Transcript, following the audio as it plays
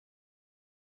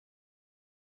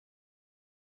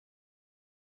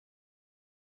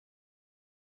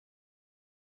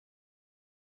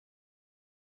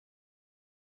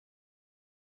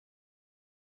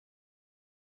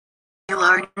You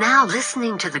are now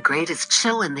listening to the greatest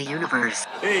show in the universe.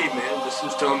 Hey man, this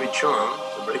is Tommy Chong,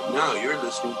 and right now you're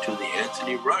listening to the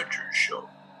Anthony Rogers Show.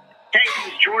 Hey, this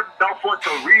is Jordan Belfort,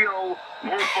 the real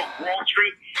Wolf of Wall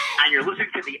Street, and you're listening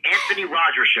to the Anthony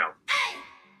Rogers Show.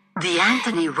 The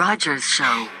Anthony Rogers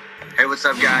Show. Hey, what's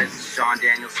up, guys? This is Sean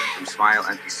Danielson from Smile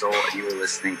Empty Soul, and you are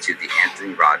listening to the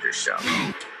Anthony Rogers Show.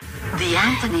 The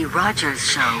Anthony Rogers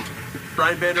Show.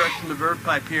 Brian Vanderek from the Verve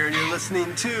Pipe here, and you're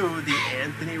listening to the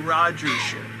Anthony Rogers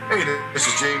Show. Hey, this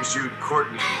is James Jude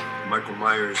Courtney, Michael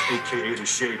Myers, a.k.a. The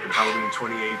Shape, in Halloween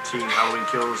 2018, Halloween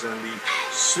Kills, and the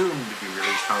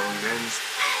soon-to-be-released Halloween Ends.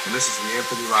 And this is the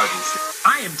Anthony Rogers Show.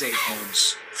 I am Dave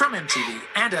Holmes from MTV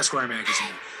and Esquire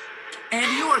Magazine,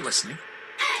 and you are listening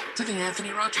to the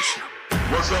Anthony Rogers Show.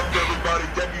 What's up, everybody?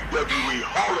 WWE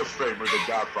Hall of Famer, the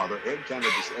Godfather, and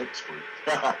cannabis expert,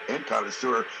 and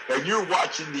connoisseur, and you're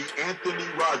watching the Anthony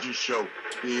Rogers Show.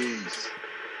 Peace.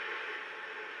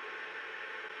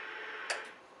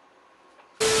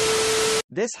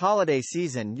 This holiday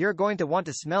season, you're going to want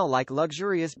to smell like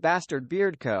Luxurious Bastard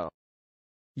Beard Co.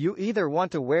 You either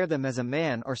want to wear them as a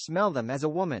man or smell them as a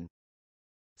woman.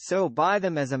 So buy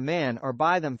them as a man or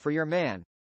buy them for your man.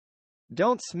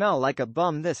 Don't smell like a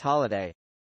bum this holiday.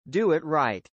 Do it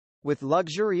right. With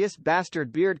Luxurious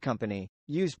Bastard Beard Company,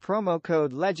 use promo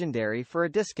code LEGENDARY for a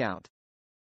discount.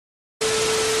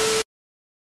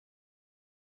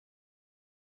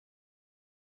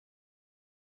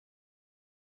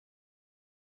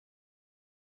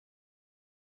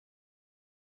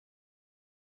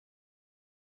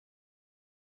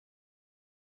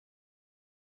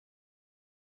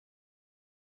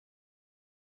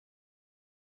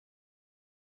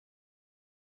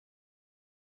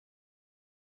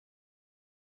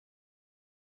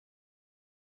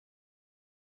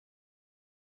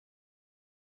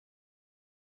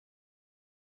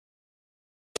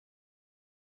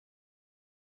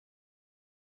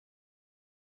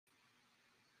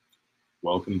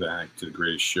 Welcome back to the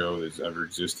greatest show that's ever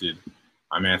existed.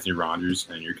 I'm Anthony Rogers,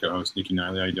 and your co-host, Nikki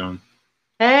Niley. How you doing?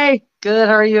 Hey, good.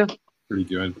 How are you? Pretty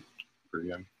good. Pretty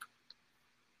good.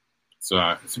 So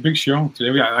it's a big show today.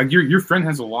 We got, your friend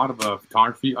has a lot of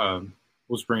photography. We'll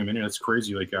just bring him in here. That's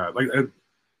crazy. I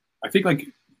think like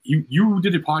you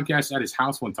did a podcast at his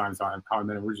house one time. How I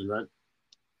met him originally, right?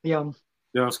 Yeah. Yeah,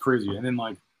 that was crazy. And then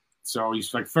so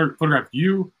he's like photographed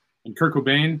you and Kurt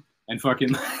Cobain. And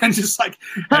fucking, and just like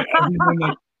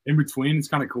everything in between, it's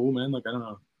kind of cool, man. Like, I don't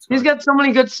know. He's got so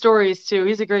many good stories too.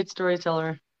 He's a great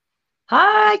storyteller.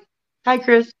 Hi,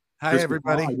 Chris. Hi,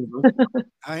 everybody.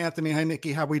 Hi, Anthony. Hi,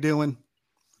 Nikki. How we doing?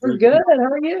 We're good. How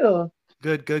are you?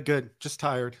 Good. Just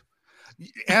tired.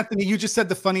 Anthony, you just said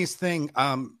the funniest thing.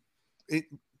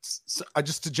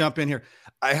 Just to jump in here,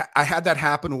 I had that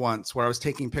happen once where I was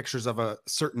taking pictures of a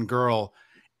certain girl.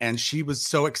 And she was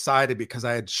so excited because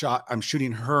I'm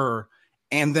shooting her.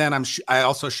 And then I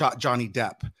also shot Johnny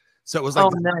Depp. So it was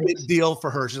like a big deal for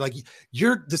her. She's like,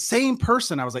 you're the same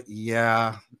person. I was like,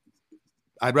 yeah,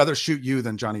 I'd rather shoot you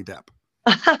than Johnny Depp.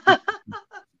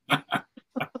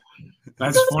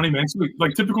 That's funny, man. So,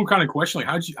 like typical kind of question. Like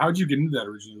how'd you get into that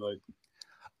originally?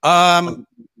 I'll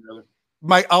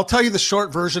tell you the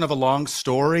short version of a long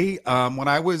story. When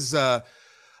I was,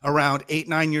 around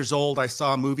 8-9 years old, I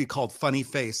saw a movie called Funny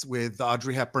Face with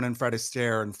Audrey Hepburn and Fred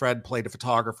Astaire, and Fred played a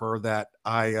photographer that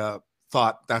I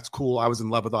thought, that's cool. I was in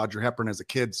love with Audrey Hepburn as a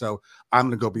kid, so I'm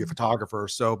going to go be a photographer.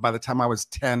 So by the time I was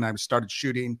 10, I started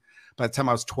shooting. By the time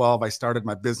I was 12, I started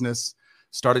my business,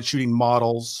 started shooting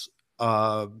models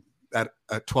at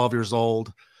 12 years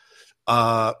old.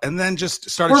 And then just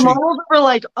started shooting. Models were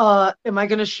like, am I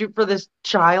going to shoot for this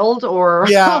child or?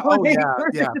 Yeah.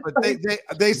 Yeah. But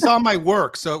they saw my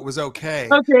work, so it was okay.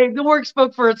 Okay. The work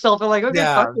spoke for itself. They're like, okay,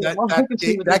 yeah, fuck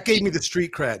that gave me the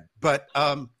street cred. But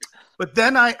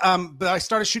then I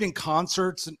started shooting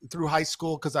concerts through high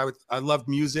school because I loved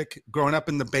music. Growing up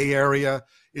in the Bay Area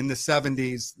in the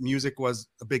 70s, music was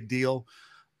a big deal.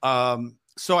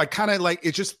 So I kind of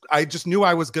I just knew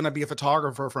I was going to be a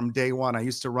photographer from day one. I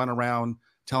used to run around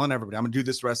telling everybody, I'm going to do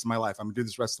this the rest of my life. I'm going to do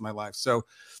this the rest of my life. So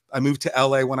I moved to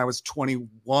LA when I was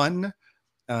 21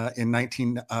 in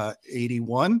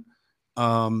 1981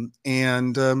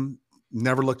 and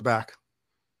never looked back.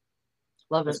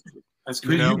 Love it. That's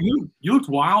crazy. You looked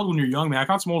wild when you're young, man. I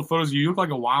found some old photos of you. You look like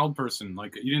a wild person.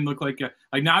 Like you didn't look like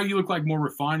now you look like more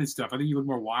refined and stuff. I think you look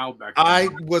more wild back then. I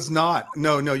was not.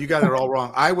 No, you got it all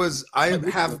wrong. I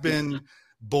have been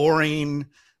boring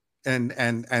and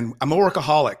I'm a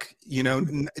workaholic. You know,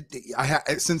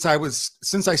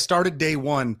 since I started day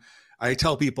one, I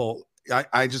tell people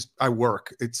I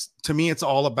work. To me, it's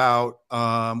all about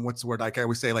what's the word? Like I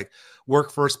always say, like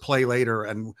work first, play later.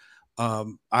 And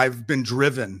I've been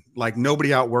driven. Like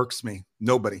nobody outworks me.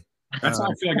 Nobody. That's how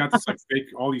I feel. I got this like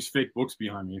all these fake books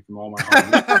behind me from all my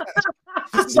hard work.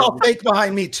 This is all fake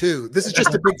behind me too. This is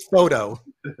just a big photo.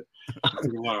 Happy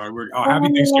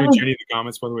Thanksgiving, Jenny, in the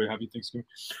comments, by the way. Happy Thanksgiving.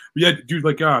 But yeah, dude,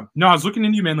 like, no, I was looking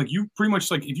into you, man. Like, you pretty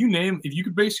much, like, if you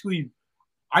could basically,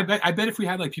 I bet if we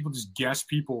had like people just guess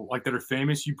people like that are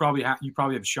famous, you probably have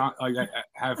shot, like,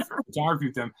 have photography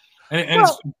with them, and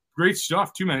it's great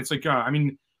stuff too, man. It's like, I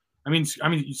mean,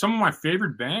 some of my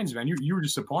favorite bands, man. You were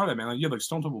just a part of that, man. Like, you had like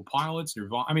Stone Temple Pilots,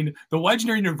 Nirvana. I mean, the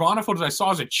legendary Nirvana photos I saw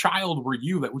as a child were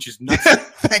you, which is nuts.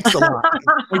 Thanks a lot.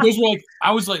 Like those were like,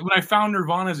 I was like, when I found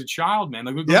Nirvana as a child, man.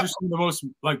 Like those are some of the most,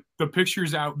 like, the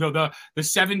pictures out, the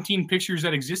 17 pictures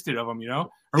that existed of them, you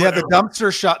know. The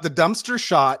dumpster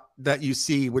shot that you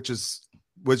see, which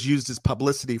was used as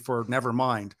publicity for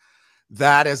Nevermind,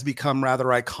 that has become rather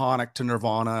iconic to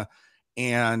Nirvana,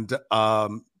 and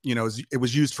it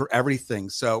was used for everything.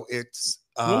 So it's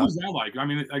what was that like? I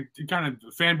mean, like, kind of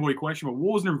a fanboy question, but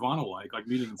what was Nirvana like? Like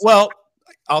meeting? Well,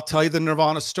 I'll tell you the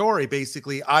Nirvana story.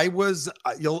 Basically, I was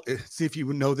you'll see if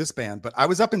you know this band, but I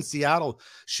was up in Seattle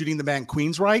shooting the band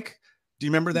Queensryche. Do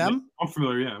you remember them? I'm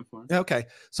familiar. Yeah. I'm familiar. Okay,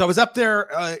 so I was up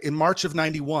there in March of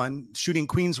 '91 shooting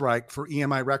Queensryche for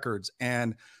EMI Records,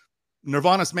 and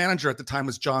Nirvana's manager at the time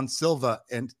was John Silva,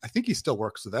 and I think he still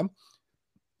works with them.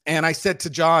 And I said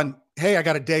to John, "Hey, I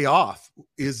got a day off.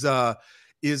 Is Nirvana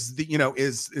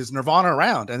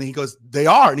around?" And he goes, "They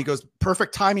are." And he goes,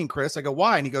 "Perfect timing, Chris." I go,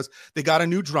 "Why?" And he goes, "They got a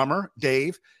new drummer,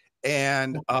 Dave,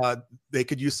 and they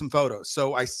could use some photos."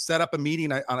 So I set up a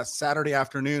meeting on a Saturday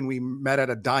afternoon. We met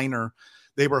at a diner.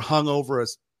 They were hung over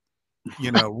as,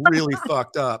 really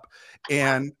fucked up.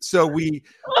 And so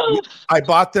I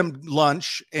bought them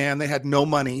lunch, and they had no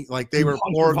money. Like, they were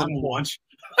poor than lunch.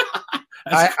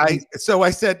 So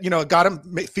I said, got him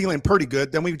feeling pretty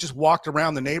good. Then we just walked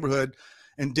around the neighborhood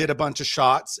and did a bunch of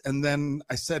shots. And then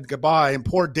I said goodbye. And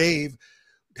poor Dave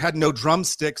had no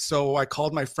drumsticks. So I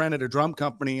called my friend at a drum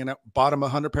company and I bought him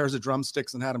 100 pairs of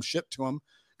drumsticks and had them shipped to him.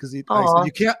 Because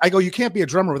you can't be a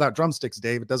drummer without drumsticks,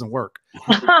 Dave. It doesn't work.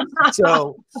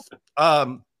 So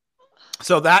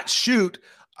that shoot,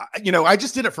 I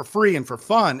just did it for free and for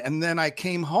fun. And then I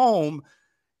came home.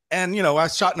 And, I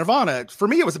shot Nirvana. For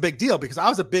me, it was a big deal because I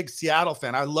was a big Seattle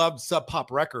fan. I loved Sub Pop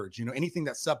Records, anything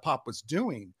that Sub Pop was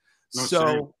doing.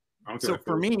 So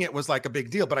for me, it was like a big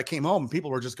deal. But I came home and people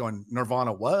were just going,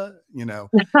 "Nirvana, what?"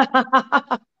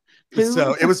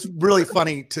 So it was really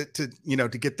funny to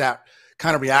get that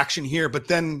kind of reaction here. But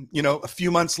then, a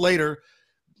few months later,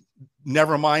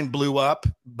 Nevermind blew up.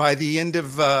 By the end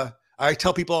of, I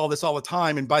tell people all this all the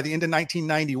time. And by the end of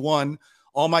 1991,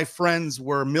 all my friends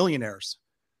were millionaires.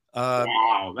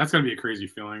 Wow, that's gonna be a crazy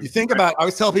feeling. I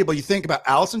always tell people, you think about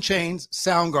Alice in Chains,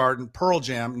 Soundgarden, Pearl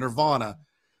Jam, Nirvana.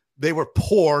 They were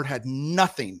poor, had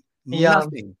nothing. And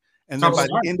then by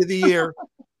the end of the year,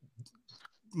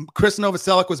 Chris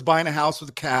Novoselic was buying a house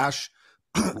with cash.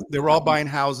 They were all buying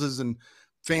houses, and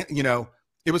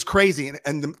it was crazy.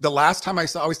 And the last time I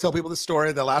always tell people the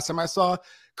story. The last time I saw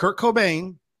Kurt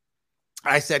Cobain,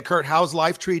 I said, "Kurt, how's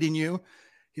life treating you?"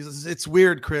 He says, "It's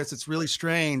weird, Chris. It's really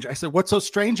strange." I said, "What's so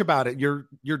strange about it?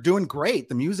 You're doing great.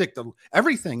 The music,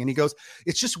 everything." And he goes,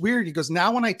 "It's just weird." He goes,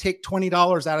 "Now when I take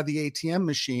 $20 out of the ATM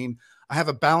machine, I have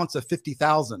a balance of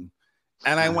 50,000."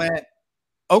 And I went,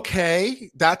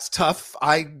 "Okay, that's tough.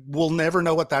 I will never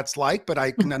know what that's like, but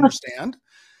I can understand."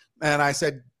 And I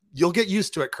said, "You'll get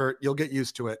used to it, Kurt. You'll get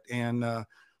used to it." And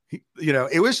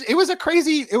it was a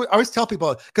crazy. I always tell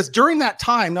people, because during that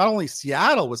time, not only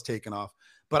Seattle was taken off,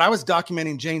 but I was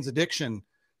documenting Jane's Addiction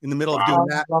in the middle of doing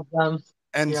that.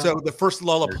 And so the first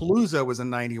Lollapalooza was in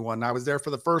 91. I was there for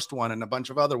the first one and a bunch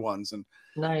of other ones. And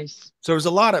nice. So there's a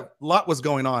lot was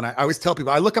going on. I always tell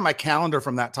people, I look at my calendar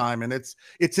from that time and it's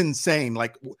insane.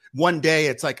 Like one day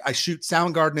it's like I shoot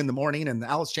Soundgarden in the morning and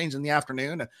Alice Chains in the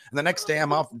afternoon. And the next day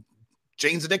I'm off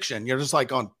Jane's Addiction. You're just like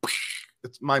going,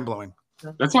 it's mind blowing.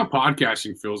 That's how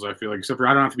podcasting feels, I feel like, except for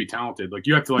I don't have to be talented. Like,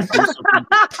 you have to like do something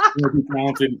be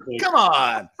talented. Like, come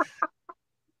on.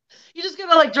 You just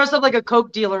gotta like dress up like a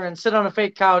Coke dealer and sit on a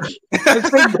fake couch with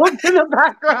fake books in the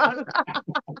background.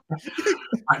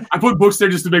 I put books there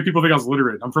just to make people think I was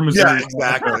literate. I'm from Missouri. Yeah,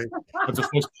 exactly. But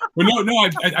no,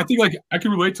 I think like I can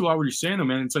relate to a lot of what you're saying though,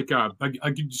 man. It's like I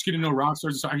could just get to know rock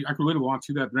stars. I can relate a lot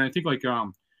to that. But I think like I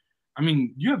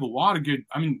mean, you have a lot of good.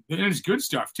 I mean, and it's good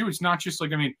stuff too. It's not just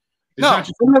like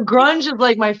the grunge is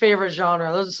like my favorite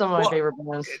genre. Those are some of my favorite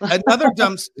bands.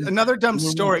 another dumb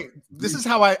story. This is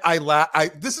how I laugh.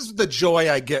 This is the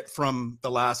joy I get from the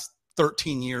last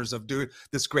 13 years of doing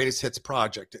this greatest hits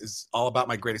project. Is all about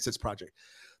my greatest hits project.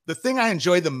 The thing I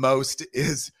enjoy the most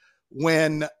is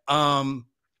when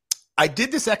I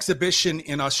did this exhibition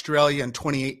in Australia in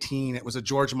 2018. It was a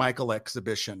George Michael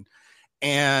exhibition,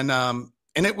 and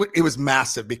it was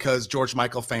massive because George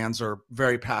Michael fans are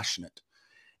very passionate,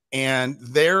 and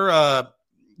they're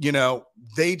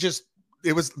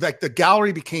it was like the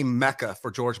gallery became Mecca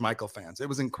for George Michael fans. It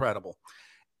was incredible.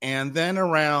 And then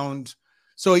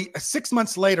 6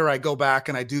 months later, I go back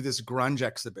and I do this grunge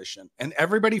exhibition, and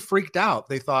everybody freaked out.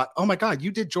 They thought, "Oh my God,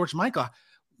 you did George Michael.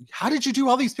 How did you do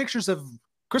all these pictures of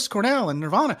Chris Cornell and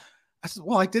Nirvana?" I said,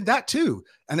 "Well, I did that too."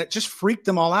 And it just freaked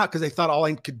them all out because they thought all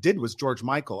I did was George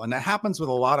Michael. And that happens with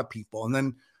a lot of people. And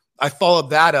then I followed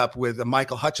that up with a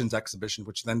Michael Hutchins exhibition,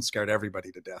 which then scared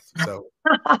everybody to death. So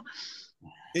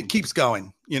it keeps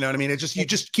going. You know what I mean? You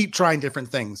just keep trying different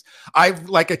things.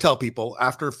 Like I tell people,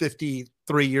 after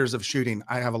 53 years of shooting,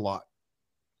 I have a lot.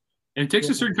 And it takes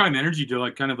a certain kind of energy to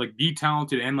like kind of like be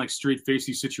talented and like straight face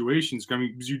these situations. I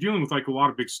mean, because you're dealing with like a lot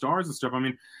of big stars and stuff. I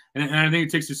mean, and I think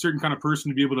it takes a certain kind of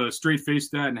person to be able to straight face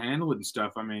that and handle it and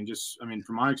stuff. I mean,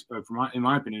 in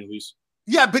my opinion, at least.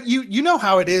 Yeah, but you know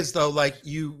how it is though. Like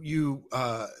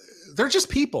they're just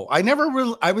people.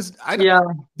 The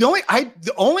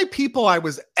only people I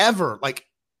was ever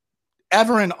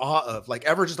in awe of, like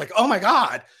ever just like, oh my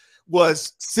God,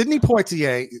 was Sidney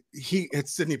Poitier.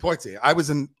 It's Sidney Poitier. I was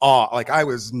in awe. Like I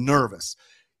was nervous.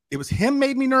 It was him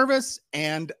made me nervous,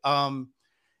 and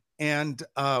meeting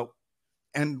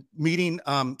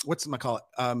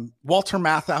Walter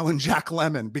Matthau and Jack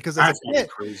Lemmon, because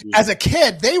as a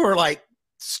kid they were like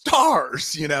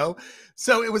stars, you know.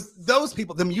 So it was those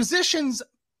people. The musicians,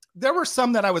 there were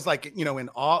some that I was like, you know, in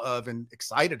awe of and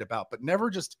excited about, but never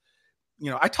just, you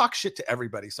know, I talk shit to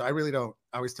everybody. So I really don't.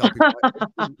 I always tell people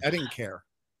I didn't care.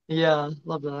 Yeah,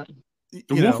 love that.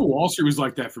 The Wolf of Wall Street was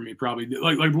like that for me, probably.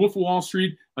 Like the Wolf of Wall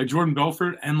Street, like Jordan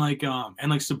Belfort, and like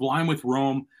Sublime with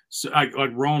Rome. So,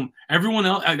 like Rome. Everyone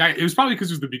else, it was probably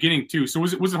because it was the beginning too. So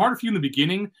was it harder for you in the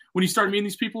beginning when you started meeting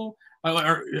these people,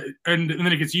 and then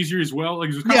it gets easier as well? Like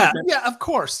it was yeah, of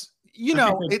course. You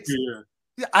know,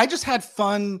 I just had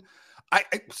fun.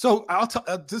 So I'll tell.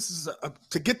 This is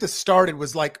to get this started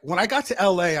was like when I got to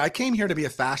LA. I came here to be a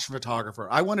fashion photographer.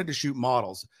 I wanted to shoot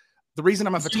models. The reason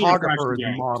I'm a photographer is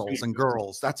models and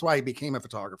girls. That's why I became a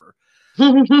photographer.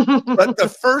 But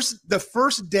the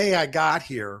first day I got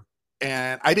here,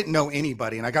 and I didn't know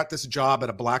anybody, and I got this job at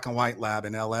a black and white lab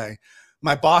in LA.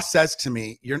 My boss says to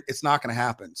me, "It's not going to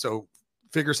happen. So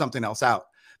figure something else out."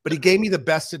 But he gave me the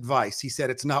best advice. He said,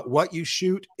 "It's not what you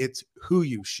shoot, it's who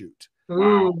you shoot."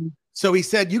 Wow. So he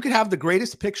said, you could have the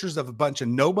greatest pictures of a bunch of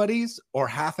nobodies or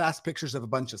half-assed pictures of a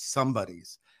bunch of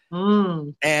somebodies.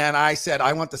 And I said,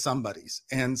 I want the somebodies.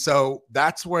 And so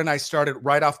that's when I started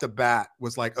right off the bat,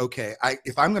 was like, okay,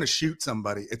 if I'm going to shoot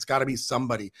somebody, it's got to be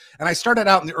somebody. And I started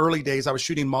out in the early days. I was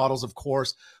shooting models, of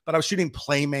course, but I was shooting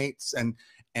playmates and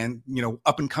you know,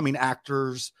 up and coming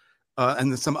actors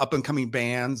and then some up and coming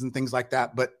bands and things like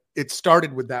that. But it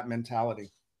started with that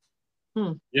mentality.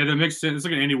 Yeah, that makes sense. It's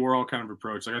like an Andy Warhol kind of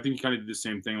approach. Like I think he kind of did the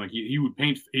same thing. Like he would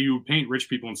paint rich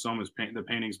people and sell them the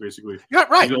paintings, basically. Yeah,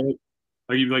 right. You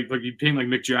paint like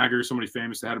Mick Jagger, somebody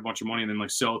famous that had a bunch of money, and then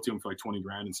like sell it to him for like 20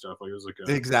 grand and stuff. Like it was like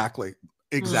exactly.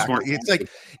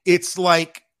 It's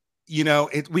like you know,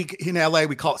 we in LA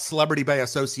we call it celebrity by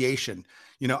association.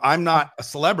 You know, I'm not a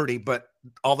celebrity, but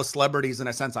all the celebrities in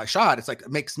a sense I shot, it's like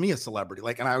it makes me a celebrity.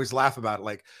 Like, and I always laugh about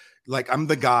it. Like I'm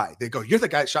the guy. They go, "You're the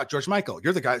guy that shot George Michael.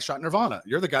 You're the guy that shot Nirvana.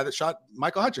 You're the guy that shot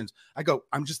Michael Hutchins." I go,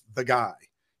 "I'm just the guy."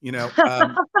 You know,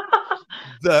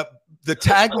 the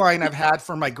tagline I've had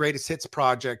for my greatest hits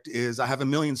project is I have a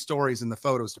million stories in the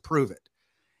photos to prove it.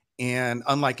 And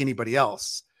unlike anybody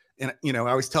else, and you know,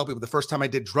 I always tell people the first time I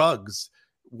did drugs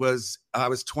was I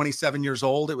was 27 years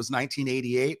old. It was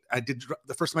 1988.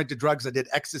 The first time I did drugs, I did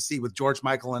ecstasy with George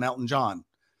Michael and Elton John,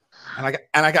 and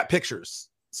I got pictures.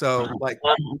 So like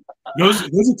those are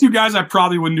two guys I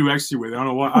probably wouldn't do ecstasy with. I don't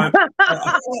know why.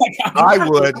 I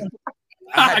would.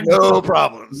 I had no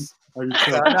problems.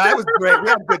 That was great. We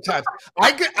had good times.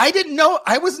 I didn't know.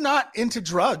 I was not into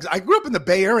drugs. I grew up in the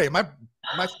Bay Area. My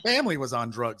family was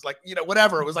on drugs, like, you know,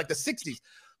 whatever. It was like the 60s.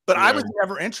 But I was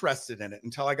never interested in it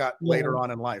until I got later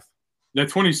on in life. That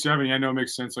 27, I know it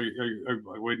makes sense. Like,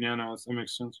 wait, yeah, no, that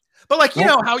makes sense. But like, you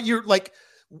know how you're like,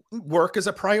 work is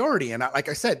a priority. And like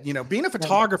I said, you know, being a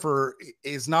photographer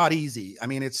is not easy. I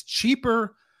mean, it's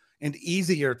cheaper and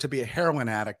easier to be a heroin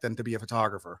addict than to be a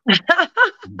photographer.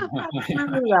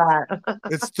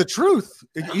 It's the truth.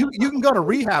 You can go to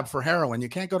rehab for heroin. You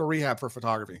can't go to rehab for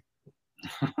photography.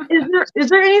 Is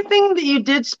there anything that you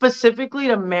did specifically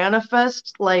to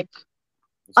manifest like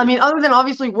I mean, other than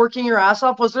obviously working your ass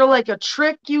off, was there like a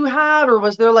trick you had, or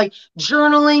was there like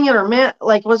journaling it, or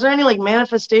was there any like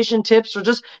manifestation tips, or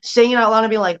just saying it out loud and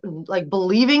being like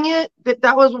believing it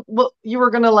that was what you were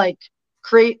gonna like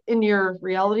create in your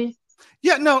reality?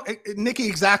 Yeah, no, Nikki,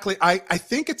 exactly. I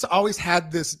think it's always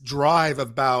had this drive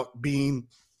about being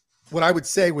what I would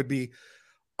say would be,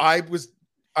 I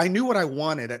knew what I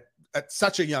wanted at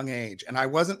such a young age, and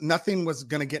nothing was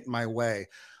going to get in my way.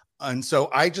 And so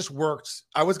I just worked.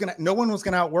 No one was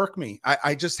going to outwork me.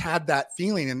 I just had that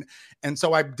feeling. And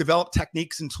so I developed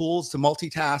techniques and tools to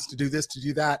multitask, to do this, to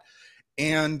do that.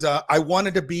 And I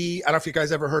wanted to be, I don't know if you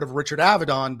guys ever heard of Richard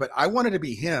Avedon, but I wanted to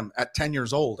be him at 10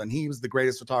 years old. And he was the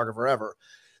greatest photographer ever.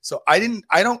 So I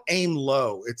don't aim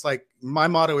low. It's like, my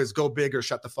motto is go big or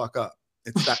shut the fuck up.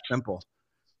 It's that simple.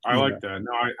 I like that.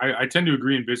 No, I tend to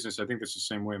agree in business. I think that's the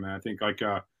same way, man. I think like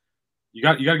you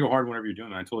got to go hard whenever you're doing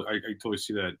that. I totally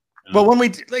see that. Well, when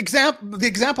the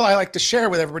example I like to share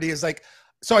with everybody is like,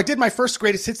 so I did my first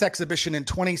greatest hits exhibition in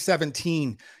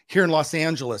 2017 here in Los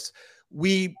Angeles.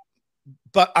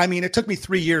 But I mean, it took me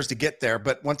 3 years to get there.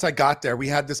 But once I got there, we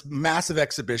had this massive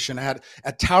exhibition. I had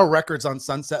at Tower Records on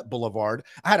Sunset Boulevard.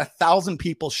 I had 1,000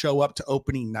 people show up to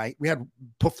opening night. We had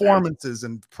performances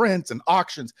and prints and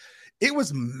auctions. It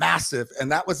was massive.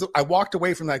 And I walked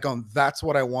away from that going, that's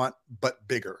what I want, but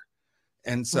bigger.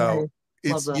 And so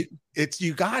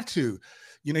you got to,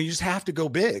 you just have to go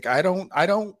big. I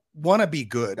don't want to be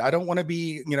good. I don't want to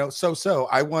be, so.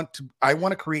 I want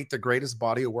to create the greatest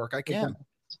body of work I can.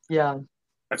 Yeah.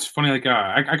 That's funny. Like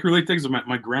I can relate things.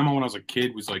 My grandma, when I was a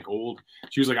kid, was like old.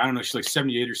 She was like, I don't know, she's like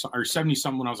 78 or 70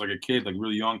 something when I was like a kid, like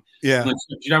really young. Yeah. And, like,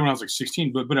 she died when I was like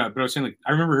 16. But I was saying, like,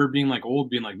 I remember her being like old,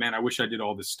 being like, man, I wish I did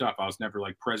all this stuff. I was never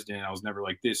like president. I was never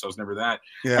like this. I was never that.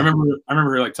 Yeah. I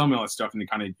remember her like telling me all that stuff, and it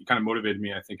kind of motivated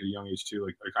me. I think at a young age too.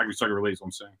 Like I can start to relate to what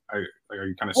I'm saying. I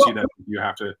kind of see that you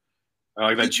have to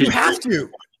like that. You have to.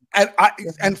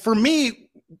 And for me,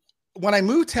 when I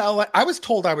moved to LA, I was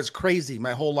told I was crazy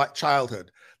my whole childhood,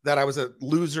 that I was a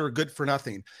loser, good for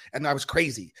nothing, and I was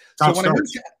crazy. So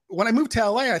when I moved to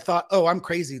LA, I thought, oh, I'm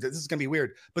crazy. This is gonna be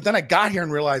weird. But then I got here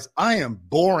and realized I am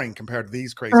boring compared to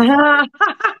these crazy.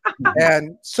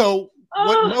 And so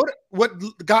what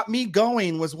got me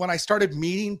going was when I started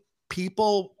meeting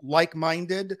people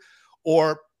like-minded,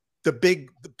 or the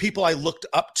people I looked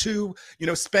up to,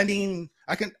 spending,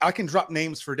 I can drop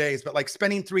names for days, but like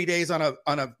spending 3 days on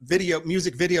a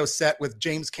music video set with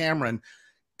James Cameron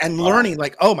and learning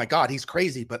like, oh my God, he's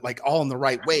crazy, but like all in the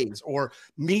right ways, or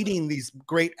meeting these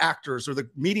great actors, or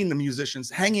meeting the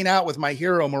musicians, hanging out with my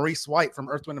hero, Maurice White from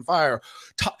Earth, Wind and Fire.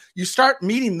 You start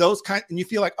meeting those and you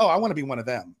feel like, oh, I want to be one of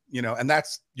them, and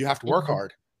you have to work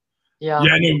hard. Yeah.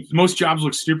 Yeah. I know most jobs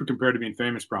look stupid compared to being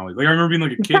famous, probably. Like I remember being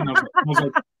like a kid, and I was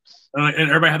like, and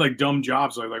everybody had like dumb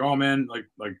jobs, like oh man, like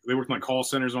they worked in like call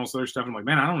centers and all this other stuff. I'm like,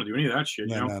 man, I don't want to do any of that shit.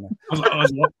 No.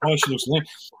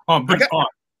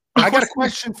 I got a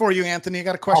question for you, Anthony. I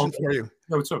got a question for you.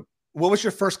 Yeah, what's up? What was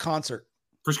your first concert?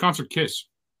 First concert, Kiss.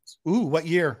 Ooh, what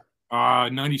year?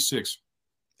 96.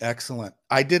 Excellent.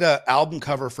 I did an album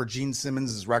cover for Gene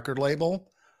Simmons' record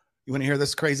label. You want to hear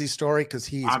this crazy story? Because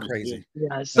he's crazy.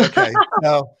 Yes. Okay.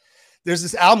 So there's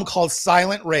this album called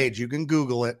Silent Rage. You can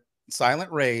Google it.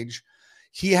 Silent Rage.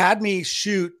 He had me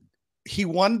shoot. He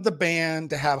wanted the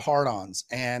band to have hard-ons,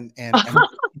 and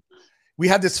we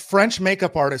had this French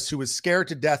makeup artist who was scared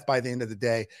to death by the end of the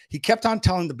day. He kept on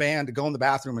telling the band to go in the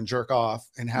bathroom and jerk off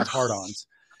and have hard-ons,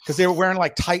 because they were wearing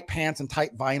like tight pants and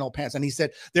tight vinyl pants. And he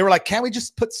said, they were like, can't we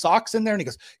just put socks in there? And he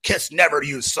goes, Kiss never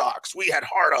used socks. We had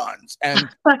hard-ons. And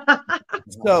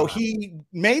so he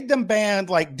made them band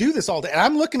like do this all day. And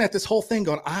I'm looking at this whole thing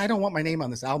going, I don't want my name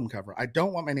on this album cover. I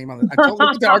don't want my name on this. I look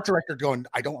at the art director going,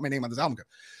 I don't want my name on this album cover.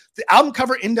 The album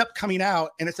cover ended up coming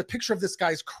out, and it's a picture of this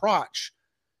guy's crotch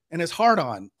and his heart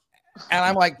on. And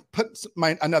I'm like, put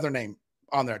another name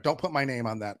on there. Don't put my name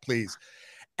on that, please.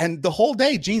 And the whole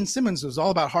day, Gene Simmons was all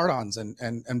about hard-ons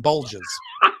and bulges.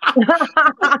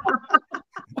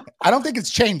 I don't think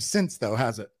it's changed since, though,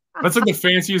 has it? That's like the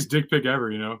fanciest dick pic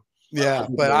ever, Yeah,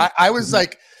 but I was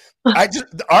like,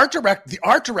 the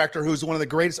art director, who's one of the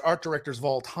greatest art directors of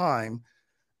all time,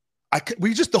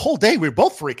 the whole day we were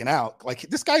both freaking out. Like,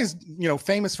 this guy is,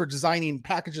 famous for designing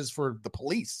packages for the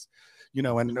police,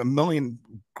 and a million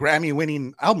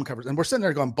Grammy-winning album covers, and we're sitting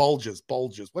there going, bulges.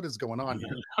 What is going on here?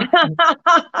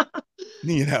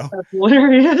 That's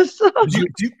hilarious. Do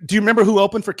you remember who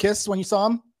opened for Kiss when you saw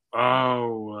him?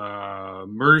 Oh,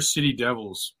 Murder City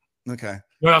Devils. Okay.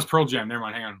 No, that was Pearl Jam. Never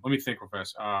mind. Hang on. Let me think real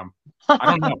fast. I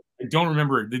don't know. I don't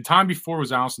remember. The time before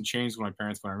was Alice in Chains when my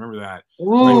parents went. I remember that.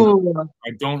 Ooh.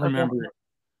 I don't remember.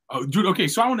 Oh, dude. Okay,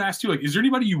 so I want to ask you, like, is there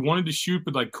anybody you wanted to shoot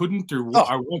but like couldn't, or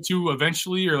I want to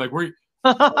eventually, or like where?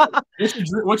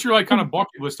 What's your like kind of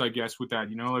bucket list, I guess, with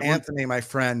that? You know, like Anthony, my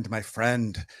friend.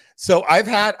 So I've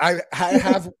had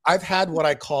what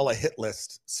I call a hit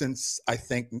list since I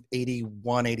think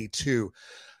 81, 82.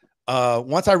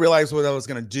 Once I realized what I was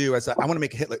going to do, I said, I want to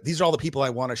make a hit list. These are all the people I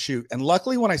want to shoot. And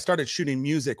luckily, when I started shooting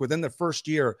music, within the first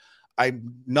year, I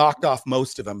knocked off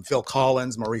most of them. Phil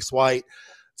Collins, Maurice White,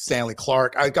 Stanley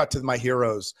Clark. I got to my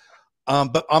heroes.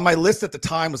 But on my list at the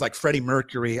time was like Freddie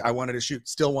Mercury. I wanted to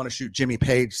still want to shoot Jimmy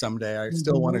Page someday. I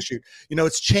still want to shoot,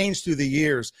 it's changed through the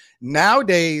years.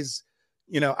 Nowadays,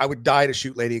 I would die to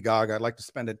shoot Lady Gaga. I'd like to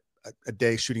spend a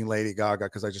day shooting Lady Gaga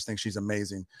because I just think she's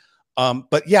amazing.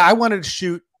 But yeah, I wanted to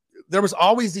shoot. There was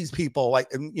always these people like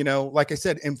I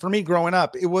said, and for me growing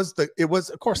up, it was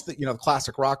of course the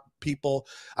classic rock people.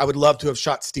 I would love to have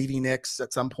shot Stevie Nicks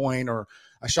at some point, or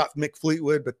I shot Mick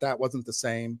Fleetwood, but that wasn't the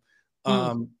same.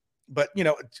 But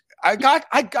I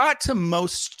got to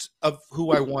most of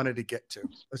who I wanted to get to.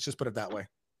 Let's just put it that way.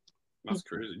 That's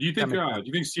crazy. Do you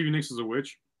think Stevie Nicks is a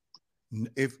witch?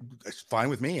 If it's fine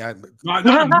with me, not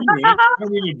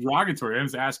really derogatory. I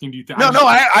was asking, do you think? No,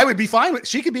 I would be fine with.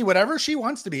 She could be whatever she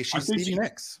wants to be. She's Stevie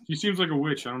Nicks. She seems like a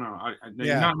witch. I don't know.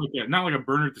 Not like a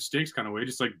burner at the stakes kind of way.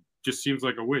 Just seems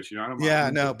like a witch. I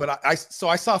don't know. But I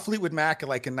saw Fleetwood Mac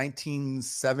like in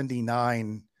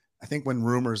 1979. I think when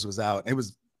Rumors was out. It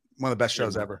was one of the best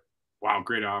shows ever. Wow,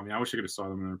 great album. I wish I could have saw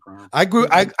them in their prime.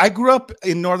 I grew up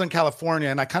in Northern California,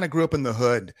 and I kind of grew up in the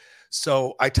hood.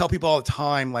 So I tell people all the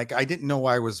time, like, I didn't know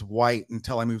I was white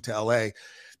until I moved to LA.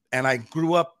 And I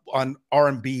grew up on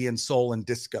R&B and soul and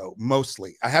disco,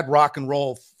 mostly. I had rock and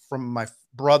roll from my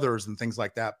brothers and things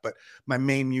like that, but my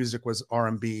main music was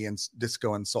R&B and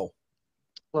disco and soul.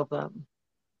 Love that.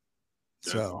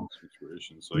 So,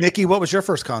 Nikki, what was your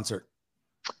first concert?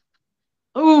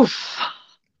 Oof.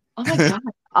 Oh my God.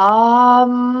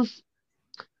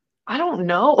 I don't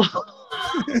know.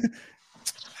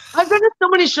 I've been to so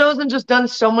many shows and just done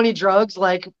so many drugs.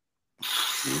 Like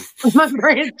my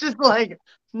brain's just like,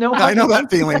 no. I know that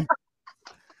feeling.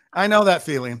 I know that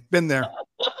feeling. Been there.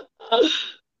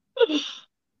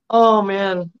 Oh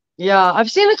man. Yeah.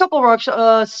 I've seen a couple rock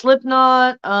shows,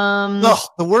 Slipknot.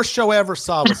 The worst show I ever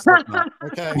saw was Slipknot.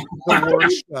 Okay. The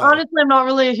worst show. Honestly, I'm not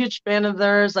really a huge fan of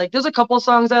theirs. Like there's a couple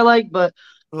songs I like, but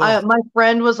my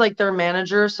friend was like their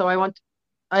manager, so I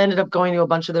ended up going to a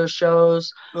bunch of their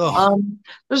shows.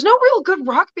 There's no real good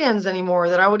rock bands anymore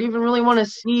that I would even really want to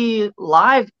see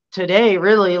live today,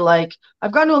 really. Like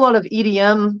I've gone to a lot of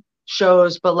EDM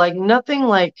shows, but like nothing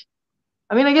like,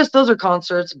 I mean, I guess those are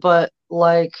concerts, but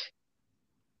like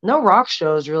no rock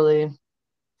shows really.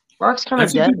 Rock's kind of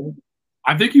dead.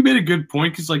 I think you made a good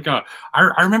point because, like, I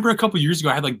remember a couple years ago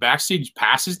I had like backstage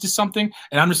passes to something,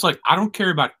 and I'm just like, I don't care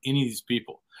about any of these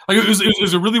people. Like it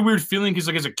was a really weird feeling because,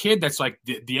 like, as a kid, that's like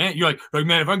the end. You're like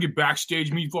man, if I can get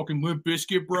backstage, me fucking Limp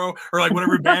Bizkit, bro, or like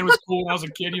whatever band was cool when I was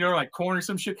a kid, like Korn or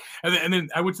some shit. And then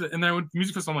I went to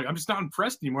music festival. I'm like, I'm just not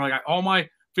impressed anymore. Like all my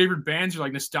favorite bands are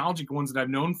like nostalgic ones that I've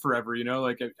known forever.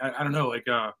 Like I don't know, like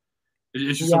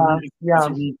it's just a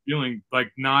weird feeling,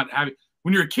 like not having.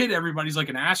 When you're a kid, everybody's like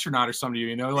an astronaut or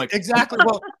something, like exactly.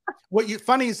 Well,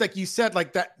 funny is like you said,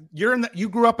 like that you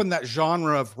grew up in that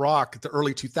genre of rock at the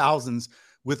early 2000s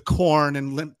with Korn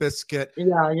and Limp Bizkit.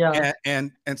 Yeah.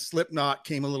 And Slipknot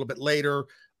came a little bit later.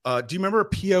 Do you remember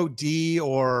POD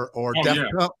or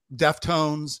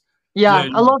Deftones? Yeah,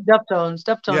 I love Deftones.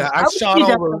 Yeah, I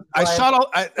shot all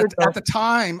at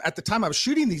the time I was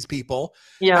shooting these people.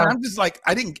 Yeah. And I'm just like,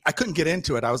 I couldn't get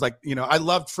into it. I was like, I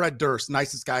loved Fred Durst,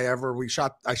 nicest guy ever.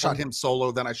 I shot him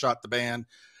solo, then I shot the band.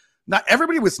 Not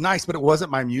everybody was nice, but it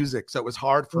wasn't my music, so it was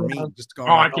hard for me just to go.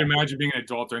 I can imagine being an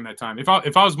adult during that time. If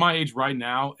I was my age right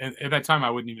now, and at that time,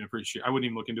 I wouldn't even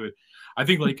look into it. I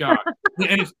think like,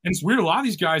 and it's weird. A lot of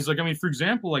these guys, like, I mean, for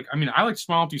example, like, I mean, I like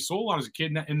Smile Empty Soul a lot as a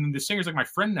kid, and the singer's like my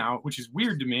friend now, which is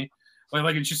weird to me.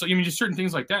 Like it's just like, I mean, just certain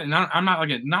things like that. And I'm not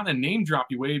like not a name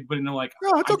droppy way, but in a like,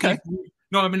 no, it's okay.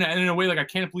 No, I mean, in a way, like, I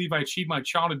can't believe I achieved my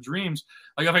childhood dreams.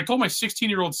 Like, if I told my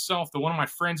 16-year-old self that one of my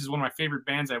friends is one of my favorite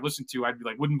bands I listen to, I'd be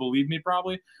like, wouldn't believe me,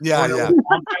 probably. Yeah.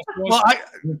 Well,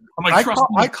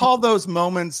 I call those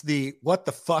moments the what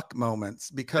the fuck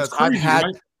moments because crazy,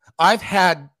 I've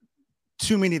had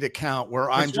too many to count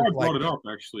where I'm just brought it up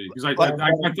actually because I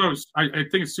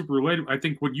think it's super related. I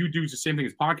think what you do is the same thing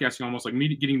as podcasting, almost like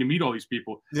getting to meet all these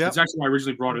people. Yeah, it's actually why I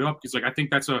originally brought it up because like I think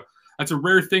that's a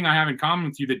rare thing I have in common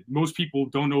with you that most people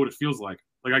don't know what it feels like.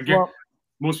 Like I get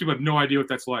most people have no idea what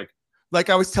that's like.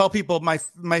 Like I always tell people,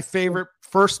 my favorite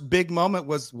first big moment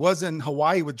was in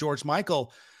Hawaii with George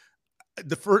Michael.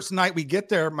 the first night we get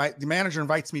there, the manager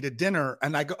invites me to dinner,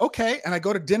 and I go, okay. And I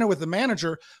go to dinner with the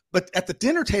manager, but at the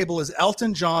dinner table is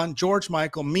Elton John, George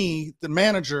Michael, me, the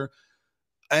manager,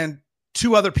 and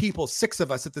 2 other people, 6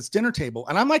 of us at this dinner table.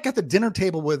 And I'm like at the dinner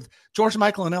table with George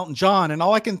Michael and Elton John. And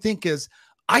all I can think is,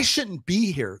 I shouldn't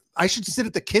be here. I should sit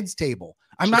at the kids' table.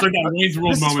 I'm not. Like that Wayne's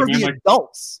World this moment, is for man, the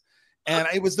adults. And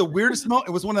it was the weirdest moment.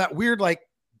 It was one of that weird, like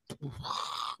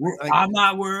I'm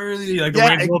not worthy. Like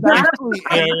yeah, the Wayne's exactly.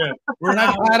 yeah. And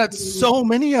I've had so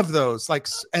many of those. Like,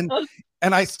 and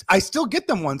I still get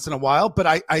them once in a while, but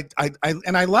I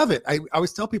love it. I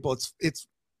always tell people it's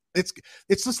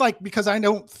just like, because I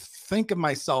don't think of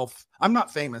myself. I'm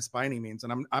not famous by any means,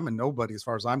 and I'm a nobody as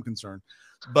far as I'm concerned.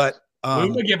 But well,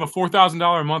 you have a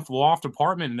 $4,000 a month loft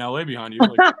apartment in LA behind you.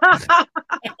 Like.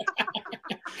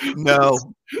 No,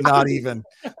 not even.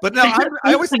 But no,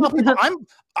 I always tell people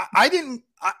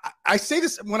I say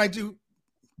this when I do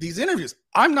these interviews.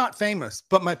 I'm not famous,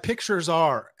 but my pictures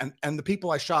are, and the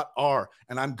people I shot are,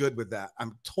 and I'm good with that.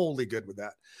 I'm totally good with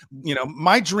that. You know,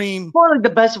 my dream. More like the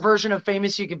best version of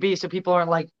famous you could be, so people aren't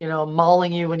like,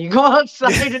 mauling you when you go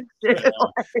outside and shit.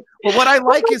 Well, what I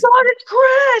like is, God, it's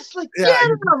Chris. Like, yeah,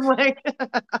 I'm like,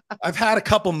 I've had a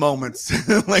couple moments,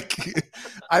 like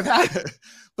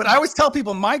but I always tell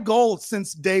people my goal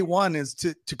since day one is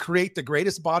to create the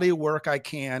greatest body of work I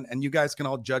can, and you guys can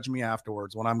all judge me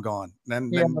afterwards when I'm gone. Then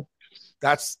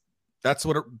that's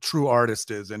what a true artist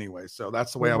is anyway. So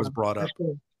that's the way I was brought up.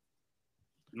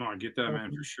 No, I get that,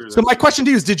 man, for sure. So my question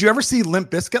to you is, did you ever see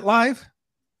Limp Bizkit live?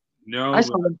 No. I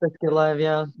saw Limp Bizkit live,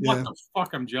 yeah. What the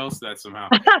fuck? I'm jealous of that somehow.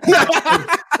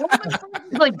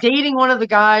 He's like dating one of the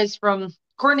guys from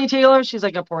Courtney Taylor. She's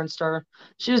like a porn star.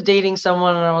 She was dating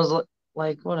someone, and I was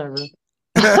like, whatever.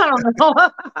 I don't know.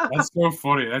 That's so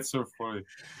funny. That's so funny.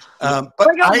 But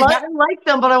I like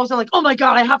them, but I wasn't like, oh my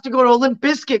God, I have to go to a Limp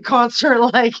Bizkit concert.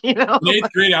 Like, In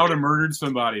 8th grade, I would have murdered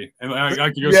somebody. And I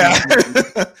like to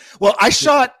go Well, I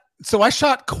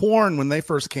shot Korn when they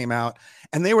first came out,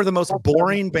 and they were the most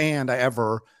boring band I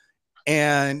ever.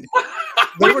 And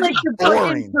they were like just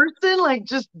boring. In person, like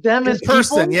just them as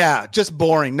person, people? yeah, just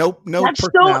boring. No That's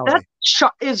personality.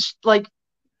 Is like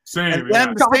same. And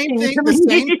then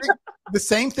the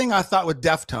same thing I thought with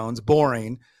Deftones,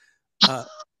 boring.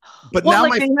 But now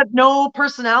they had no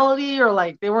personality, or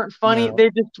like they weren't funny. No. They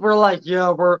just were like, yeah,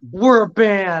 we're a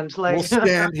band. Like we'll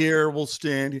stand here. We'll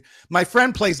stand here. My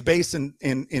friend plays bass in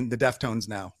the Deftones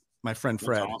now. My friend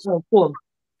Fred. Awesome. Oh, cool.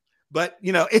 But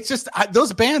it's just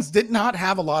those bands did not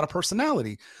have a lot of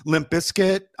personality. Limp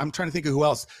Bizkit. I'm trying to think of who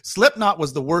else. Slipknot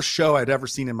was the worst show I'd ever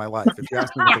seen in my life. If you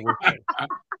ask me what the worst show.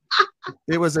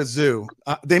 It was a zoo.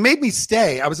 They made me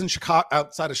stay. I was in Chicago,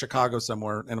 outside of Chicago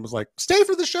somewhere, and it was like, stay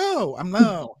for the show.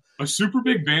 A super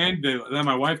big band that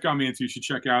my wife got me into. You should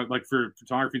check out, like for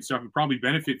photography and stuff, and probably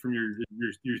benefit from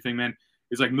your thing, man.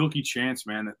 Is like Milky Chance,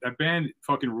 man. That band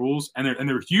fucking rules, and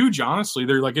they're huge. Honestly,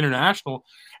 they're like international,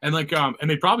 and like and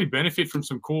they probably benefit from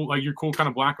some cool, like your cool kind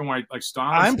of black and white like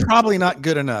style. I'm probably not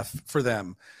good enough for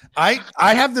them. I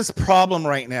have this problem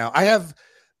right now.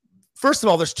 First of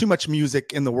all, there's too much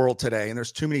music in the world today, and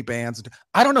there's too many bands.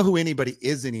 I don't know who anybody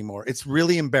is anymore. It's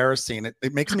really embarrassing.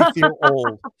 It makes me feel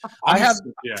old. I get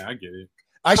it.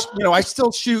 I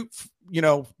still shoot,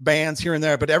 bands here and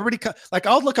there, but everybody like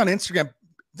I'll look on Instagram.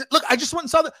 Look, I just went and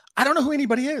saw that. I don't know who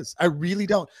anybody is. I really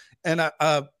don't. And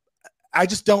I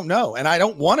just don't know. And I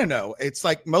don't want to know. It's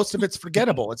like most of it's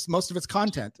forgettable. Most of it's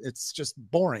content. It's just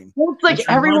boring. Well, it's like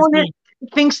everyone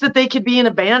thinks that they could be in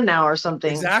a band now or something.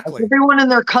 Exactly. Like everyone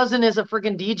and their cousin is a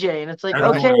freaking DJ. And it's like,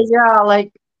 Everyone okay, is. yeah,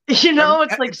 like,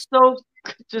 it's like so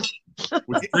just.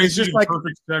 It's just like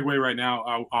perfect segue right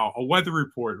now. A weather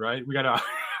report, right? We got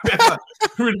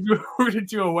we're gonna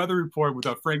do a weather report with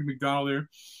Frank McDonald here.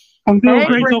 I'm doing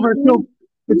great over.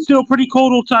 It's still pretty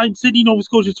cold outside in Sydney, Nova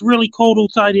Scotia. It's really cold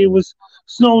outside. It was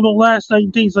snowing all last night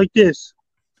and things like this.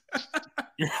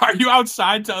 Are you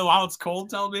outside while it's cold?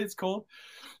 Tell me it's cold.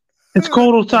 It's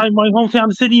cold outside in my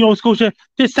hometown of Sydney, Nova Scotia.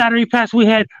 This Saturday past, we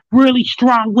had really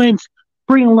strong winds,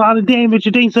 bringing a lot of damage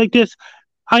and things like this.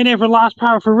 I never lost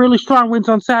power for really strong winds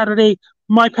on Saturday.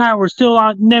 My power is still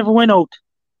on, never went out.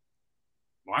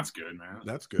 Well, that's good, man.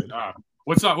 That's good.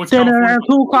 What's up? Then around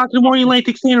 2 o'clock in the morning,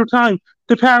 Atlantic Standard Time,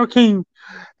 the power came,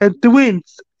 and the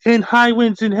winds and high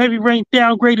winds and heavy rain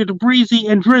downgraded to breezy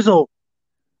and drizzle.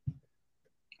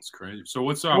 That's crazy. So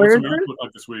what's America look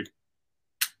like this week?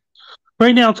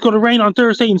 Right now, it's going to rain on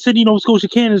Thursday in Sydney, Nova Scotia,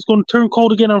 Canada. It's going to turn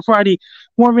cold again on Friday.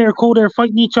 Warm air, cold air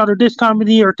fighting each other this time of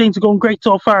the year. Things are going great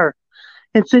so far.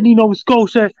 In Sydney, Nova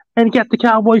Scotia, and get the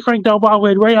Cowboy Frank Del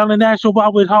Bobblehead right on the National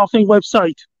Bobblehead Hall of Fame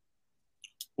website.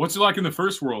 What's it like in the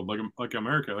first world, like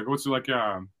America? Like what's it like?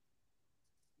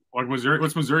 Like Missouri,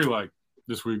 what's Missouri like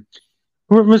this week?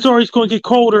 Missouri's going to get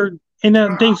colder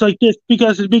and things like this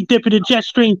because of the big dip in the jet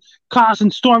stream causing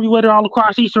stormy weather all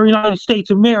across eastern United States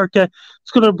of America.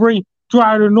 It's going to bring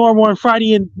drier than normal on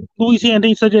Friday in Louisiana,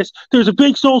 things like this. There's a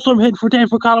big snowstorm heading for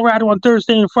Denver, Colorado on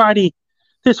Thursday and Friday.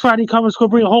 This Friday coming is going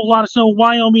to bring a whole lot of snow in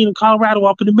Wyoming and Colorado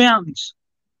up in the mountains.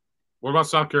 What about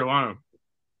South Carolina?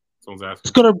 Someone's asking.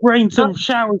 It's going to bring some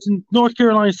showers in North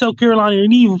Carolina, South Carolina,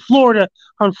 and even Florida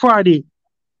on Friday.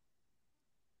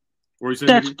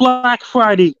 That's Black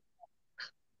Friday.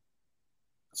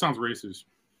 Sounds racist.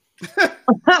 That's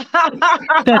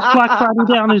Black Friday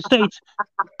down in the States.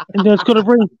 And then it's going to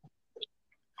bring,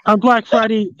 on Black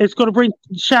Friday, it's going to bring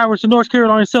showers in North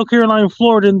Carolina, South Carolina, and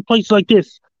Florida, and places like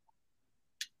this.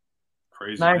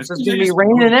 Crazy. Nice. It's going to be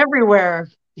raining everywhere.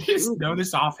 You just know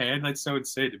this offhand. That's so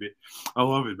insane to me. I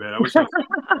love it, man. I wish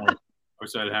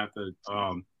I'd have to.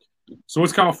 So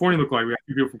what's California look like? We have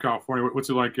people from California. What's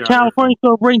it like? California's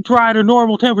going to bring dry to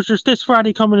normal temperatures this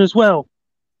Friday coming as well.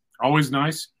 Always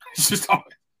nice. It's just always...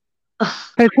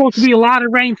 It's supposed to be a lot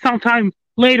of rain sometime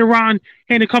later on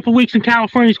in a couple of weeks in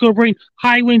California. It's going to bring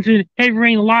high winds and heavy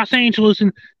rain in Los Angeles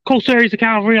and coastal areas of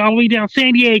California all the way down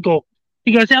San Diego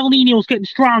because El Nino is getting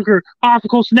stronger off the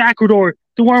coast of Ecuador,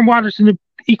 the warm waters in the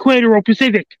equatorial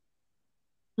Pacific.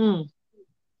 Are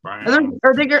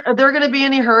there going to be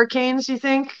any hurricanes, you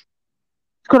think?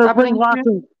 It's going to bring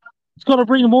it's going to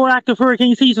bring a more active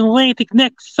hurricane season in Atlantic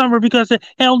next summer because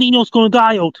El Nino is going to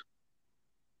die out.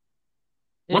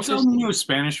 What's El Nino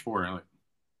Spanish for? Like?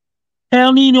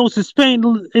 El Nino is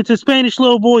it's a Spanish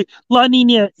little boy. La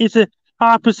Nina is the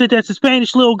opposite. That's a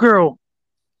Spanish little girl.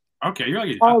 Okay, you're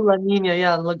like La Nina,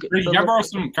 yeah. Look. Can I borrow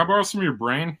some of your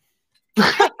brain? if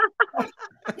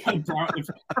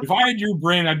I had your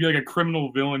brain, I'd be like a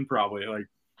criminal villain, probably. Like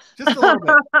just a little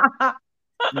bit.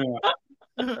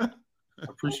 Yeah. I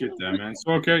appreciate that, man.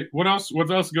 So, okay, what else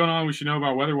going on we should know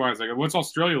about weather-wise? Like, what's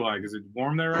Australia like? Is it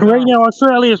warm there right now?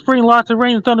 Australia is bringing lots of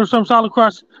rain and thunderstorms all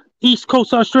across east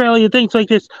coast Australia, things like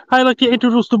this. I'd like to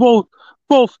introduce to both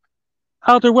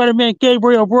out there weatherman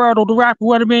Gabriel Berardo, the rapper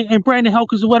weatherman, and Brandon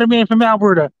Helkins, the weatherman from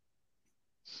Alberta.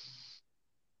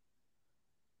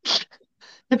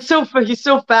 He's so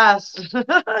fast.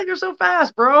 You're so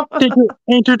fast, bro.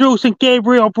 Introducing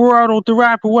Gabriel Berardo, the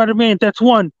rapper weatherman. That's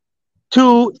one.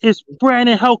 Two is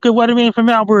Brandon Helkins, weatherman from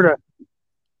Alberta.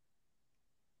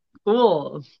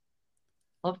 Cool.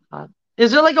 Love that.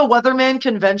 Is there like a weatherman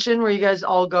convention where you guys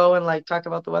all go and like talk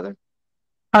about the weather?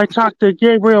 I talked to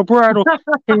Gabriel Berardo,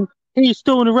 and he's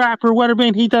doing the rapper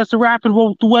weatherman. He does the rapping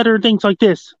about the weather and things like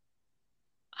this.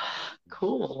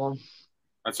 Cool.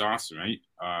 That's awesome, mate.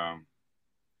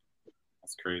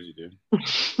 That's crazy, dude.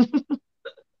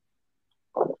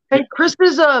 Hey,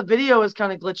 Chris's video is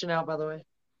kind of glitching out, by the way.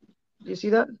 Do you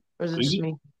see that? Or is it just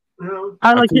me?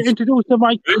 I'd like to introduce the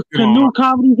new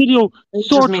comedy video.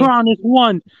 Sortron is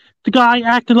one. The guy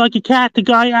acted like a cat. The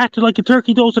guy acted like a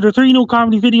turkey. Those are the 3 new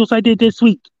comedy videos I did this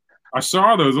week. I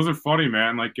saw those. Those are funny,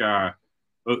 man. Like those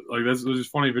are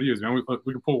funny videos, man.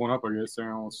 We can pull one up, I guess.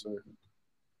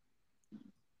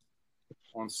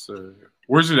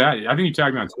 Where's it at? I think you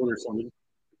tagged me on Twitter or something.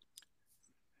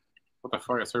 What the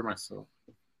fuck? I heard myself.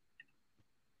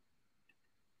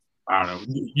 I don't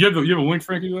know. You have a link,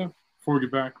 Frankie, though, before we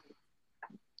get back?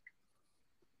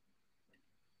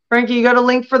 Frankie, you got a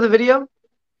link for the video?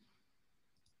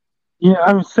 Yeah,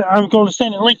 I'm going to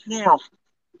send a link now.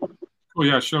 Oh,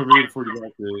 yeah, show a video before we get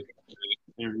back to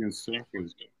interview and stuff.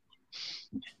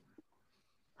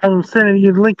 I'm sending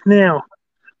you the link now.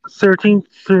 13th.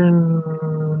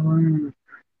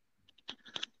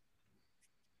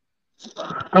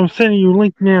 I'm sending you a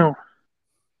link now.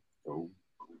 Oh.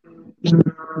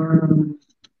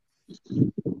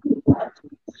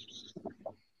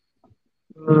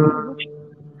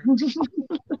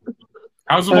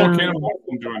 How's the volcano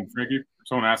doing, Frankie?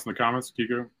 Someone asked in the comments,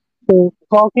 Kiko. The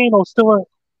volcano's still.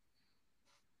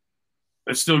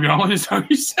 It's still going, is that what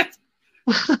you said?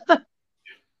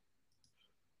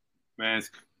 Man,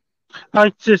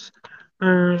 I'm just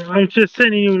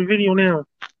sending you the video now.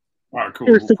 All right, cool.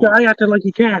 Here's the guy acting like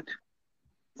a cat.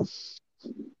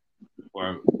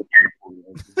 Wow.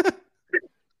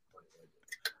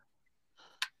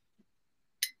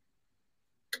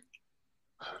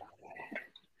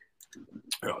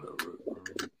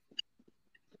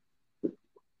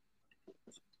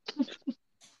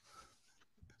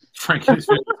 Frankie's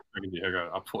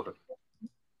video. I'll pull it.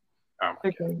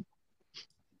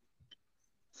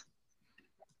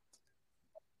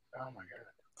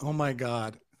 Oh my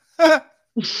god. I'm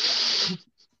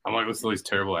like, listen to these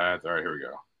terrible ads. All right, here we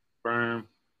go. Boom.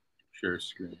 Share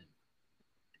screen.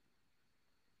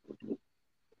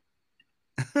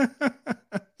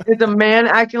 It's a man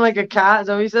acting like a cat. Is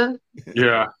that what you said?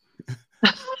 Yeah.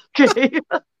 Okay.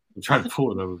 I'm trying to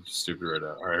pull it up. It's stupid right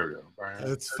now. All right, here we go. All right.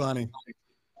 It's funny.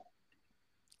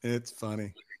 It's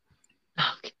funny.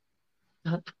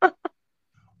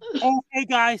 Okay,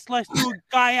 guys, let's do a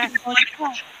guy acting like a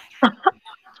cat.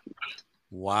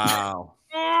 Wow.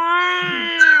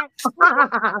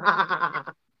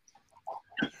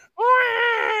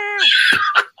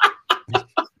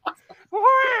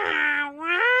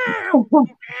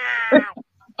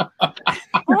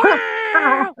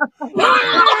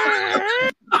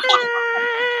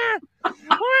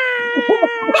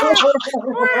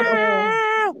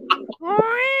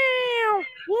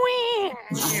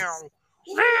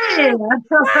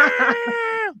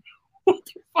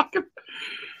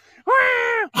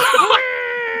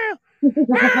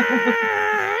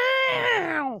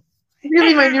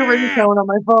 Really, my new ringtone on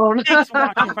my phone. Thanks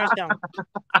for watching. Press down.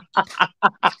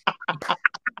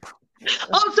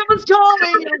 Oh, someone's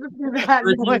calling. I'll just do that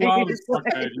Rick, you're wild noise. as fuck,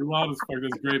 man. You're wild as fuck.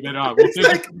 That's great, man. Well,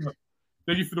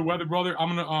 thank you for the weather, brother.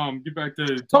 I'm gonna get back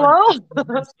to talking.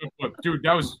 Hello? Dude,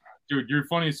 dude, you're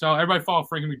funny as hell. Everybody follow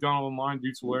Frankie McDonald online.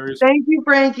 Dude's hilarious. Thank you,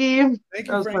 Frankie. Thank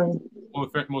That was Frankie.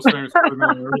 Most famous weatherman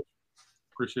on earth.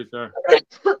 Appreciate that.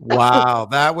 Wow,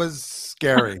 that was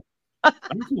scary. That's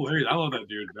hilarious. I love that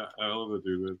dude. I love that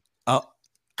dude, man.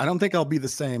 I don't think I'll be the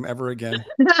same ever again.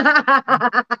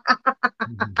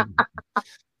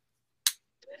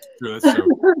 Dude, that's so.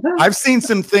 I've seen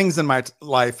some things in my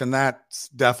life, and that's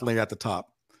definitely at the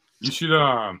top. You should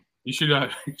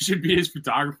be his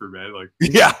photographer, man. Like,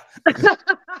 yeah.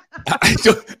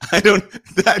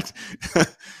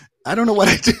 I don't know what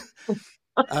I do.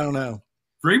 I don't know.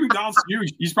 Frank McDonald's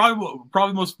huge. He's probably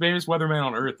the most famous weatherman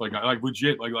on earth. Like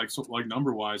legit. Like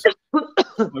number wise, like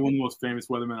one of the most famous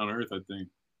weathermen on earth. I think.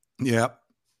 Yeah.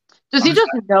 Does he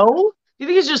just know? Do you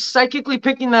think he's just psychically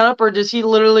picking that up, or does he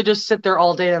literally just sit there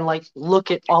all day and like look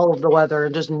at all of the weather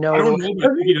and just know? I don't know, but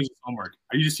I think he does his homework.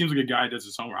 He just seems like a guy that does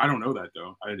his homework. I don't know that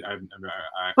though.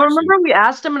 But remember, we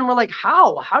asked him, and we're like,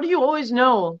 "How? How do you always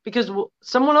know?" Because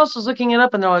someone else was looking it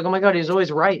up, and they're like, "Oh my god, he's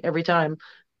always right every time."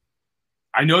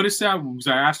 I noticed that because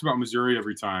I asked about Missouri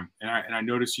every time, and I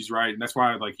noticed he's right, and that's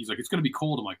why he's like, it's gonna be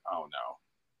cold. I'm like, oh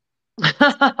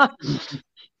no.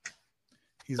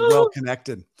 He's well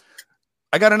connected.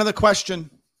 I got another question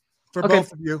for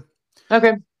both of you.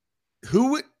 Okay.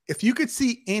 If you could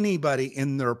see anybody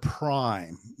in their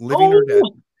prime, living or dead,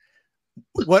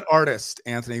 what artist,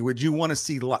 Anthony, would you want to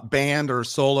see, band or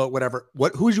solo, whatever?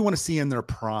 Who would you want to see in their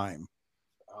prime?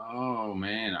 Oh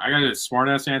man, I got a smart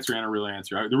ass answer and a real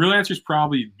answer. The real answer is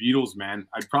probably Beatles, man.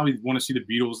 I'd probably want to see the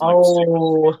Beatles.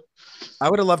 I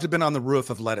would have loved to have been on the roof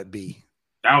of Let It Be.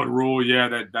 That would rule, yeah.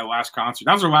 That last concert.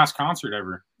 That was their last concert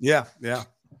ever. Yeah, yeah.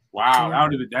 Wow,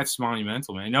 that's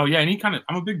monumental, man. No, yeah,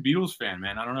 I'm a big Beatles fan,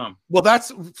 man. I don't know. Well,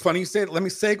 that's funny you say it. Let me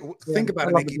think about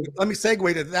it, Nikki. Let me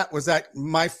segue to that. Was that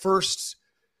my first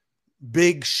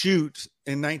big shoot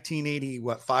in 1980,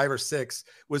 5 or 6,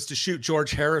 was to shoot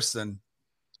George Harrison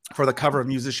for the cover of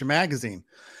Musician Magazine.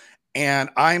 And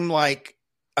I'm like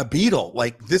a Beatle.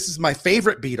 Like, this is my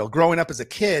favorite Beatle. Growing up as a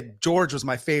kid, George was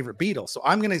my favorite Beatle. So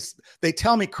they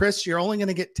tell me, Chris, you're only going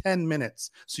to get 10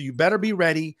 minutes. So you better be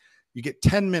ready. You get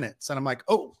 10 minutes. And I'm like,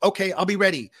 oh, okay, I'll be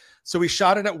ready. So we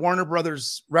shot it at Warner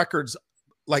Brothers Records,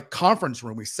 like conference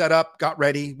room. We set up, got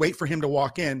ready, wait for him to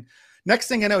walk in. Next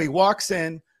thing I know, he walks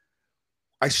in.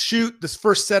 I shoot this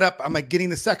first setup. I'm like getting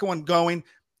the second one going.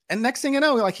 And next thing you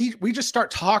know, like we just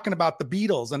start talking about the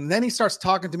Beatles. And then he starts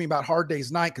talking to me about Hard Day's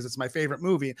Night because it's my favorite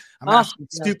movie. I'm asking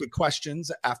stupid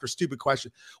questions after stupid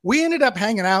questions. We ended up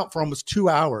hanging out for almost 2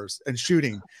 hours and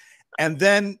shooting. And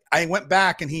then I went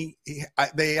back and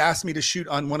they asked me to shoot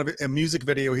on a music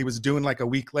video he was doing like a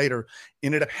week later.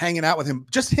 Ended up hanging out with him,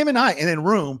 just him and I in a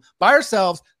room by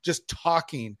ourselves, just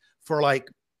talking for like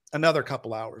another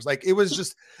couple hours. Like, it was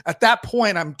just at that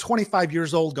point, I'm 25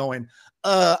 years old going,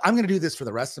 I'm going to do this for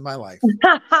the rest of my life.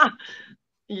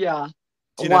 Yeah.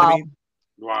 Do you know what I mean?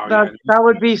 Wow. That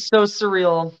would be so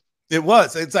surreal. It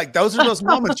was. It's like, those are those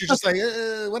moments you're just like,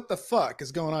 what the fuck is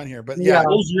going on here? But yeah.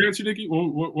 What was your answer, Nikki?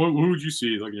 What would you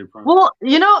see like in your prime? Well,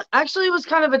 actually it was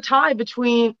kind of a tie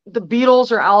between the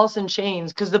Beatles or Alice in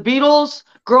Chains, because the Beatles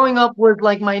growing up was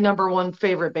like my number one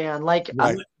favorite band. Like,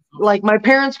 like my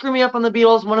parents grew me up on the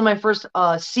Beatles. One of my first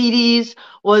CDs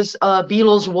was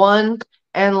Beatles 1.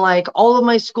 And like all of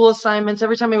my school assignments,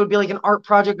 every time it would be like an art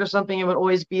project or something, it would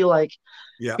always be like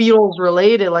Beatles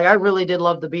related. Like, I really did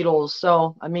love the Beatles.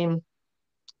 So, I mean,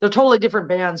 they're totally different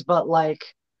bands, but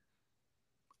like.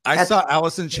 I saw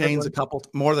Alice in Chains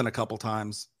more than a couple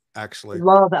times, actually.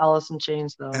 Love Alice in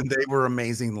Chains, though. And they were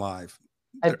amazing live.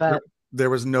 I bet. There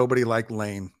was nobody like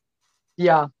Lane.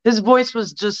 Yeah, his voice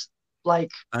was just like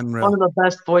Unreal. one of the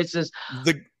best voices.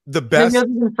 The best, maybe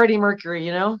other than Freddie Mercury,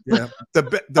 you know. Yeah,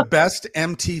 the best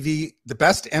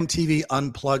MTV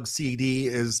unplugged CD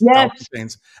is Yes.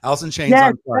 Alice in Chains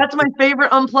Yes, Unplugged. that's my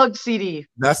favorite unplugged CD.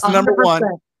 That's 100%. number one.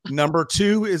 Number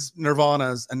 2 is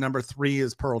Nirvana's, and number 3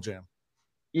 is Pearl Jam.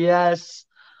 Yes.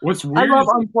 What's weird? I love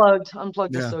Unplugged.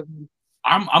 Unplugged is so good.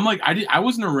 I'm like I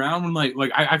wasn't around when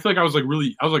I feel like I was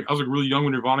really young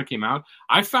when Nirvana came out.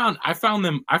 I found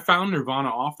Nirvana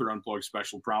off their Unplugged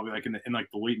special probably like in the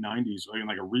late 90s, like in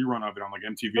like a rerun of it on like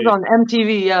MTV. It was on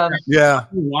MTV, yeah. Yeah. I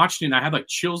watched it and I had like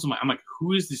chills. I'm like,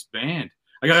 who is this band?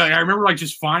 Like I remember like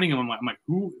just finding them. I'm like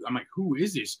who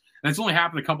is this? And it's only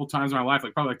happened a couple times in my life,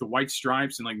 like probably like the White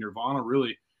Stripes and like Nirvana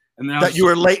really. And then that you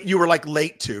were late. You were like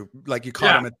late to, like you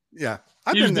caught him.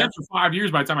 He was dead for 5 years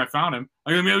by the time I found him.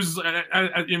 Like, I mean, it was just,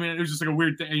 it was just like a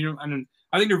weird thing, you know. And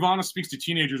I think Nirvana speaks to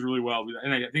teenagers really well,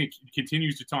 and I think it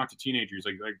continues to talk to teenagers,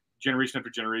 like generation after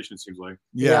generation. It seems like.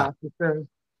 Yeah, for sure.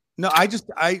 No, I've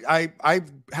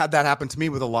had that happen to me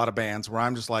with a lot of bands where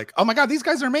I'm just like, oh my god, these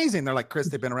guys are amazing. They're like, Chris,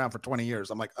 they've been around for 20 years.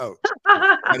 I'm like, oh,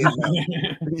 I didn't know.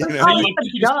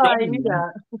 I knew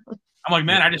that. I'm like,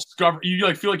 man, you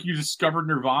like feel like you discovered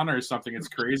Nirvana or something. It's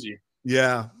crazy.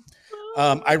 Yeah.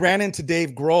 I ran into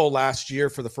Dave Grohl last year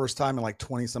for the first time in like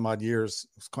 20 some odd years.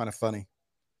 It was kind of funny.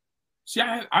 See,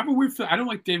 I have a weird feeling. I don't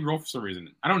like Dave Grohl for some reason.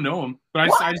 I don't know him,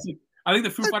 but I think the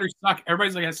Foo Fighters suck.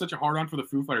 Everybody's like has such a hard on for the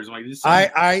Foo Fighters. I'm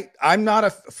like, I'm not a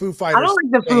Foo Fighters. I don't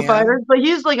like the Foo Fighters, but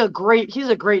he's a great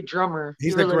drummer.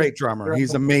 He's a great drummer.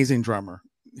 He's an amazing drummer.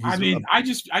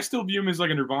 I still view him as like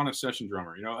a Nirvana session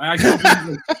drummer, you know. And I still view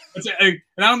him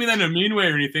and I don't mean that in a mean way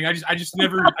or anything. I just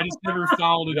never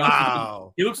followed it up.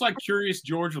 Wow. He looks like Curious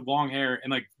George with long hair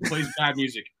and like plays bad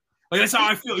music. Like that's how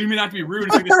I feel. You may not to be rude.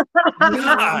 It's like this.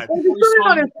 I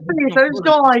just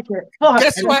don't like it.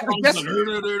 Guess what?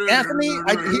 Anthony,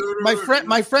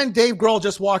 my friend Dave Grohl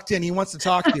just walked in. He wants to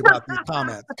talk to you about these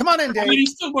comments. Come on in, Dave. I mean,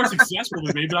 he's still more successful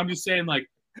than me, but I'm just saying, like,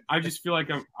 I just feel like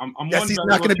I'm Guess he's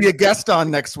not going to be a guest on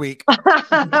next week.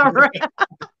 Well,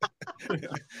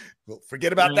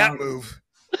 forget about that move.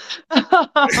 Oh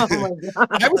my God.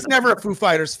 I was never a Foo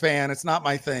Fighters fan. It's not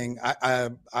my thing. I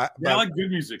like good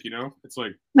music, you know. It's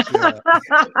like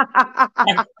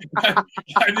I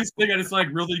just think I just like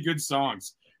really good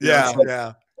songs.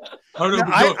 Yeah.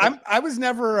 I was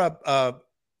never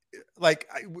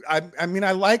I mean,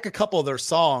 I like a couple of their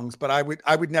songs, but I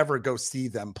would never go see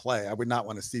them play. I would not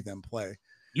want to see them play.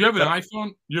 You have an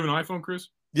iPhone? You have an iPhone, Chris?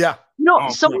 Yeah. No,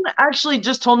 someone actually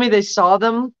just told me they saw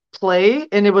them play,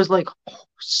 and it was like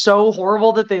so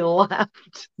horrible that they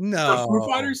left. No. Foo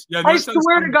Fighters? Yeah, I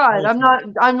swear to God,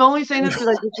 I'm only saying this because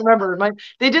I just remembered.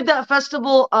 They did that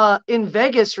festival in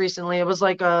Vegas recently. It was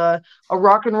like a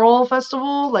rock and roll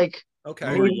festival, like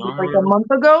okay, like a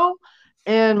month ago.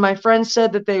 And my friend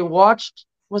said that they watched.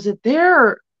 Was it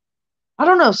there? I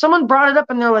don't know. Someone brought it up,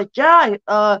 and they're like, "Yeah,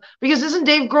 because isn't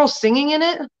Dave Grohl singing in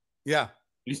it?" Yeah,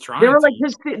 he's trying. They were like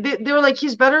they were like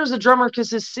he's better as a drummer because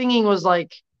his singing was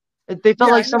like they felt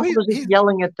like someone was just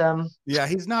yelling at them. Yeah,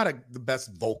 he's not the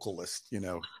best vocalist, you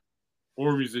know,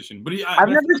 or musician. But I've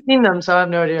never seen them, so I have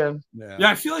no idea. Yeah,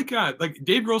 I feel like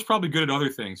Dave Grohl's probably good at other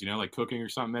things, you know, like cooking or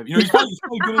something. You know, he's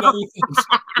probably good at other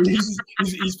things.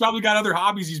 He's probably got other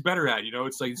hobbies he's better at. You know,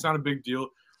 it's like it's not a big deal.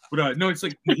 But no, it's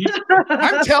like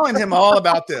I'm telling him all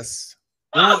about this.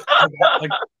 Well,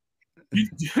 do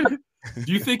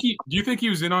you think he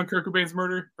was in on Kurt Cobain's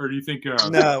murder, or do you think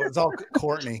no? It's all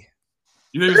Courtney.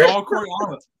 You think it was all Courtney?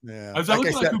 Yeah. I was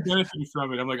looking like who benefited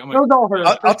from it. I'm like,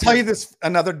 I'll tell you this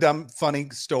another dumb funny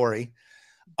story.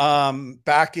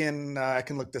 Back in I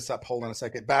can look this up. Hold on a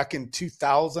second. Back in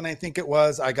 2000, I think it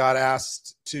was, I got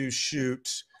asked to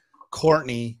shoot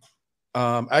Courtney.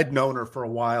 I'd known her for a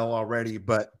while already,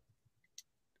 but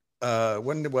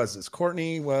when was this?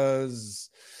 Courtney was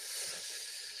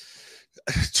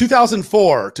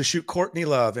 2004 to shoot Courtney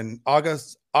Love in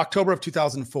October of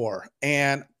 2004.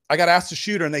 And I got asked to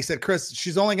shoot her, and they said, Chris,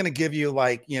 she's only going to give you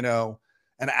like, you know,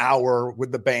 an hour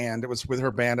with the band. It was with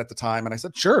her band at the time. And I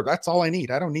said, sure, that's all I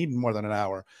need. I don't need more than an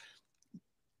hour.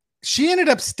 She ended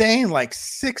up staying like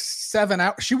 6-7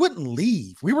 hours. She wouldn't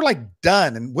leave. We were like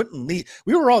done and wouldn't leave.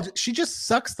 We were all, she just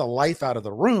sucks the life out of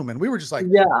the room. And we were just like,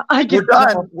 yeah, I get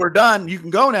we're done. You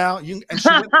can go now. And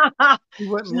she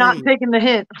wouldn't not leave. taking the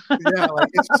hint. Yeah, like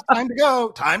it's just time to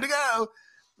go.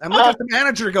 I'm looking at the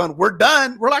manager going, we're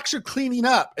done. We're actually cleaning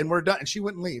up and we're done. And she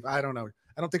wouldn't leave. I don't know.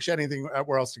 I don't think she had anything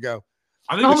where else to go.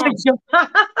 I think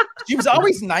she was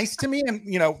always nice to me. And,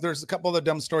 you know, there's a couple of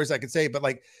dumb stories I could say, but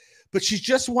she's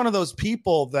just one of those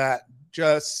people that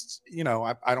just, you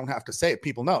know, I don't have to say it.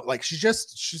 People know, like, she's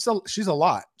a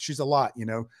lot. She's a lot, you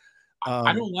know.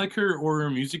 I don't like her or her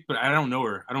music, but I don't know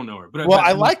her. But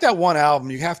I like that one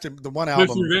album. You have to, the one Live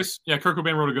album. Through This. Yeah, Kurt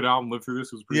Cobain wrote a good album. Live Through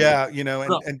This was pretty Yeah, good. you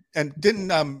know, and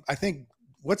didn't I think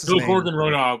what's his Bill name?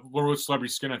 Corgan wrote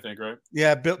Celebrity Skin, I think, right?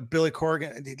 Yeah, Billy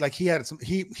Corgan. Like he had some.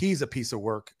 He's a piece of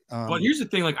work. But here's the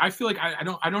thing: like, I feel like I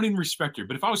don't even respect her.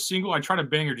 But if I was single, I'd try to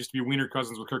bang her just to be wiener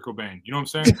cousins with Kurt Cobain. You know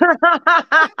what I'm saying?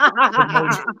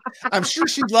 I'm sure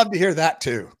she'd love to hear that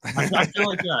too. I feel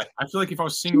like that. I feel like if I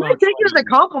was You single, might take it as a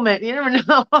compliment. You never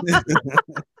know.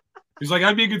 he's like,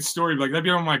 that'd be a good story. Like that'd be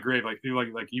on my grave. Like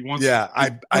you want. Yeah, I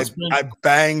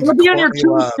banged. It'll be on your Courtney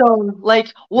Love. tombstone.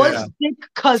 Like, was Dick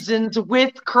cousins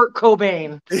with Kurt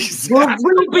Cobain?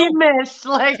 Will we miss?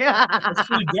 Like, that's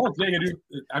pretty dope. Yeah, dude.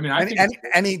 I mean,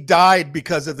 and he died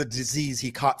because of the disease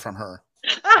he caught from her.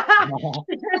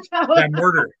 That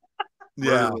murder.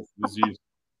 Yeah. Disease.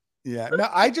 Yeah. No,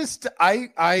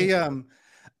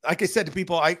 like I said to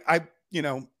people, you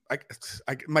know,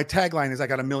 my tagline is I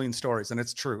got a million stories, and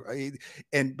it's true.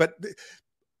 But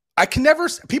I can never,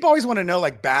 people always want to know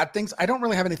like bad things. I don't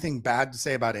really have anything bad to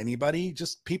say about anybody.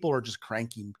 Just people are just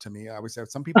cranky to me. I always say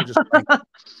some people just cranky.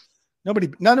 Nobody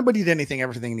did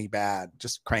everything any bad,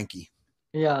 just cranky.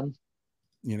 Yeah.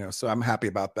 You know, so I'm happy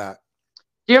about that.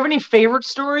 Do you have any favorite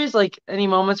stories? Like any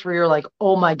moments where you're like,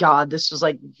 oh my God, this was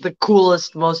like the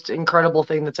coolest, most incredible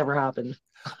thing that's ever happened?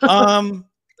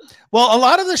 Well, a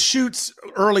lot of the shoots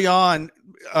early on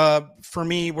for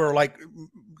me were like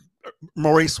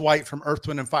Maurice White from Earth,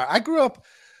 Wind and Fire. I grew up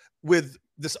with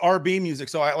this RB music.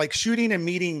 So I like shooting and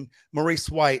meeting Maurice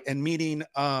White and meeting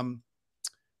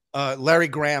Larry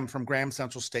Graham from Graham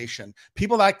Central Station.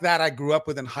 People like that I grew up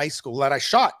with in high school that I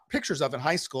shot pictures of in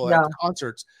high school at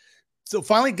concerts. So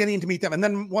finally getting to meet them. And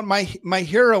then my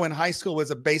hero in high school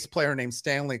was a bass player named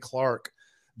Stanley Clark,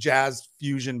 jazz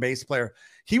fusion bass player.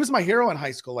 He was my hero in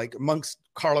high school, like amongst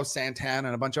Carlos Santana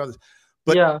and a bunch of others.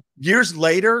 But years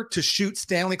later, to shoot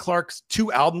Stanley Clark's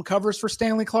 2 album covers for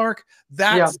Stanley Clark,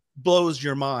 that blows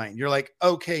your mind. You're like,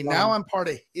 okay, now I'm part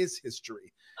of his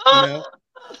history. You know?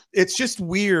 It's just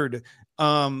weird.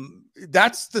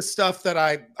 That's the stuff that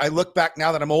I look back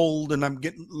now that I'm old and I'm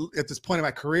getting at this point in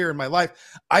my career in my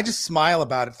life. I just smile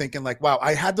about it, thinking like, wow,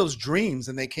 I had those dreams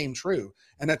and they came true.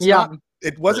 And it's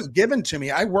it wasn't given to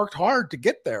me. I worked hard to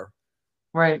get there.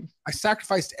 Right. I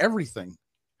sacrificed everything.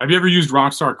 Have you ever used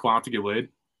Rockstar Cloud to get laid?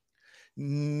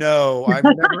 No, I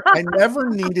never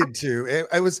needed to.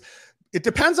 It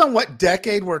depends on what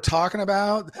decade we're talking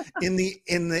about. In the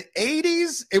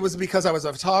 80s, it was because I was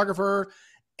a photographer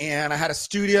and I had a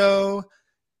studio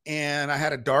and I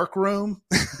had a dark room.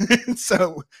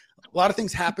 So a lot of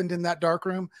things happened in that dark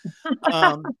room.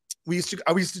 I used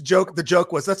to joke. The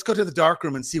joke was, let's go to the dark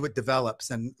room and see what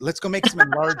develops, and let's go make some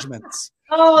enlargements.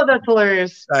 Oh, that's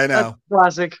hilarious. I know.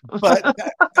 That's classic. But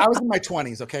I was in my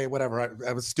 20s. Okay, whatever.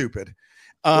 I was stupid.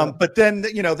 But then,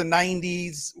 you know, the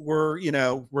 90s were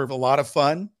a lot of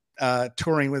fun,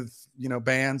 touring with,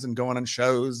 bands and going on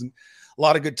shows and a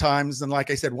lot of good times. And like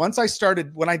I said,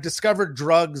 when I discovered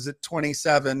drugs at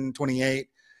 27, 28,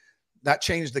 that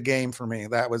changed the game for me.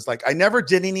 That was like, I never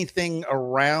did anything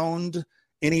around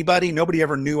anybody. Nobody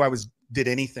ever knew I did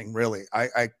anything really.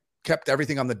 I kept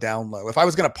everything on the down low. If I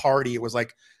was going to party, it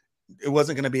wasn't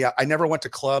going to be, I never went to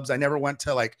clubs. I never went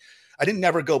to I didn't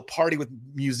never go party with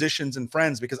musicians and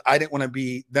friends because I didn't want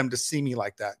them to see me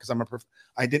like that. Cause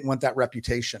I didn't want that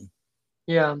reputation.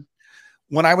 Yeah.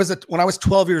 When I was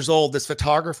 12 years old, this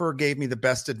photographer gave me the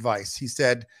best advice. He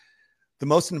said, the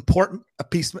most important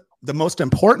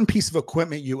piece of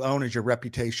equipment you own is your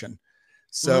reputation.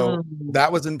 So that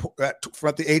was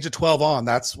from the age of 12 on.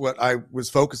 That's what I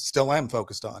was still am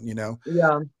focused on,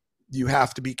 Yeah. You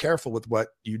have to be careful with what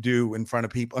you do in front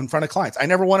of people, in front of clients. I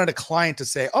never wanted a client to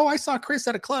say, oh, I saw Chris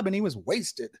at a club and he was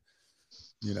wasted.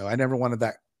 I never wanted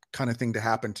that kind of thing to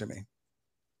happen to me.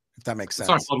 If that makes sense.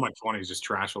 That's how I felt in my 20s, just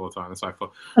trash all the time. That's how I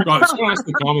felt. Someone asked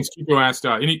in the comments, Kiko asked,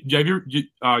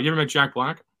 you ever met Jack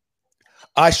Black?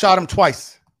 I shot him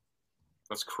twice.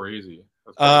 That's crazy.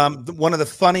 One of the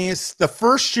funniest, the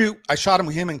first shoot, I shot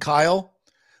him and Kyle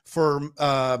for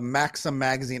Maxim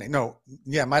magazine. No,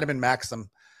 yeah, it might've been Maxim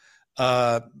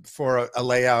for a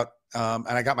layout. And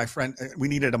I got my friend, we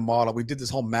needed a model. We did this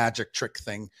whole magic trick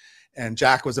thing and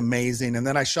Jack was amazing. And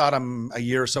then I shot him a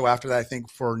year or so after that, I think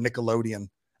for Nickelodeon.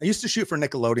 I used to shoot for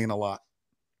Nickelodeon a lot.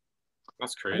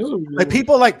 That's crazy. Like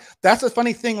people that's a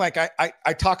funny thing. Like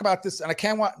I talk about this and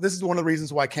this is one of the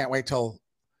reasons why I can't wait till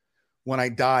when I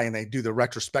die and they do the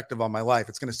retrospective on my life.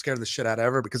 It's going to scare the shit out of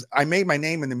everyone because I made my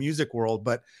name in the music world,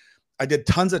 but I did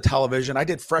tons of television. I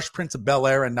did Fresh Prince of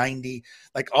Bel-Air in 90,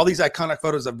 like all these iconic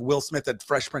photos of Will Smith at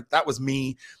Fresh Prince. That was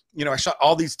me. You know, I shot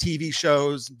all these TV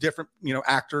shows, different, you know,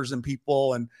 actors and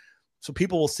people. And so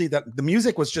people will see that the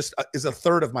music was just is a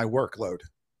third of my workload.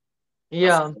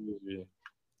 Yeah.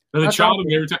 The child,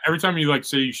 every time you like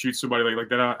say you shoot somebody like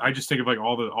that, I just think of like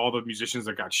all the musicians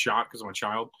that got shot because I'm a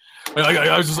child. Like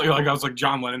I was just like I was like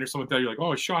John Lennon or something like that. You're like,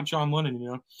 oh, I shot John Lennon, you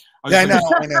know? I know.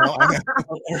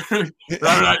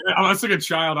 I was like a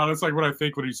child. That's like what I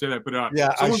think when you say that. But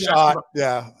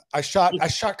yeah, I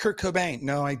shot Kurt Cobain.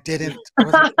 No, I didn't. I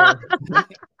wasn't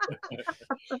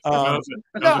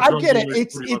no, I get it.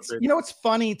 It's you know what's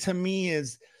funny to me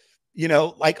is, you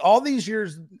know, like all these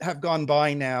years have gone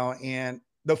by now, and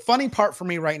the funny part for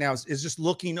me right now is just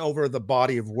looking over the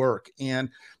body of work. And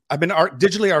I've been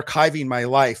digitally archiving my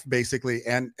life basically.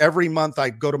 And every month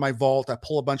I go to my vault, I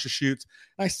pull a bunch of shoots,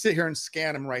 and I sit here and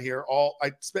scan them right here.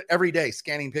 I spend every day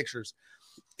scanning pictures.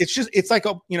 It's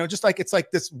like it's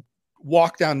like this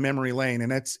walk down memory lane.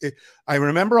 And I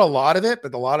remember a lot of it,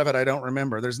 but a lot of it I don't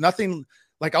remember. There's nothing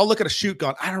like I'll look at a shoot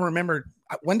going, I don't remember,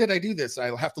 when did I do this?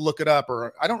 I'll have to look it up,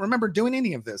 or I don't remember doing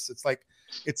any of this. It's like,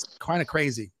 it's kind of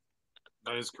crazy.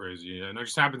 That is crazy. Yeah. And it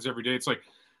just happens every day. It's like,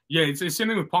 yeah, it's the same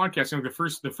thing with podcasting. Like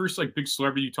the first like big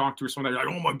celebrity you talk to or someone that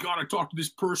you're like, oh my God, I talked to this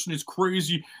person, it's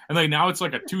crazy. And like now it's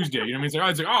like a Tuesday. You know what I mean?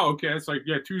 It's like, oh, okay. It's like,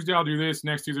 yeah, Tuesday I'll do this,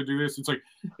 next Tuesday I'll do this. It's like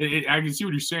I can see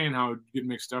what you're saying, how you get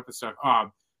mixed up and stuff.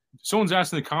 Someone's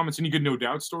asking in the comments, any good No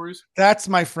Doubt stories? That's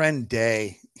my friend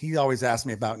Day. He always asks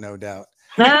me about No Doubt.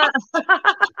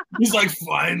 He's like,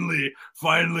 finally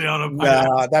on a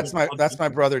yeah, that's my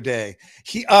brother Day.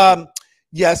 He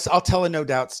yes, I'll tell a No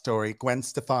Doubt story. Gwen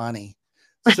Stefani.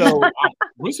 So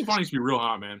Gwen Stefani used to be real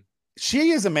hot, man. She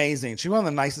is amazing. She's one of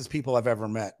the nicest people I've ever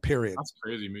met. Period. That's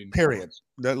crazy, man. Period.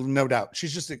 No doubt.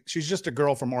 She's just a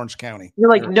girl from Orange County. You're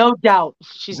like, no doubt.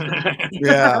 She's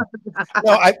yeah.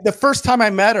 No, the first time I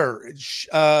met her,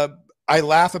 I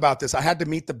laugh about this. I had to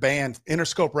meet the band.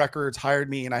 Interscope Records hired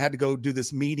me, and I had to go do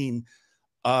this meeting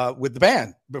with the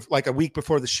band like a week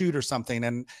before the shoot or something.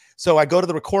 And so I go to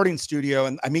the recording studio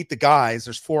and I meet the guys.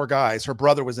 There's 4 guys. Her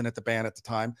brother was in at the band at the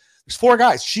time. There's 4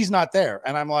 guys. She's not there.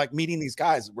 And I'm like meeting these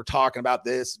guys. We're talking about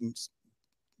this and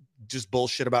just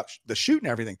bullshit about the shoot and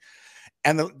everything.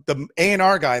 And the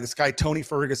A&R guy, this guy, Tony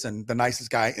Ferguson, the nicest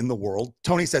guy in the world.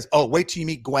 Tony says, oh, wait till you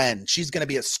meet Gwen. She's going to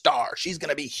be a star. She's going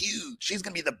to be huge. She's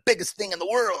going to be the biggest thing in the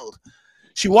world.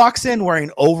 She walks in wearing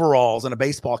overalls and a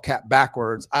baseball cap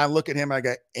backwards. I look at him. I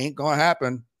go, ain't going to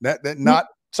happen. That not,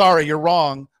 sorry, you're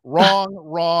wrong.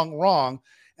 Wrong.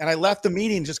 And I left the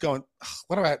meeting just going,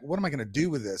 what am I going to do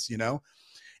with this? You know?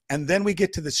 And then we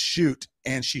get to this shoot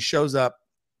and she shows up,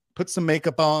 puts some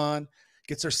makeup on,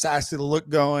 gets her sassy look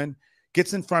going,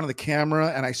 gets in front of the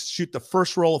camera, and I shoot the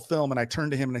first roll of film. And I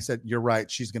turned to him and I said, you're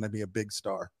right. She's going to be a big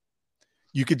star.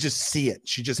 You could just see it.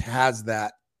 She just has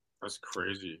that. That's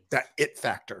crazy. That it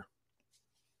factor.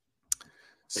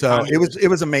 So it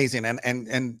was amazing.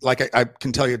 And like I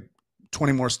can tell you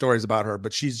 20 more stories about her,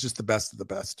 but she's just the best of the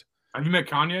best. Have you met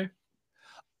Kanye?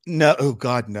 No. Oh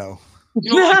God, no.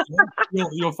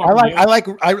 I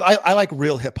like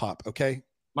real hip hop. Okay.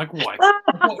 Like what?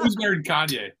 Who's married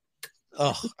Kanye?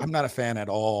 Oh, I'm not a fan at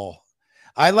all.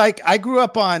 I grew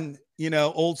up on,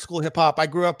 old school hip hop. I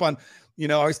grew up on,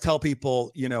 I always tell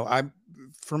people,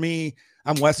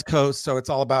 I'm West Coast, so it's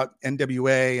all about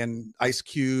NWA and Ice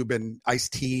Cube and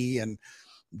Ice-T and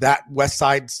that West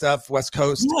Side stuff, West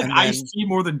Coast. You like Ice-T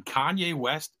more than Kanye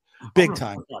West? Big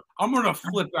time. I'm gonna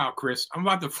flip out, Chris. I'm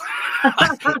about to.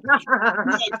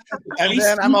 And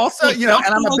then I'm also, and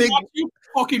I'm a big.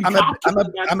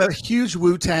 I'm a huge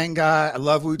Wu-Tang guy. I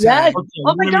love Wu-Tang. Yes. Okay,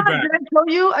 oh my God! Did I tell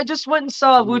you? I just went and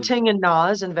saw Wu-Tang and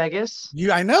Nas in Vegas.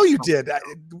 I know you did.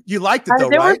 You liked it though,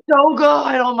 they right? They were so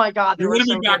good. Oh my God! You're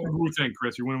winning me back with Wu-Tang,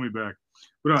 Chris. You're winning me back.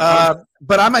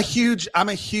 But I'm a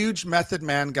huge Method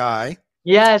Man guy.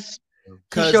 Yes.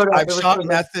 Because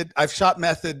I've shot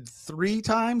Method 3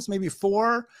 times, maybe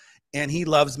 4, and he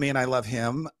loves me and I love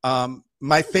him.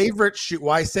 My favorite shoot,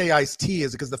 why I say Ice-T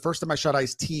is because the first time I shot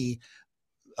Ice-T,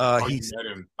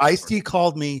 Ice-T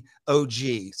called me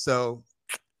OG. So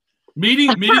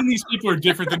meeting these people are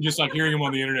different than just like hearing them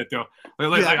on the internet, though. I'm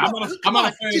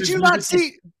not a fan. Did you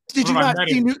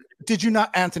not,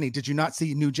 Anthony? Did you not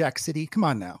see New Jack City? Come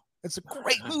on now, it's a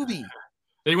great movie.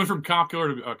 They went from cop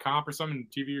killer to a cop or something in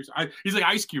TV. He's like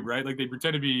Ice Cube, right? Like they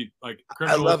pretend to be like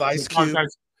criminals. I love Ice Cube.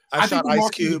 I shot Ice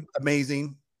Cube.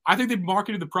 Amazing. I think they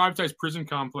marketed the privatized prison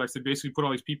complex that basically put all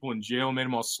these people in jail and made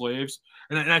them all slaves.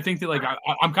 And I think that like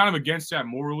I'm kind of against that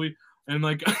morally. And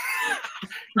like,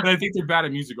 and I think they're bad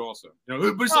at music also. But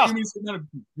it's like, I mean, it's not,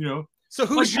 So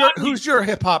who's your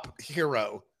hip hop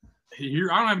hero? I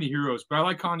don't have any heroes, but I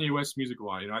like Kanye West's music a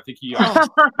lot. I think he's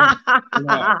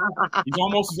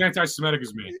almost as anti-Semitic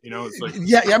as me. It's like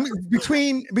I mean,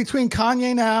 between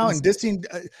Kanye now and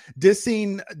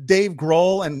dissing Dave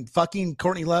Grohl and fucking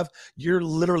Courtney Love, you're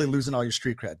literally losing all your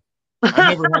street cred.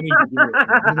 I never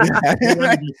had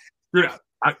any Dude,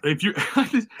 if you,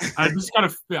 I just kind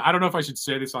of, I don't know if I should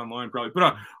say this online, probably, but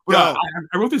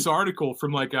I wrote this article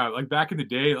from like back in the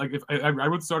day, like if I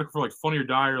wrote this article for like Funny or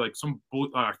Die or like some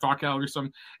thought gallery or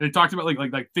something, and it talked about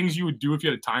like things you would do if you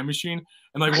had a time machine,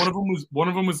 and like one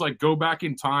of them was like go back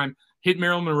in time, hit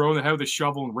Marilyn Monroe in the head with a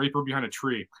shovel and rape her behind a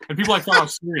tree, and people like thought I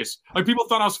was serious, like people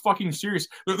thought I was fucking serious.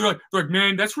 They're like,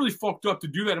 man, that's really fucked up to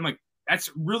do that. I'm like, that's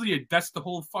the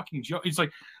whole fucking joke. It's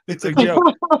like it's a joke.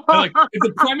 Like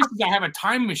the premise is I have a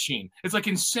time machine. It's like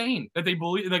insane that they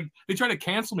believe, like they try to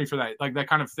cancel me for that, like that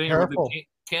kind of thing. Careful.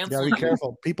 Cancel. Be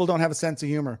careful. People don't have a sense of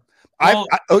humor. Well,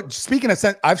 speaking of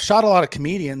sense, I've shot a lot of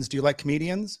comedians. Do you like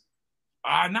comedians?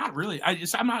 Not really. I'm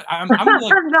like,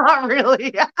 not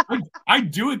really. I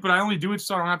do it, but I only do it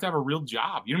so I don't have to have a real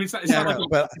job. You know what I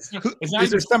mean? It's not is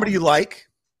there somebody you like?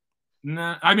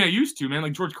 Nah, I mean I used to, man,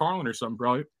 like George Carlin or something,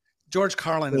 probably. George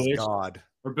Carlin is God.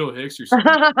 Or Bill Hicks or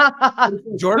something.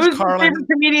 Who's Carlin. Who's the favorite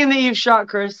comedian that you've shot,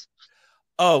 Chris?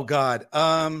 Oh God.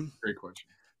 Great question.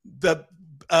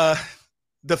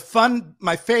 The fun,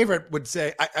 my favorite would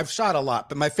say I've shot a lot,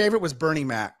 but my favorite was Bernie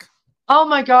Mac. Oh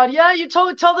my God. Yeah, you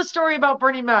tell the story about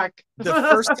Bernie Mac.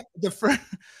 The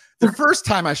first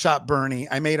time I shot Bernie,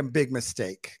 I made a big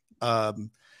mistake. I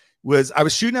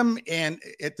was shooting him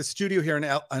at the studio here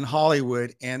in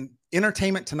Hollywood, and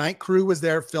Entertainment Tonight crew was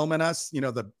there filming us,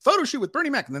 the photo shoot with Bernie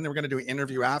Mac, and then they were going to do an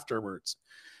interview afterwards.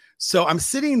 So I'm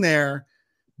sitting there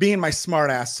being my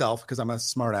smart ass self, because I'm a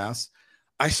smart ass.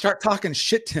 I start talking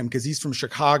shit to him because he's from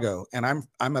Chicago, and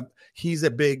he's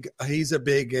a big what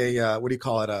do you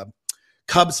call it? A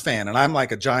Cubs fan, and I'm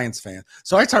like a Giants fan.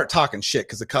 So I start talking shit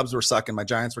because the Cubs were sucking, my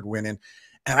Giants were winning.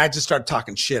 And I just started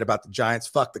talking shit about the Giants.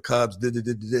 Fuck the Cubs.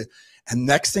 And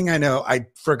next thing I know, I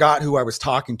forgot who I was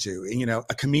talking to. And,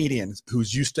 a comedian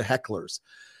who's used to hecklers.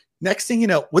 Next thing you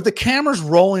know, with the cameras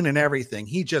rolling and everything,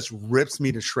 he just rips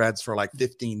me to shreds for like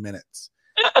 15 minutes.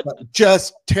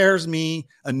 Just tears me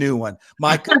a new one.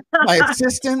 My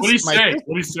assistants. What do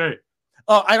you say?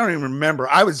 Oh, I don't even remember.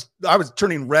 I was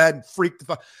turning red, freaked the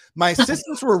fuck. My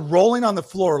assistants were rolling on the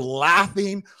floor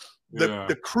laughing.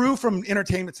 The crew from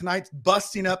Entertainment Tonight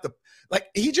busting up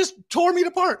he just tore me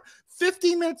apart.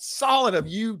 15 minutes solid of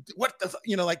you. What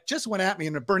the, just went at me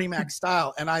in a Bernie Mac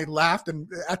style. And I laughed.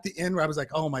 And at the end, I was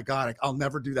like, oh my God, I'll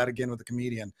never do that again with a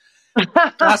comedian.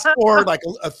 Fast forward like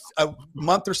a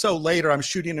month or so later, I'm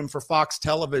shooting him for Fox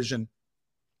Television.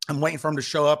 I'm waiting for him to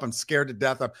show up. I'm scared to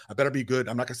death. I better be good.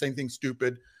 I'm not going to say anything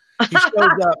stupid. He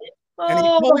shows up. And he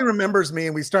totally remembers me,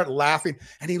 and we start laughing.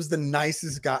 And he was the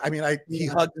nicest guy. I mean, he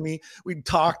hugged me. We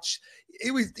talked.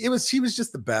 He was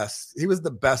just the best. He was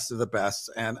the best of the best.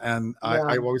 And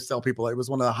I always tell people it was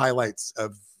one of the highlights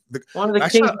of one of the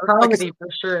kings of comedy for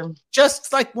sure.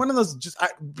 Just like one of those,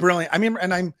 brilliant. I mean,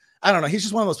 and I don't know. He's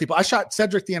just one of those people. I shot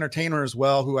Cedric the Entertainer as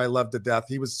well, who I loved to death.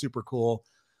 He was super cool.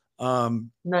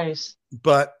 Nice.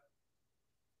 But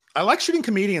I like shooting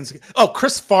comedians. Oh,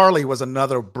 Chris Farley was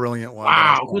another brilliant one.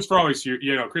 Wow, Chris Farley's here.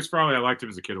 Chris Farley, I liked him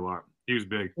as a kid a lot. He was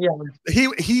big. Yeah.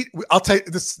 I'll tell you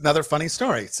this another funny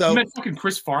story. So you met fucking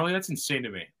Chris Farley? That's insane to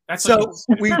me. That's so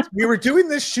we were doing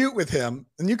this shoot with him,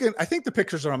 and I think the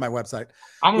pictures are on my website.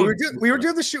 We were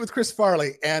doing the shoot with Chris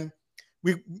Farley, and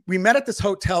we met at this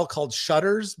hotel called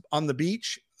Shutters on the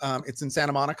beach. It's in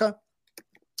Santa Monica.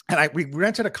 And we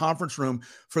rented a conference room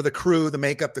for the crew, the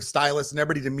makeup, the stylist, and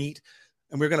everybody to meet.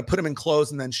 And we were going to put them in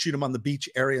clothes and then shoot them on the beach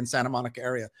area in Santa Monica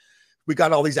area. We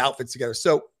got all these outfits together.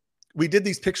 So we did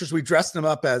these pictures. We dressed them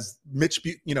up as Mitch,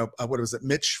 what was it?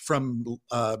 Mitch from,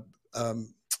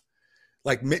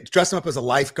 dressed him up as a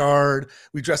lifeguard.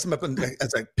 We dressed him up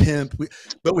as a pimp.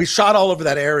 But we shot all over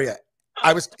that area.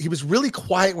 He was really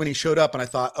quiet when he showed up, and I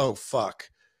thought, oh, fuck.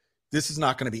 This is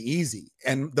not going to be easy.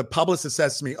 And the publicist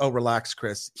says to me, oh, relax,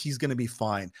 Chris. He's going to be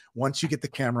fine. Once you get the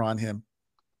camera on him,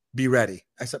 be ready.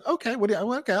 I said, okay,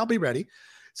 okay, I'll be ready.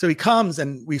 So he comes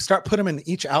and we start putting him in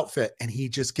each outfit, and he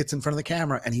just gets in front of the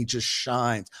camera and he just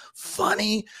shines.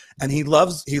 Funny. And he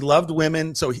loved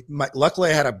women. So luckily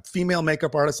I had a female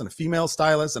makeup artist and a female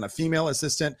stylist and a female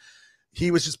assistant.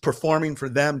 He was just performing for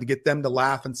them to get them to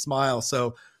laugh and smile.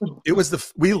 So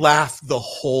we laughed the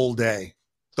whole day.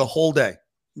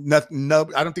 No,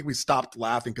 I don't think we stopped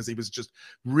laughing because he was just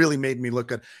really made me look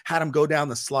good. Had him go down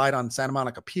the slide on Santa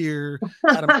Monica Pier.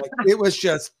 It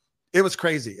was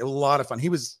crazy. It was a lot of fun. He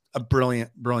was a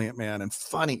brilliant man and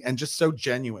funny and just so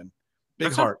genuine.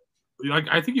 Big heart. like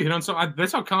I think you hit on something.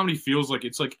 That's how comedy feels like.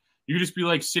 It's like you just be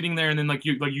like sitting there and then like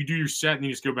you do your set and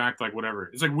you just go back to like whatever.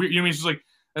 It's like weird. You know, it's just like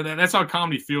that's how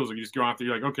comedy feels. Like you just go out there.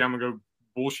 You're like, okay, I'm gonna go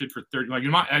bullshit for 30.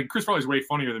 Like Chris Farley's way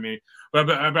funnier than me, but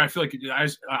I feel like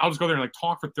I'll just go there and like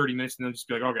talk for 30 minutes and then just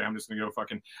be like, okay, I'm just gonna go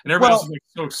fucking. And everybody else is like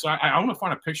so excited. I want to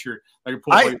find a picture.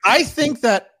 I think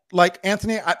that like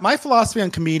Anthony, my philosophy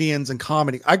on comedians and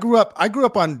comedy. I grew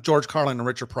up on George Carlin and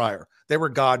Richard Pryor. They were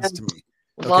gods to me.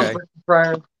 Okay? Love Richard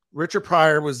Pryor. Richard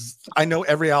Pryor I know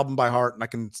every album by heart and I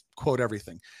can quote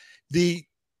everything.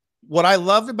 What I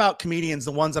loved about comedians,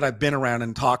 the ones that I've been around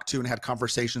and talked to and had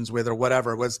conversations with or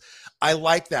whatever, was I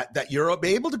like that you're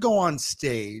able to go on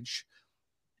stage,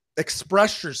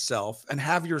 express yourself and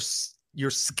have your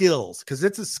skills, because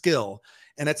it's a skill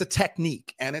and it's a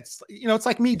technique. And it's, you know, it's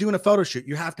like me doing a photo shoot.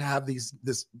 You have to have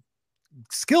this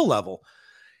skill level.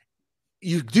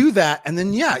 You do that. And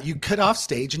then, yeah, you cut off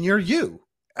stage and you're you.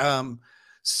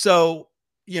 So,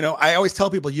 you know, I always tell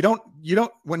people you don't,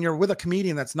 when you're with a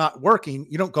comedian that's not working,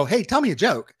 you don't go, hey, tell me a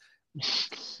joke.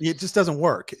 It just doesn't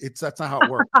work. That's not how it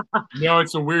works. No,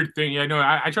 it's a weird thing. Yeah, no,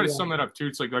 I try to sum that up too.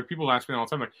 It's like people ask me all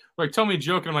the time, like tell me a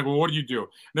joke, and I'm like, well, what do you do?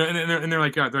 And they're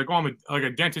like, oh, I'm like a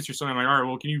dentist or something. I'm like, all right,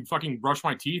 well, can you fucking brush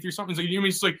my teeth or something? So you know,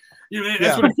 it's like, you know,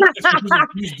 that's what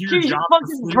you do your job for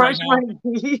free right now.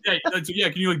 Yeah,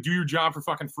 can you like do your job for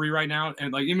fucking free right now?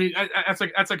 And like, I mean, that's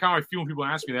like how I feel when people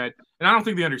ask me that, and I don't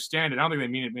think they understand it. I don't think they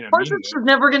mean it. It's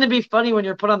never going to be funny when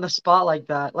you're put on the spot like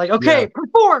that. Like, okay,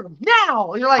 perform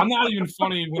now. You're like, I'm not even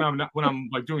funny when I'm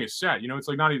like doing a set. You know, it's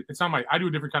like it's not my. I do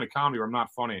a different kind of comedy where I'm not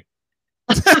funny.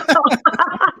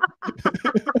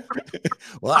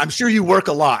 Well, I'm sure you work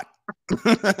a lot.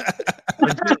 I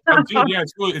did, yeah,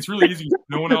 it's really easy.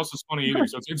 No one else is funny either,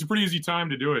 so it's a pretty easy time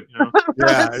to do it. You know?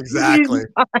 Yeah, exactly.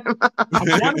 I'm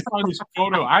trying to find this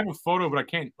photo. I have a photo, but I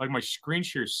can't. Like my screen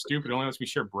share is stupid. It only lets me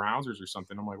share browsers or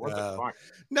something. I'm like, what the fuck?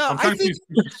 No, I'm trying to see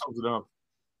if sums it up.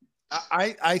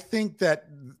 I think that,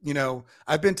 you know,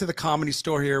 I've been to the Comedy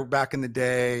Store here back in the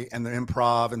day and the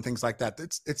Improv and things like that.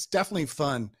 It's definitely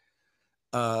fun.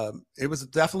 It was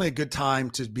definitely a good time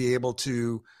to be able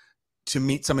to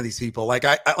meet some of these people. Like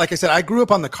I said, I grew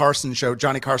up on the Carson show,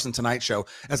 Johnny Carson Tonight Show.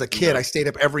 As a kid, I stayed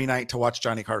up every night to watch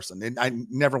Johnny Carson, and I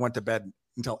never went to bed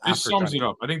until after. This sums it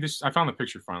up. I think I found the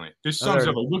picture finally. This sums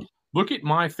up. Look at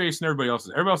my face and everybody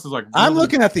else's. Everybody else is like. I'm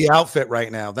looking at the outfit right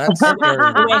now. That's scary.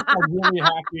 Everybody's like really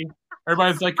happy.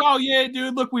 Everybody's like, "Oh yeah,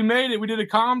 dude! Look, we made it. We did a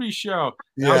comedy show."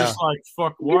 Yeah. I was like,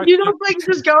 "Fuck what?" You don't like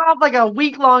just go off like a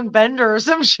week-long bender or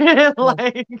some shit.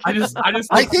 Like, I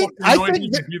think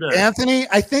Anthony,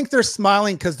 I think they're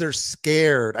smiling because they're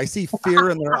scared. I see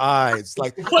fear in their eyes.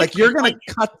 Like you're gonna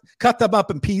cut them up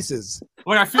in pieces.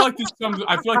 Like I feel like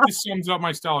this sums up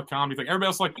my style of comedy. Like everybody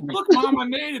else, like, "Look, Mom, I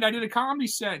made it. I did a comedy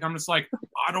set." And I'm just like,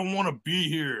 I don't want to be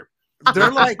here.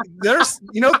 They're like,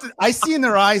 you know, I see in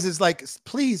their eyes is like,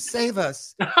 please save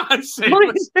us. Save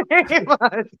us.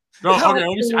 No, okay,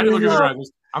 let me see. I didn't look at their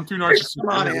eyes. I'm too narcissistic. Come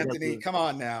on, Anthony. Come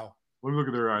on now. Let me look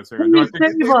at their eyes. No,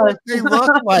 they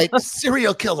look like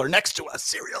serial killer next to us.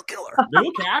 Serial killer. They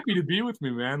look happy to be with me,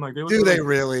 man. Like they look. Do they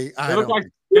really? They look like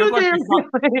they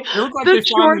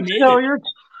finally made it.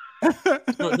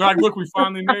 They're like, look, we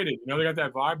finally made it. You know, they got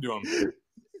that vibe to them.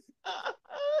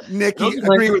 Nick, you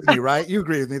agree with me, right? You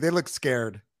agree with me. They look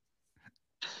scared.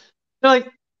 They're like,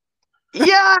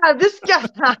 yeah, this guy.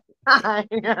 I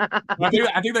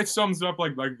think that sums up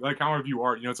like how I view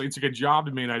art. You know, it's like a job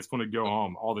to me, and I just want to go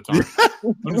home all the time.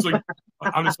 I'm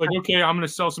just like, okay, I'm going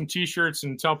to sell some T-shirts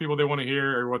and tell people they want to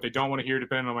hear or what they don't want to hear,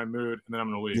 depending on my mood, and then I'm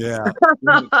going to leave. Yeah.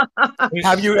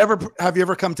 Have you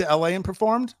ever come to LA and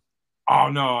performed? Oh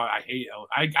no, I hate LA.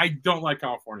 I don't like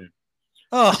California.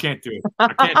 Oh. I can't do it.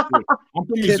 I'm from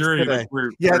Missouri. I'm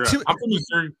from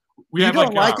Missouri.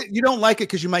 You don't like it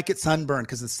because you might get sunburned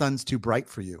because the sun's too bright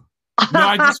for you. No,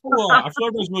 I feel like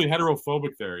everybody's really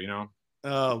heterophobic there. You know.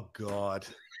 Oh God.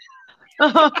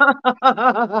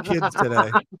 Kids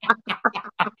today.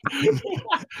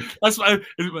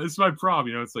 It's my problem.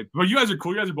 You know, it's like, but you guys are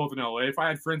cool. You guys are both in LA. If I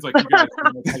had friends like you guys,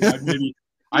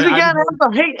 I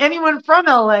don't hate anyone from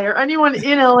LA or anyone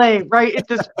in LA right at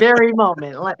this very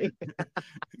moment. Like,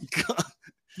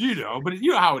 you know, but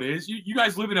you know how it is. You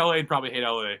guys live in LA and probably hate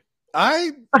LA.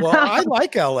 I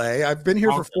like LA. I've been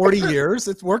here for 40 years.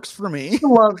 It works for me.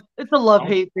 It's a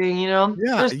love-hate thing, you know.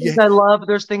 Yeah, there's things I love.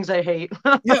 There's things I hate.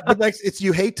 Yeah, but like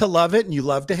you hate to love it and you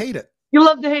love to hate it. You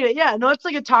love to hate it. Yeah, no, it's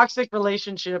like a toxic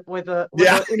relationship with an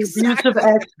abusive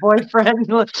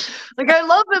ex-boyfriend. Like, I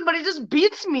love him, but he just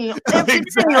beats me every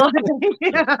day.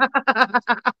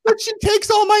 But she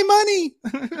takes all my money.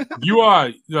 You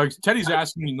like Teddy's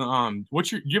asking me,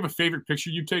 do you have a favorite picture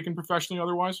you've taken professionally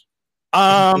otherwise?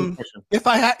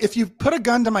 If you put a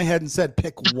gun to my head and said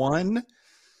pick one,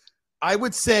 I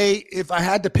would say if I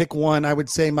had to pick one, I would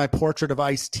say my portrait of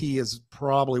Ice-T is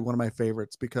probably one of my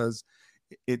favorites because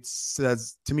it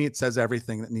says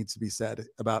everything that needs to be said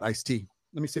about Ice-T.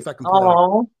 Let me see if I can pull it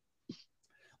up.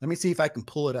 Let me see if I can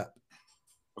pull it up.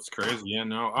 That's crazy. Yeah,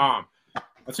 no.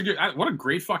 That's a good. What a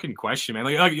great fucking question, man.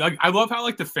 Like I love how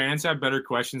like the fans have better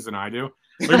questions than I do.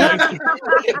 It's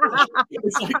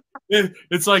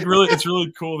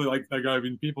really cool that like I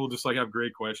mean people just like have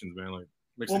great questions, man. Like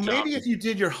makes maybe if you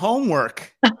did your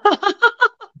homework.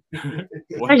 I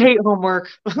hate homework.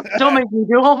 Don't make me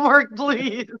do homework,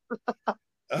 please.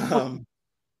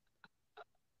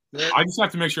 I just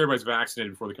have to make sure everybody's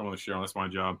vaccinated before they come on the show. That's my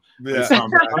job. Yeah. If you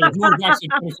weren't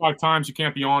vaccinated 25 times, you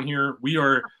can't be on here. We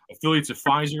are affiliates of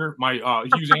Pfizer.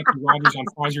 Use Anthony Rogers on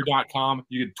Pfizer.com.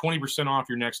 You get 20% off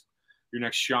your next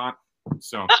shot.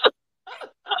 So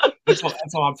that's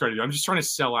all I'm trying to do. I'm just trying to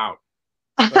sell out.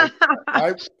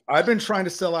 I've been trying to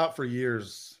sell out for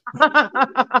years.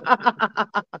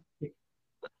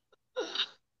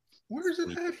 Where is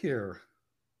it at here?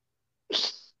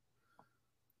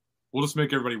 We'll just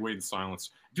make everybody wait in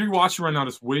silence. If you're watching right now,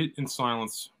 just wait in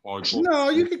silence while we No,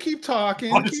 you can keep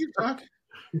talking. Keep talking.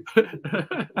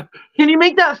 Can you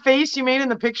make that face you made in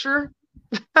the picture?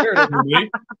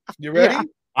 You ready? Yeah.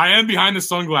 I am behind the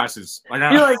sunglasses.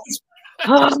 You're like,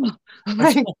 fuck.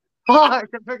 I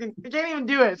can't even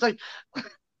do it. It's like,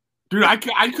 dude, I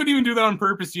couldn't even do that on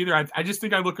purpose either. I just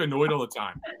think I look annoyed all the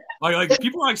time. Like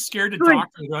people are like scared to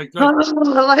talk to me.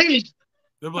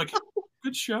 They're like,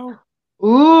 good show.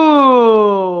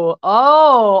 Ooh,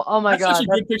 oh my God! That's such a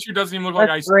good picture. Doesn't even look like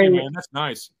Ice-T, man. That's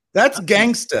nice. That's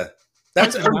gangsta.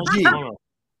 That's OG.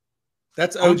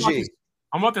 That's OG.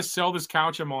 I'm about to sell this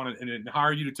couch I'm on and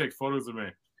hire you to take photos of me.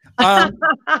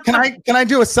 Can I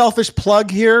do a selfish plug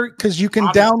here? Because you can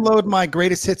download my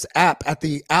Greatest Hits app at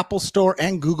the Apple Store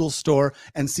and Google Store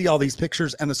and see all these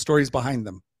pictures and the stories behind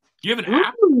them. You have an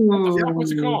app? What the fuck?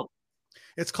 What's it called?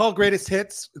 It's called Greatest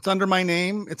Hits. It's under my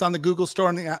name. It's on the Google Store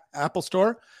and the Apple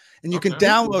Store. And you can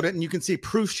download it and you can see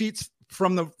proof sheets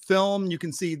from the film. You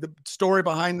can see the story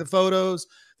behind the photos.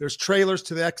 There's trailers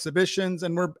to the exhibitions,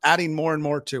 and we're adding more and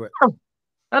more to it.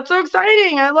 That's so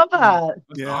exciting. I love that.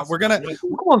 Yeah, we're going to,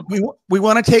 we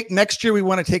want to take next year, we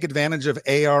want to take advantage of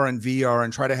AR and VR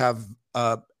and try to have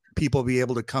people be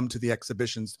able to come to the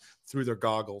exhibitions through their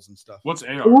goggles and stuff. What's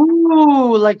AR?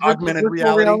 Ooh, like augmented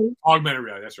reality. Augmented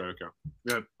reality. That's right. Okay.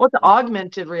 Yeah. What's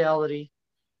augmented reality?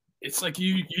 It's like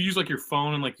you use like your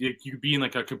phone and like you could be in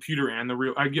like a computer and the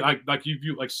real like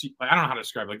you like see I don't know how to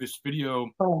describe it. Like this video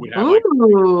would have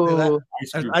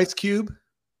like Ice Cube.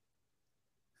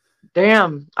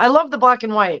 Damn, I love the black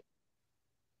and white.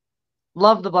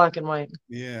 Love the black and white.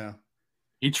 Yeah.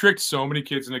 He tricked so many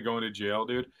kids into going to jail,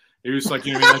 dude. He was like,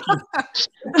 you know what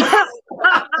I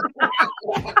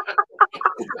mean?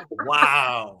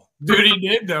 Wow. Dude, he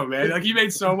did though, man. Like he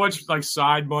made so much like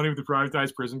side money with the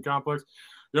privatized prison complex.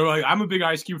 They're like, I'm a big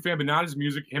Ice Cube fan, but not his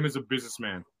music, him as a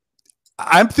businessman.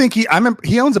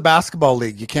 He owns a basketball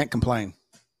league. You can't complain.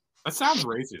 That sounds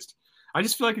racist. I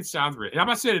just feel like it sounds racist. I'm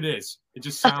not saying it is. It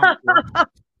just sounds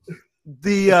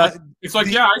it's like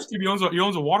Ice Cube he owns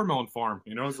a watermelon farm,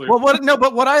 you know. It's like,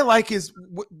 but what I like is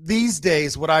these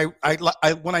days what I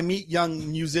when I meet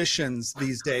young musicians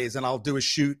these days and I'll do a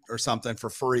shoot or something for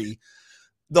free,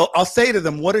 I'll say to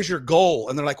them, what is your goal?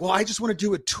 And they're like, well, I just want to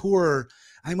do a tour.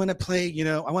 I want to play,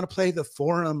 I want to play the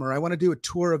Forum, or I want to do a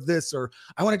tour of this, or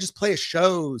I want to just play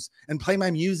shows and play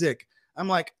my music. I'm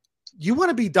like, you want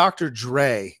to be Dr.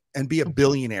 Dre and be a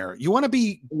billionaire. You want to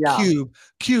be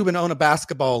Cube and own a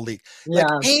basketball league. Like,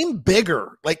 aim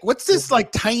bigger. Like, what's this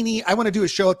like tiny, I want to do a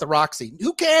show at the Roxy.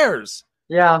 Who cares?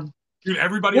 Yeah. Dude,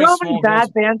 everybody You know has how many small bad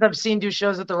goals. bands I've seen do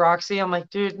shows at the Roxy? I'm like,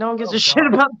 dude, no one gives a shit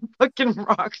about the fucking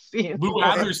Roxy. Lou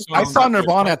Adler's I saw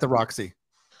Nirvana at the Roxy.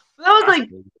 That was like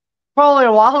probably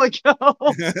a while ago.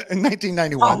 In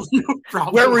 1991.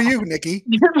 Where were you, Nikki?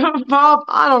 Bob,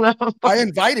 I don't know. I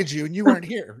invited you and you weren't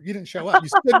here. You didn't show up. You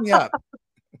stood me up.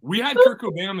 We had Kurt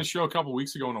Cobain on the show a couple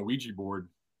weeks ago on a Ouija board.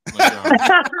 Like,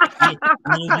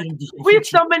 we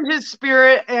summoned his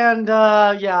spirit and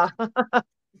yeah.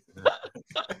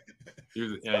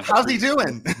 How's he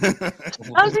doing?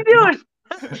 How's he doing?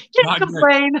 Can't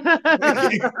complain.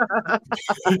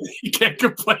 You can't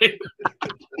complain.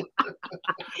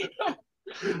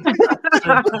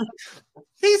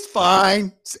 He's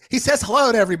fine. He says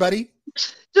hello to everybody.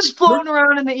 Just floating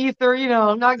around in the ether,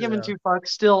 not giving two fucks.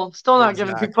 Still not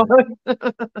giving two fucks.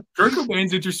 Kurt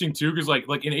Cobain's interesting too, because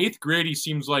like in 8th grade, he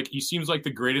seems like the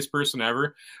greatest person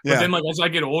ever. But then like as I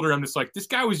get older, I'm just like, this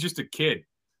guy was just a kid.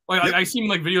 Like I see him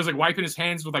like videos like wiping his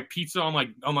hands with like pizza on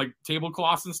like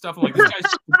tablecloths and stuff. I'm like, this guy's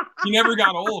he never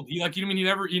got old. He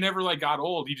never like got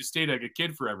old. He just stayed like a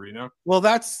kid forever, you know? Well,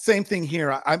 that's the same thing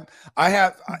here. I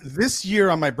have this year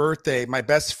on my birthday, my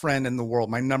best friend in the world,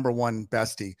 my number one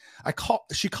bestie.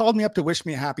 She called me up to wish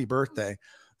me a happy birthday.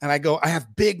 And I go, I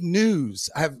have big news.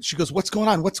 She goes, what's going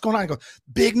on? What's going on? I go,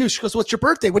 big news. She goes, what's your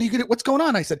birthday? What are you gonna, what's going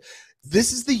on? I said,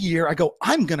 this is the year. I go,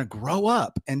 I'm going to grow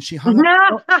up. And she hung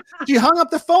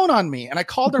up the phone on me. And I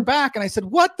called her back and I said,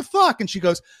 what the fuck? And she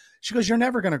goes, you're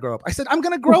never going to grow up. I said, I'm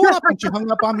going to grow up. And she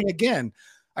hung up on me again.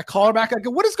 I call her back. I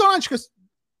go, what is going on? She goes,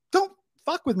 don't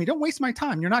fuck with me. Don't waste my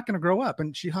time. You're not going to grow up.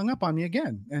 And she hung up on me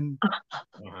again. And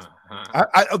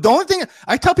the only thing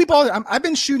I tell people, I've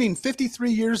been shooting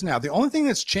 53 years now. The only thing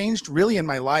that's changed really in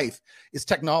my life is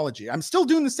technology. I'm still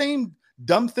doing the same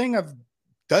dumb thing I've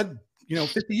done,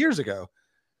 50 years ago.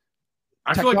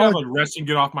 I feel like I have a resting,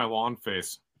 get off my lawn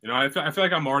face. I feel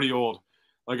like I'm already old.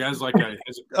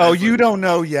 You don't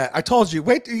know yet. I told you.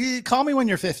 Wait, you call me when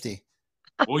you're 50.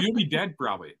 Well, you'll be dead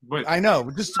probably. But I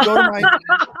know. Just go to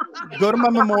my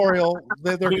memorial.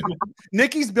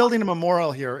 Nikki's building a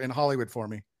memorial here in Hollywood for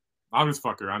me. I'll just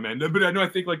fuck around, man. But I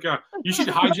think you should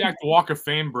hijack the Walk of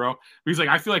Fame, bro. Because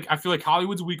I feel like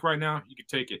Hollywood's weak right now. You could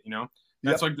take it,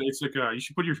 That's you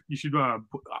should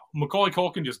Macaulay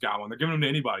Culkin just got one. They're giving them to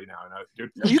anybody now, dude.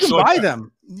 You can buy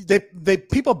them.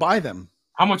 People buy them.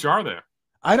 How much are they?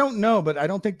 I don't know, but I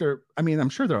don't think they're. I mean, I'm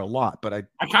sure they're a lot, but I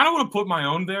kind of want to put my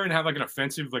own there and have like an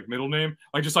offensive middle name,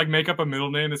 just make up a middle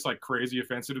name that's crazy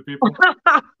offensive to people.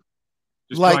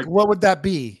 What would that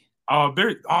be? Have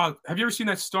you ever seen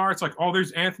that star? It's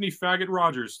there's Anthony Faggot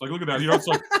Rogers. Look at that.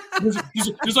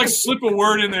 Just slip a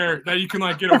word in there that you can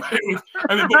get away with,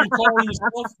 and then but you call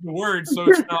yourself the word, so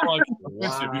it's not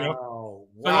offensive.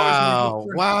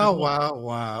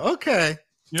 Wow. Okay.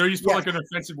 You spell an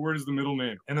offensive word as the middle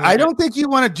name. And I don't think you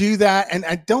want to do that, and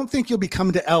I don't think you'll be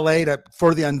coming to LA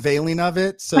for the unveiling of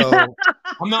it. So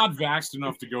I'm not vaxxed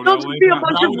enough to go to LA. Be a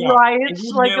bunch of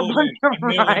riots,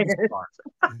 riots.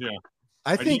 Yeah.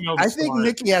 I think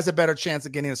Nikki has a better chance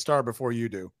of getting a star before you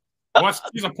do. Well,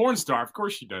 she's a porn star. Of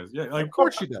course she does. Yeah, of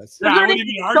course she does. Yeah, I wouldn't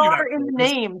even argue that. In the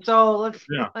name, so let's.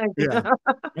 Yeah. I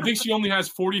think she only has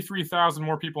 43,000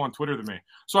 more people on Twitter than me.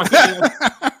 So I think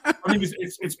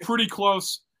it's pretty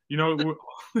close. But no,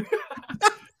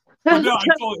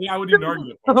 I wouldn't even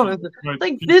argue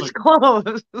it. This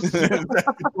close.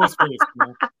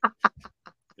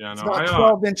 Yeah, no, it's about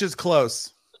 12 inches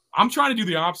close. I'm trying to do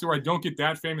the opposite where I don't get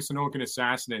that famous so no one can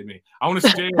assassinate me. I want to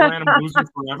stay a random loser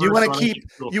forever.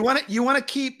 You want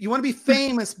to be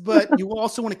famous, but you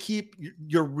also want to keep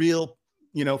your real,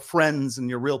 friends and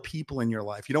your real people in your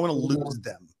life. You don't want to lose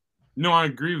them. No, I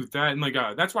agree with that. And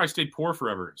that's why I stayed poor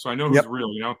forever. So I know who's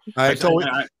real, I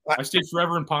stayed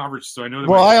forever impoverished. So I know that.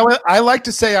 Well, I like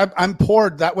to say I'm poor.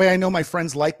 That way I know my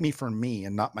friends like me for me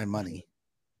and not my money.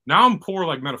 Now I'm poor,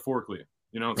 metaphorically,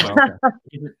 So.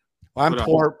 I'm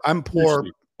poor,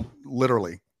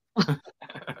 literally. You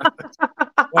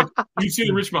see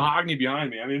the rich mahogany behind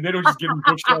me. I mean, they don't just give them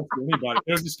bookshelves to anybody.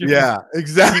 They don't just give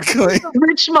exactly.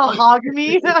 Rich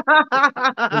mahogany. They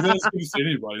don't just give this to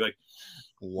anybody.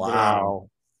 Wow.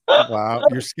 Wow,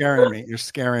 you're scaring me. You're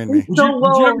scaring me. Would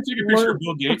you ever take a picture of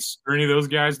Bill Gates or any of those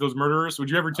guys, those murderers? Would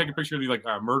you ever take a picture of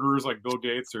the murderers like Bill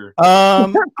Gates or?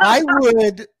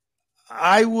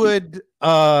 I would,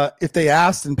 if they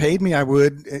asked and paid me, I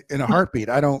would in a heartbeat.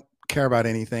 I don't care about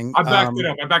anything. I backed it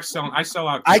up. I sell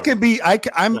out.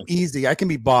 I'm easy. I can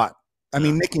be bought. I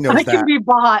mean, Nikki knows that. I can be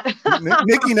bought.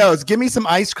 Nikki knows. Give me some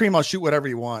ice cream. I'll shoot whatever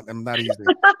you want. I'm that easy.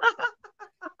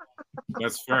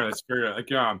 That's fair.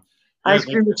 Ice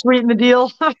cream to sweeten the deal.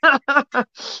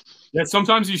 Yeah,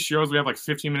 sometimes these shows we have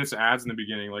 15 minutes of ads in the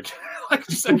beginning.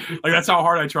 That's how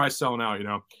hard I try selling out,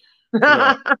 Yeah.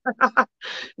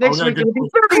 Next week it'll be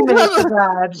 30 minutes of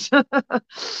ads.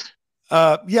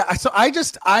 So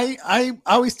I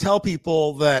always tell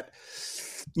people that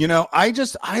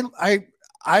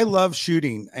I love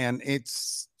shooting, and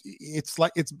it's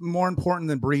more important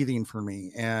than breathing for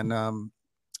me. And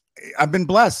I've been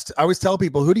blessed. I always tell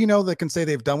people, who do you know that can say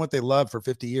they've done what they love for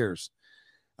 50 years?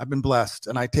 I've been blessed,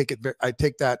 and I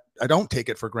don't take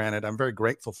it for granted. I'm very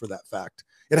grateful for that fact.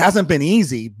 It hasn't been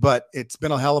easy, but it's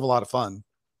been a hell of a lot of fun.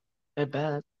 I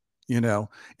bet.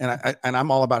 And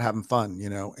I'm all about having fun.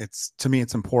 To me,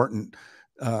 it's important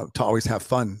to always have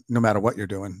fun, no matter what you're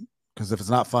doing. Because if it's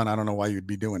not fun, I don't know why you'd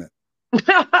be doing it.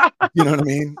 You know what I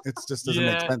mean? It just doesn't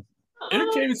make sense.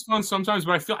 Entertainment's fun sometimes,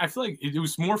 but I feel like it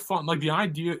was more fun. The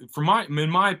idea, in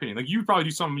my opinion, you probably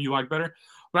do something you like better.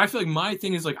 But I feel like my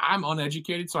thing is I'm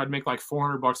uneducated, so I'd make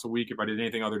 $400 a week if I did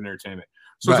anything other than entertainment.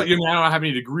 So it's like, I don't have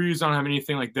any degrees, I don't have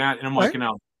anything like that, and I'm like, and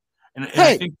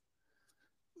Hey, I think,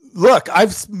 look,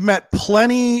 I've met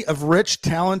plenty of rich,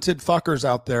 talented fuckers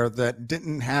out there that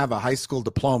didn't have a high school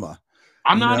diploma.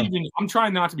 I'm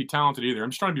trying not to be talented either.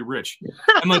 I'm just trying to be rich.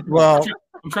 I'm like, well,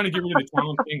 I'm trying to get rid of the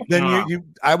talent thing.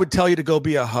 Then I would tell you to go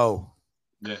be a hoe.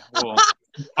 Yeah, well,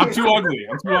 I'm too ugly.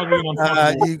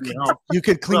 You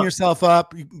could clean yourself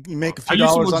up. You make a few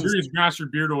dollars on luxurious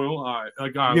bastard beard oil.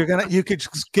 You could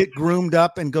just get groomed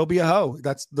up and go be a hoe.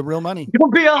 That's the real money. Go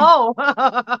be a hoe.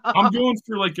 I'm going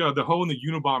for like the hoe in the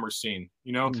Unabomber scene.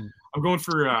 You know, I'm going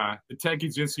for the Ted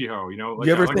Kaczynski hoe. You know, like,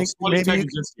 you ever think maybe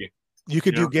you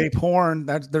could do gay porn?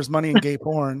 There's money in gay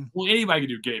porn. Well, anybody can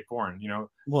do gay porn. You know.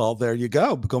 Well, there you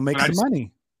go. Go make some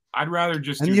money. I'd rather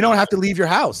just. And you don't have to leave your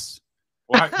house.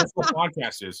 Well, that's what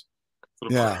podcast is.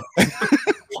 Yeah.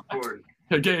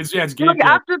 It's gay. Look,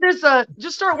 after this,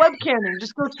 just start webcamming.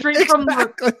 Just go straight from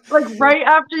right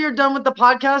after you're done with the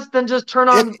podcast, then just turn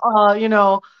on,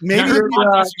 maybe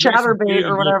Chatterbait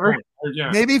or whatever.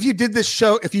 Yeah. Maybe if you did this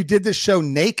show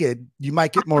naked, you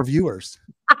might get more viewers.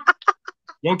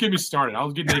 Don't get me started.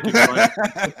 I'll get naked. Don't get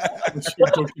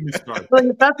me started. Like,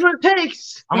 if that's what it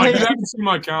takes. I'm like, you haven't seen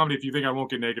my comedy if you think I won't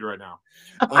get naked right now.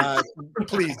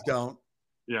 Please don't.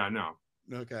 Yeah, no.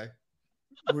 Okay.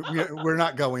 We're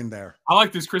not going there. I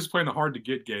like this. Chris is playing the hard to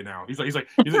get gay now. He's like,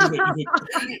 I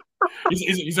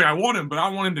want him, but I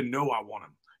want him to know I want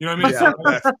him. You know what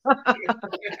I mean?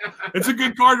 It's a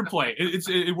good card to play.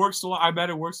 It works a lot. I bet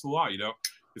it works a lot. You know,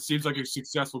 it seems like a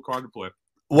successful card to play.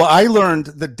 Well, I learned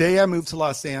the day I moved to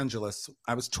Los Angeles.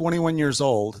 I was 21 years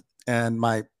old, and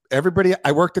I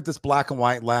worked at this black and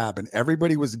white lab, and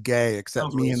everybody was gay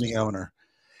except me and the owner.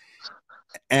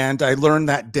 And I learned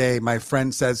that day. My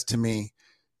friend says to me,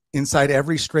 inside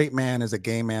every straight man is a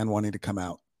gay man wanting to come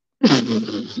out.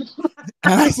 And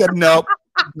I said, nope,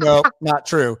 not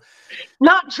true.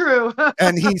 Not true.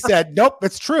 And he said, nope,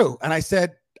 it's true. And I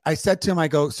said to him, I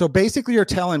go, so basically you're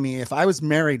telling me if I was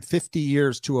married 50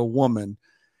 years to a woman,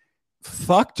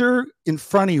 fucked her in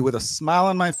front of you with a smile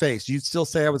on my face, you'd still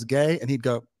say I was gay? And he'd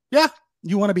go, yeah,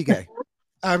 you want to be gay.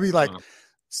 I'd be like,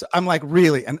 so I'm like,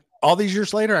 really? And all these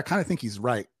years later, I kind of think he's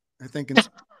right. I think it's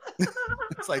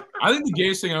like, I think the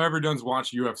gayest thing I've ever done is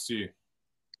watch UFC.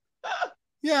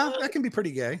 Yeah, that can be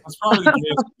pretty gay. That's probably the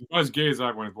gayest, as gay as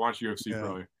I've went. Watch UFC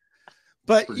probably.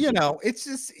 But it's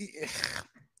just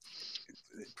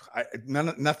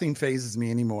nothing phases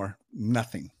me anymore.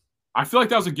 Nothing. I feel like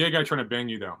that was a gay guy trying to bang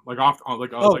you though. Totally.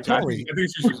 I think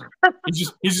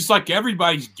he's just like,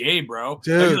 everybody's gay, bro.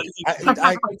 Dude, I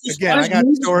got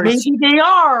stories. Maybe they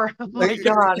are. Oh my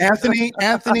God.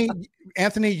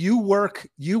 Anthony, you work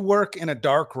in a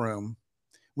dark room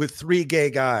with 3 gay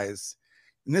guys.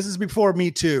 And this is before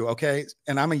Me Too, okay?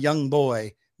 And I'm a young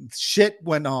boy. Shit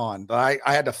went on. I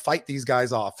had to fight these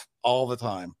guys off all the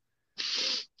time.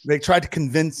 They tried to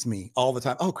convince me all the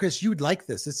time. Oh, Chris, you'd like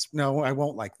this. No, I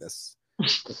won't like this.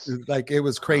 Like, it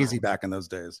was crazy back in those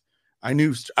days. I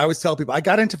always tell people I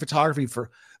got into photography for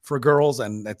girls,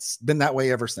 and it's been that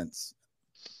way ever since.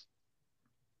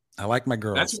 I like my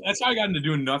girls. That's how I got into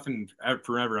doing nothing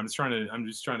forever. I'm just trying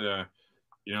to,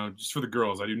 just for the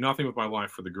girls. I do nothing with my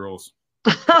life for the girls.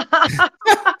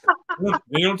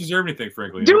 They don't deserve anything,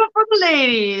 frankly. Do it for the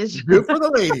ladies. Do it for the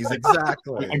ladies,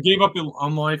 exactly. I gave up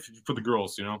on life for the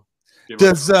girls, Do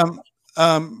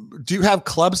you have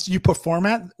clubs you perform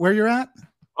at where you're at?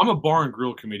 I'm a bar and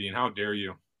grill comedian. How dare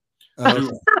you? And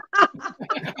fucking.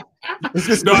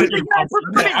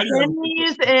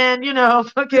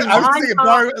 I was thinking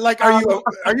bar. Like, are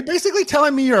you basically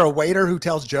telling me you're a waiter who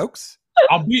tells jokes?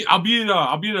 I'll be at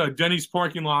a Denny's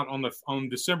parking lot on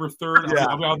December 3rd. Yeah.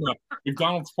 I'll be out in the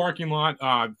McDonald's parking lot.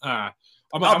 I'll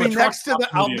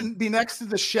be next to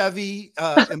the Chevy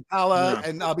Impala,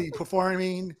 and I'll be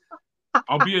performing.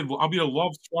 I'll be a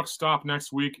Love's truck stop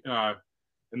next week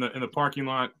in the parking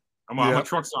lot. I'm a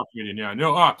truck stop comedian. Yeah,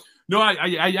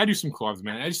 I do some clubs,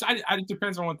 man. It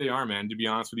depends on what they are, man. To be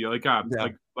honest with you, like I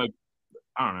don't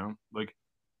know, like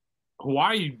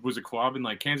Hawaii was a club and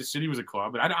like Kansas City was a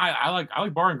club, but I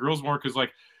like bar and grills more because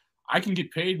like I can get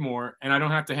paid more and I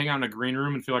don't have to hang out in a green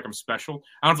room and feel like I'm special.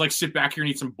 I don't have to like sit back here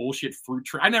and eat some bullshit fruit.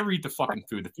 I never eat the fucking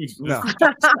food. The food's no.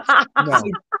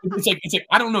 It's like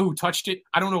I don't know who touched it.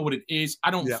 I don't know what it is.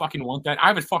 I don't fucking want that. I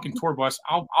have a fucking tour bus.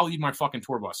 I'll eat my fucking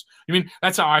tour bus. I mean,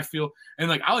 that's how I feel. And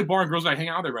like I like bar and grills. I hang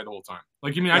out there right the whole time.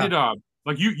 Like I did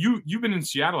like you've been in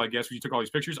Seattle, I guess, where you took all these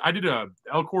pictures. I did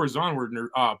El Corazon where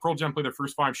Pearl Jam played their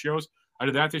first 5 shows. I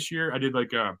did that this year. I did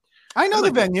like I know the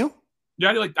venue.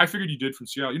 Yeah, I figured you did from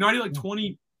Seattle. I did like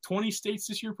 20 states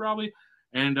this year probably,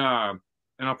 and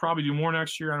and I'll probably do more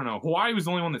next year. I don't know. Hawaii was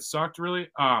the only one that sucked, really.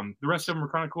 The rest of them were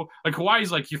kind of cool. Like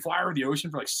Hawaii's like you fly over the ocean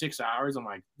for like 6 hours. I'm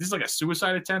like, this is like a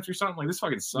suicide attempt or something. Like this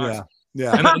fucking sucks.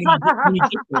 Yeah. And then when you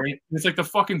get there, it's like the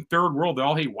fucking third world. They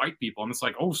all hate white people. And it's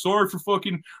like, oh, sorry for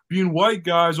fucking being white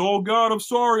guys. Oh God, I'm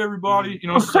sorry, everybody. You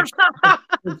know, it's like, shut up.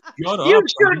 You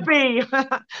should be.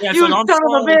 Yeah, You like, son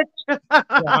of a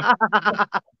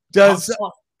bitch.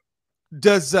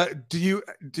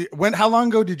 How long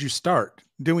ago did you start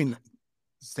doing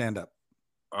stand up?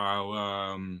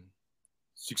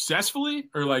 Successfully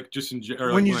or like just in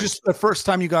or when like you just the first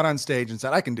time you got on stage and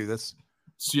said, I can do this?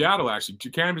 Seattle, actually, to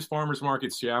Cannabis Farmers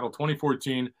Market, Seattle,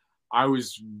 2014. I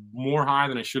was more high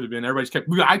than I should have been. Everybody's kept.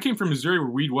 I came from Missouri where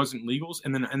weed wasn't legals,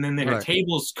 and then they had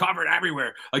tables covered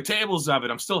everywhere, like tables of it.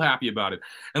 I'm still happy about it.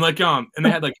 And like and they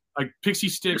had like pixie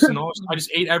sticks and all. I just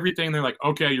ate everything. They're like,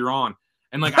 okay, you're on.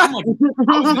 And like I'm like I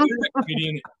was an internet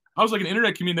comedian. I was like an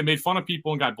internet comedian that made fun of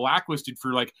people and got blacklisted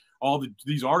for like all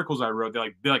these articles I wrote.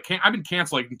 They're like I've been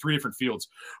canceled like in 3 different fields,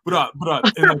 but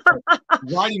and, like,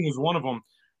 writing was one of them.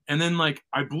 And then like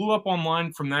I blew up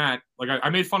online from that. Like I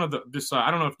made fun of this.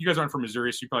 I don't know if you guys aren't from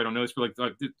Missouri, so you probably don't know this, but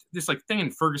like this like thing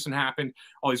in Ferguson happened,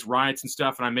 all these riots and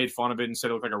stuff, and I made fun of it and said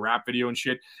it looked like a rap video and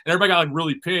shit. And everybody got like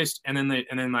really pissed. And then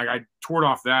like I toured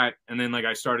off that, and then like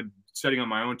I started setting on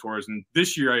my own tours. And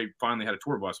this year I finally had a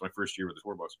tour bus. My first year with a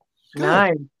tour bus.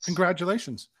 Nice.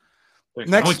 Congratulations.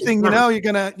 Thanks. Next thing you know, you're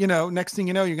gonna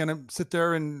sit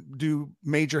there and do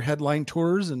major headline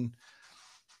tours and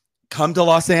come to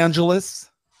Los Angeles.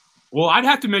 Well, I'd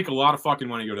have to make a lot of fucking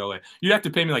money to go to LA. You'd have to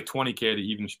pay me like $20K to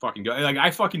even fucking go. Like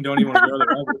I fucking don't even want to go there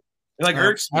ever. It like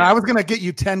irks me. I was gonna get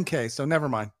you $10K, so never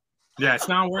mind. Yeah, it's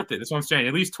not worth it. That's what I'm saying.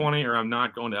 At least 20, or I'm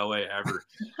not going to LA ever.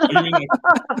 I mean, like,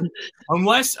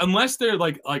 unless they're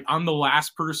like I'm the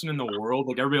last person in the world,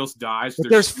 like everybody else dies. But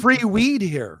there's free weed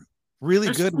here. Really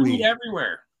there's good free weed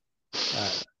everywhere.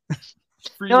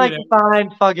 You're like,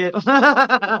 fine, fuck it. You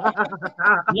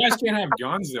guys can't have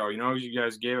guns though. You know, you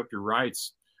guys gave up your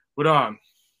rights. But I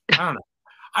don't know.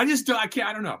 I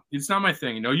don't know. It's not my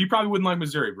thing. You know, you probably wouldn't like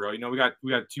Missouri, bro. You know, we got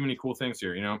too many cool things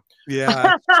here. You know.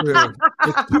 Yeah, it's true.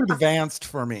 It's too advanced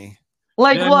for me.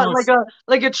 Like yeah, what? No,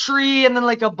 like a tree, and then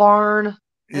like a barn,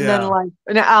 and then like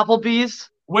an Applebee's.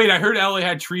 Wait, I heard LA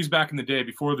had trees back in the day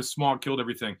before the smog killed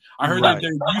everything. I heard that they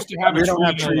used to have a tree. Don't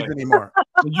have trees anymore.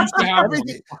 They used to have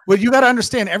everything. Well, you got to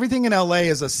understand, everything in LA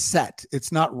is a set.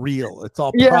 It's not real. It's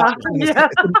all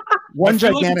it's one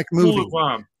gigantic movie.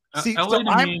 See, so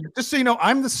just so you know,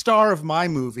 I'm the star of my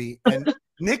movie, and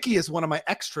Nikki is one of my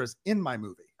extras in my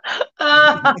movie.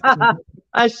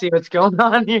 I see what's going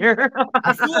on here.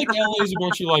 I feel like LA is a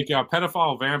bunch of like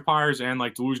pedophile vampires and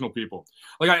like delusional people.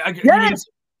 Like I mean,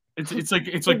 it's like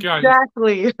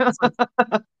exactly. I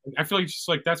feel like it's just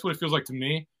like that's what it feels like to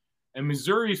me. And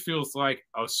Missouri feels like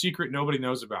a secret nobody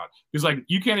knows about. Because like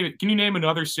you can't even. Can you name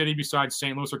another city besides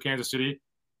St. Louis or Kansas City,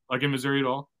 like in Missouri at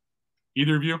all?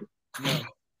 Either of you? No.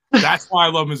 That's why I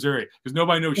love Missouri, because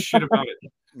nobody knows shit about it.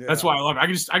 Yeah. That's why I love it. I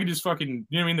can just fucking,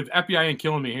 you know what I mean? The FBI ain't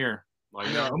killing me here. Like,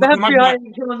 the FBI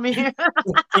ain't killing me. It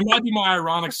might be my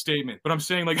ironic statement, but I'm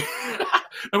saying like it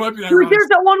might be. Here's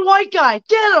that one white guy.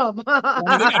 Get him. They got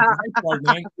Breitbart,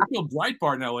 man. They killed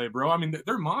Breitbart in LA, bro. I mean,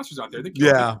 they're monsters out there. They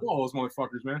kill all those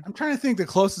motherfuckers, man. I'm trying to think the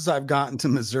closest I've gotten to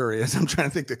Missouri is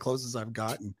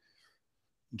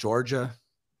Georgia.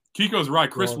 Kiko's right.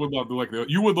 Chris would love to like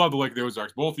you would love to like the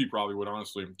Ozarks. Both of you probably would,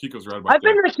 honestly. Kiko's right about I've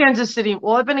been to Kansas City.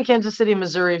 Well, I've been to Kansas City,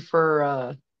 Missouri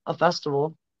for a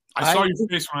festival. I saw your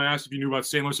face when I asked if you knew about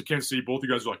St. Louis or Kansas City. Both of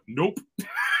you guys were like, nope.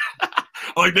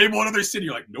 Like, name one other city.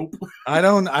 You're like, nope. I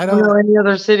don't know any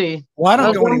other city. Well, I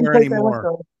don't go anywhere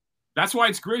anymore. That's why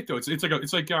it's great though. It's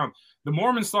like the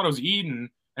Mormons thought it was Eden,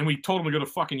 and we told them to go to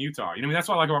fucking Utah. You know what I mean? That's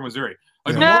what I like about Missouri.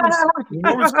 Like the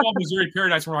Mormons called Missouri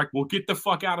paradise, and we're like, well, get the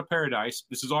fuck out of paradise.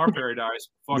 This is our paradise.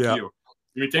 Fuck you.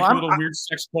 You're gonna take a little weird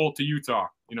sex cult to Utah,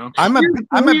 you know? I'm a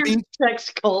beach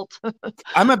sex cult.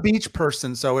 I'm a beach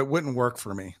person, so it wouldn't work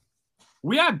for me.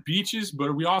 We have beaches,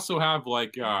 but we also have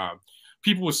like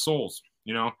people with souls,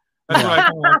 you know? That's what I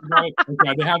kind of like about it.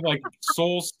 Okay, they have like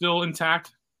souls still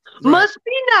intact. Must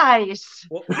be nice.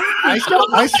 Well, I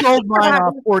sold mine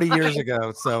off 40 years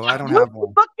ago, so I don't have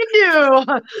one. What the fuck you do?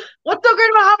 What's so great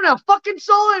about having a fucking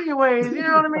soul anyways? You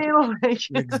know what I mean? Like...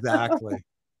 Exactly.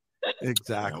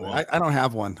 Yeah, well, I don't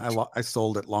have one. I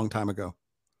sold it a long time ago.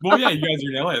 Well, yeah, you guys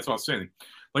are in LA. That's what I was saying.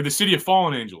 Like the city of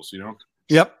fallen angels, you know?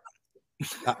 Yep.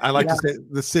 I like to say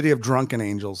the city of drunken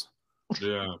angels.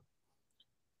 Yeah.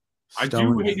 I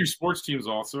do hate your sports teams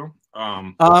also.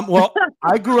 Well,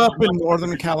 I grew up in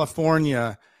Northern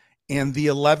California, and the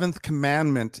 11th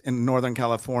commandment in Northern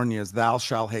California is thou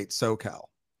shalt hate SoCal.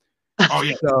 Oh,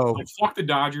 yeah. So like, fuck the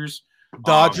Dodgers.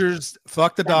 Dodgers,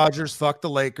 fuck the Dodgers, fuck the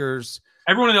Lakers.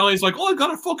 Everyone in LA is like, oh, I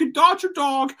got a fucking Dodger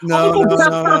dog. No.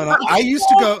 I used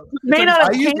to go. Made out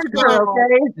of cancer,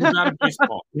 okay? Out of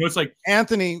baseball. You know, it's like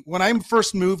Anthony. When I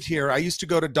first moved here, I used to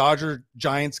go to Dodger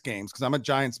Giants games because I'm a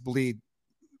Giants bleed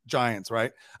Giants,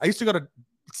 right? I used to go to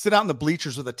sit out in the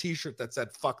bleachers with a T-shirt that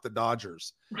said "fuck the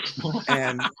Dodgers,"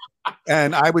 and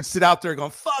I would sit out there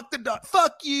going "fuck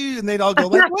fuck you," and they'd all go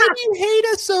like, "Why do you hate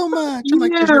us so much?" I'm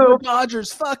like, "'Cause you're the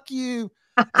Dodgers, fuck you."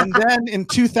 And then in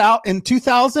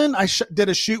 2000, I did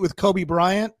a shoot with Kobe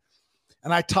Bryant,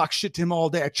 and I talked shit to him all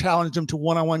day. I challenged him to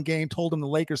one-on-one game. Told him the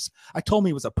Lakers. I told him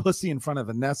he was a pussy in front of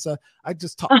Vanessa. I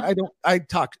just talk.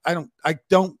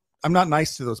 I'm not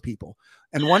nice to those people.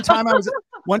 And one time I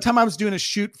was doing a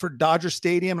shoot for Dodger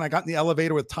Stadium, and I got in the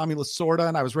elevator with Tommy Lasorda,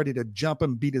 and I was ready to jump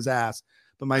him, beat his ass,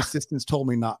 but my assistants told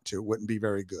me not to. It wouldn't be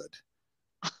very good.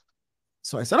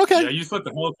 So I said, okay. Yeah, you just let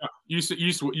the helicopter. You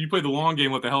play the long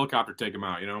game, let the helicopter take him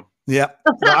out. You know. Yeah.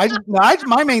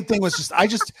 My main thing was just I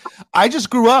just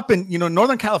grew up in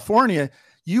Northern California.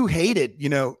 You hated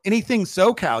anything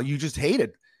SoCal. You just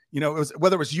hated. It was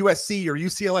whether it was USC or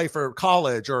UCLA for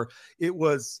college, or it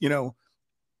was you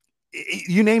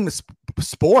name the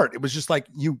sport. It was just like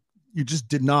you just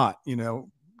did not.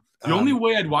 The only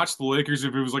way I'd watch the Lakers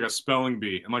if it was like a spelling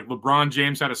bee and like LeBron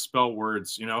James had to spell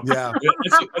words, Yeah.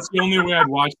 That's the only way I'd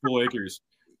watch the Lakers.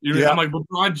 Yeah. I'm like,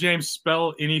 LeBron James,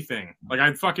 spell anything. Like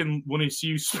I'd fucking want to see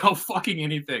you spell fucking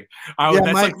anything.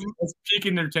 That's peak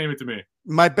entertainment to me.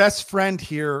 My best friend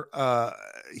here,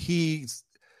 he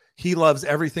loves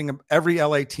everything, every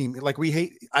LA team. Like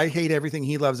I hate everything.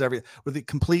 He loves with the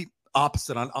complete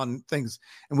opposite on things,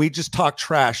 and we just talk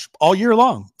trash all year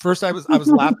long. First I was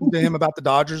laughing to him about the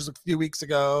Dodgers a few weeks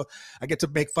ago. I get to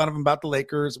make fun of him about the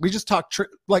Lakers. We just talk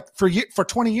like for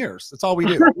 20 years. That's all we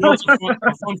do. A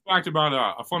fun fact about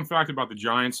the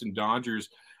Giants and Dodgers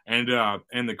and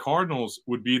the Cardinals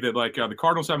would be that like the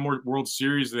Cardinals have more World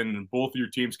Series than both of your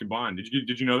teams combined.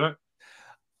 Did you know that?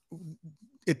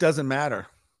 It doesn't matter.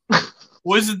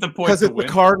 What is it the point? Because it's the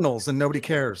Cardinals and nobody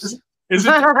cares. Is it? It's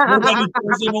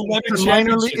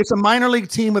a minor league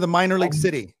team with a minor league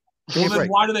city. Well, then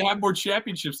why do they have more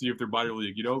championships than you if they're minor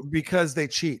league? Because they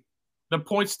cheat. The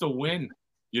point's to win.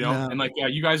 And like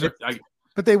you guys are.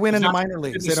 But they win in the minor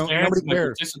leagues. They don't. Nobody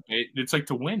cares. Participate. It's like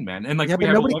to win, man. And like but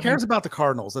nobody cares about the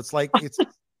Cardinals. It's like it's.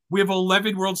 We have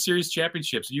 11 World Series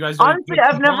championships. You guys honestly,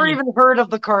 I've never even heard of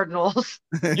the Cardinals.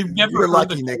 You've never heard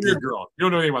lucky, of Nikki. You're a girl. You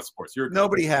don't know anything about sports.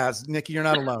 Nobody has. Nikki, you're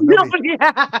not alone. Nobody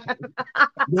has.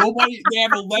 Nobody. They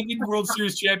have 11 World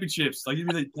Series championships. Like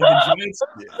the Giants.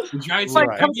 The Giants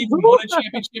Right. have even won a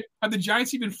championship. Have the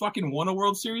Giants even fucking won a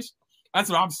World Series? That's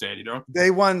what I'm saying.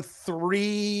 They won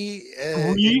three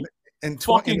in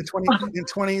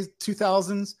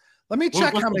 2000s. Let me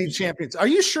check how many champions. Are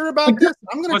you sure about this?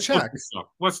 I'm going to check.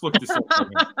 Let's look this up.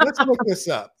 Let's look this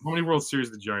up. How many World Series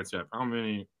do the Giants have? How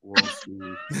many World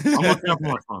Series? I'm looking up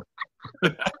on my phone.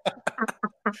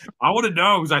 I want to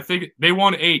know because I think they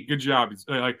won 8. Good job. It's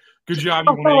like good job.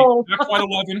 You won 8. Not quite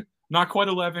 11. Not quite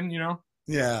 11.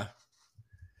 Yeah.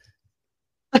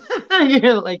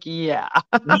 You're like, yeah.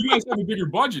 You guys have a bigger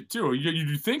budget too.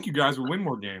 You think you guys would win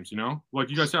more games? Like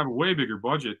you guys have a way bigger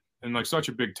budget. In like such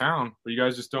a big town, but you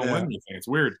guys just don't win anything. It's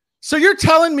weird. So you're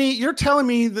telling me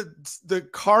that the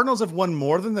Cardinals have won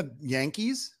more than the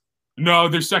Yankees? No,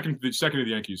 they're second to the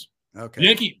Yankees. Okay.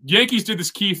 Yankees did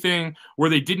this key thing where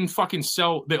they didn't fucking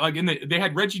sell. They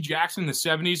had Reggie Jackson in the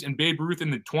 70s and Babe Ruth in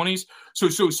the 20s.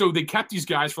 So they kept these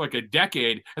guys for like a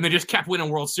decade and they just kept winning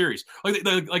World Series.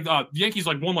 The Yankees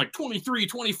won like 23,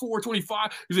 24, 25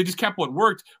 because they just kept what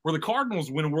worked. Where the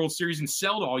Cardinals win a World Series and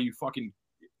sell to all you fucking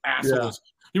assholes. Yeah.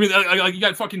 You mean like you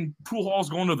got fucking Pujols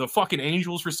going to the fucking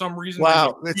Angels for some reason?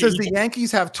 Wow, it says the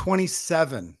Yankees have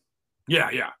 27. Yeah.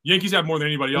 Yankees have more than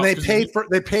anybody else. And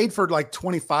they paid for like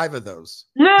 25 of those.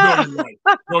 Yeah.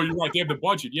 No, you're right. They have the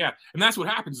budget. Yeah, and that's what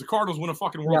happens. The Cardinals win a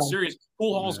fucking World Series.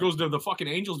 Pujols goes to the fucking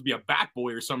Angels to be a bat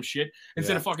boy or some shit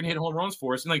instead of fucking hitting home runs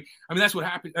for us. And that's what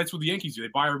happened. That's what the Yankees do. They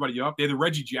buy everybody up. They had the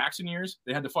Reggie Jackson years.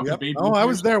 They had the fucking Babe Ruth I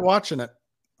was there watching it.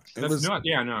 That's nuts.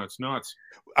 Yeah, no, it's nuts.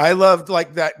 I loved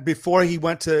like that before he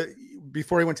went to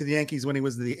the Yankees when he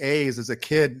was the A's as a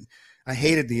kid. I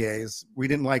hated the A's. We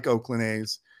didn't like Oakland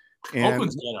A's. And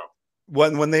Oakland's ghetto.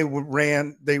 When they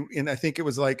ran, I think it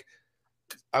was like,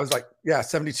 I was like,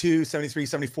 72, 73,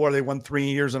 74. They won 3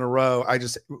 years in a row.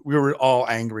 We were all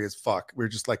angry as fuck. We were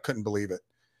just like, couldn't believe it.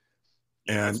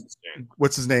 And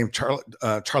what's his name?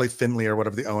 Charlie Finley or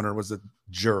whatever the owner was a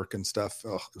jerk and stuff.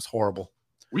 Oh, it was horrible.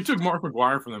 We took Mark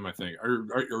McGwire from them, I think.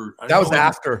 That was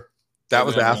after. That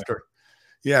was after.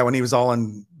 Yeah, when he was all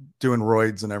in doing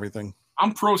roids and everything.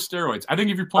 I'm pro steroids. I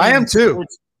think if you're playing, I am too.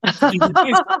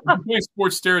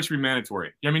 Sports steroids should be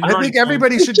mandatory. I mean, I think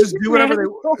everybody should just do whatever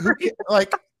they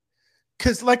like.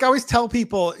 Because, like I always tell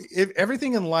people, if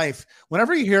everything in life,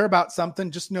 whenever you hear about something,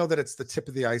 just know that it's the tip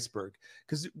of the iceberg.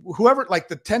 Because whoever, like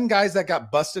the 10 guys that got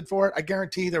busted for it, I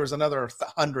guarantee there was another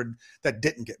 100 that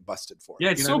didn't get busted for it. Yeah,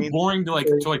 it's so boring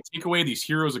to take away these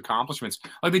heroes' accomplishments.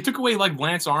 Like they took away like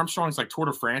Lance Armstrong's like Tour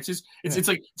de France's. It's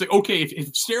like okay,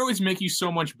 if steroids make you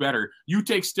so much better, you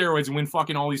take steroids and win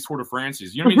fucking all these Tour de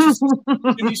France's. You know what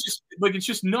I mean? It's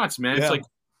just nuts, man. It's like.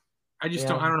 I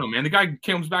don't know, man. The guy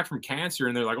comes back from cancer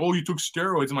and they're like, oh, you took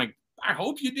steroids. I'm like, I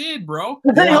hope you did, bro.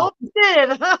 I hope you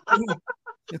did.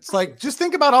 It's like, just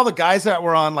think about all the guys that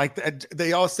were on, like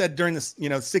they all said during the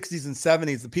 60s and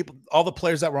 70s, the people, all the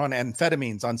players that were on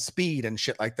amphetamines, on speed and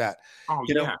shit like that. Oh,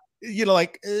 you know,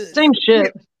 like same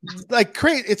shit. Like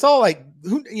crazy. It's all like,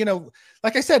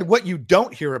 like I said, what you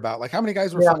don't hear about, like how many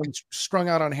guys were fucking strung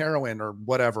out on heroin or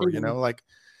whatever, like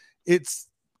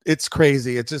it's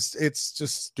crazy. It's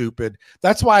just stupid.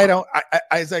 That's why I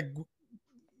was like,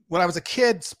 when I was a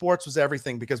kid, sports was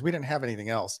everything because we didn't have anything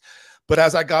else. But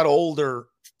as I got older,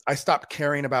 I stopped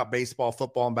caring about baseball,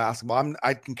 football, and basketball.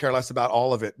 I can care less about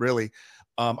all of it, really.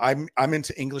 I'm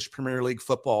into English Premier League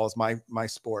football as my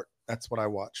sport. That's what I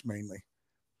watch mainly.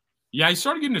 Yeah, I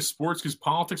started getting into sports because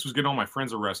politics was getting all my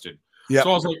friends arrested. Yeah.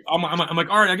 So I was like, I'm like,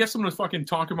 all right, I guess I'm gonna fucking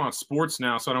talk about sports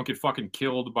now, so I don't get fucking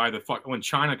killed by when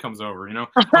China comes over, Yeah. I'm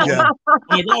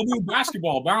like, oh, dude,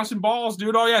 basketball, bouncing balls,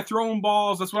 dude. Oh yeah, throwing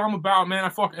balls. That's what I'm about, man.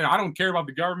 I don't care about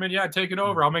the government. Yeah, take it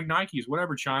over. I'll make Nikes,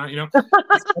 whatever, China.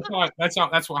 That's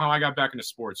how I got back into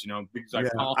sports. Because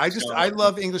I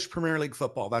love English Premier League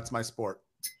football. That's my sport.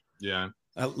 Yeah.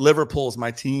 Liverpool's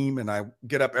my team, and I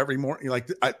get up every morning. Like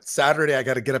Saturday, I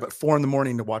got to get up at 4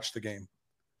 a.m. to watch the game.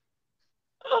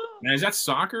 Now, is that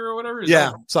soccer or whatever?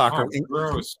 Soccer. Oh,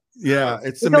 gross. Yeah,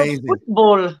 it's amazing.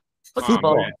 Football.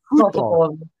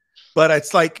 But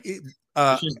it's like it's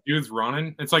just dudes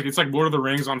running. It's like Lord of the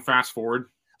Rings on fast forward.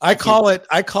 I call it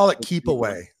keep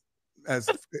away. I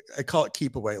call it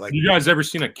keep away. Like, you guys ever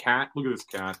seen a cat? Look at this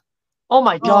cat. Oh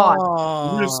my god!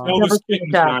 We're gonna sell this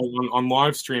kid on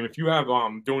live stream. If you have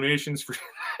donations for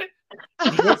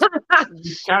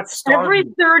cats every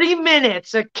 30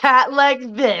 minutes, a cat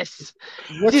like this.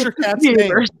 What's your cat's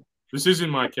name? This isn't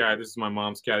my cat. This is my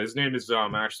mom's cat. His name is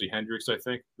actually Hendrix. I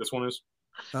think this one is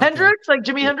Hendrix, like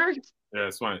Jimi Hendrix. Yeah,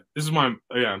 this is my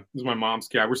mom's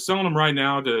cat. We're selling them right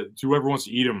now to whoever wants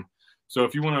to eat them. So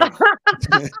if you want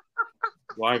to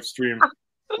live stream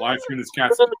this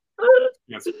cat's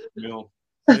meal.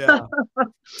 Yeah.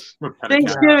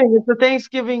 Thanksgiving. It's a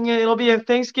Thanksgiving. It'll be a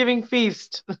Thanksgiving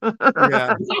feast.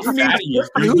 Yeah.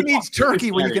 Who needs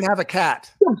turkey when you can have a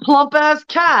cat? Plump ass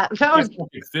cat. That was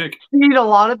thick. Feed a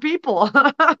lot of people.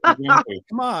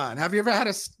 Come on. Have you ever had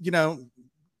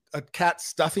a cat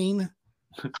stuffing?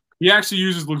 He actually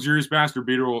uses luxurious bastard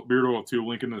beard oil too.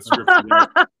 Link in the description.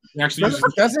 He actually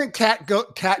doesn't cat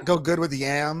go good with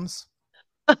yams?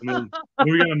 And then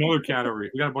we got another cat over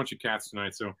here. We got a bunch of cats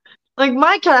tonight, so. Like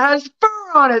my cat has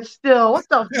fur on it still. What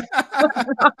the?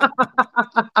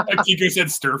 Like Kiko said,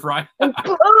 stir fry. Fuck.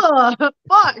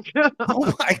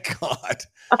 Oh my god!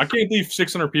 I can't believe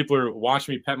 600 people are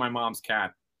watching me pet my mom's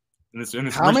cat in this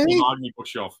How many? mahogany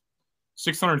bookshelf.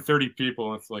 630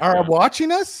 people. It's like are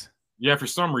watching us. Yeah, for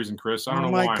some reason, Chris. I don't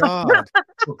know why. Oh my god!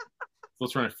 Still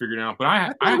trying to figure it out, but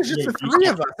I it was just the 3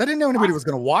 of us. I didn't know anybody was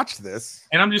going to watch this.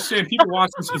 And I'm just saying, people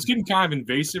watch this. It's getting kind of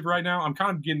invasive right now. I'm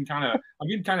getting kind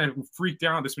of freaked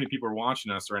out. This many people are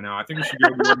watching us right now. I think we should go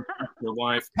to their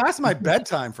life. Past my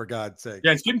bedtime, for God's sake.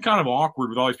 Yeah, it's getting kind of awkward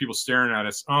with all these people staring at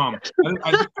us. I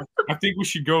think we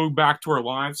should go back to our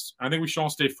lives. I think we should all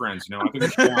stay friends. I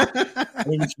think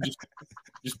we should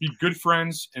just be good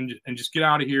friends and just get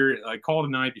out of here. Like call it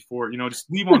a night before.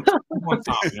 Just leave on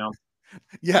top.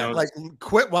 Yeah, like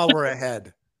quit while we're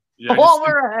ahead. Yeah, while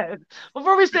we're ahead.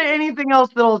 Before we say anything else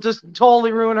that'll just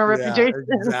totally ruin our reputation.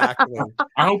 Exactly.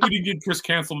 I hope we didn't get Chris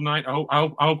canceled tonight. I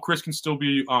hope Chris can still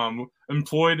be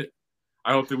employed.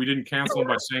 I hope that we didn't cancel him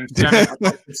by saying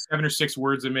 7 or 6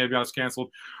 words that may have got us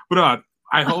canceled. But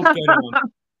I hope that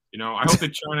I hope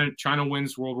that China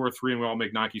wins World War III and we all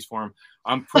make Nikes for him.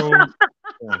 I'm pro.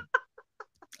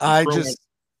 I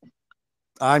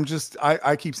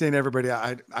keep saying to everybody,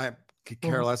 I could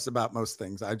care less about most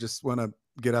things. I just want to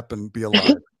get up and be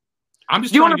alive. I'm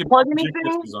just trying to get plug anything?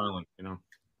 Island, Do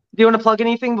you want to plug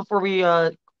anything before we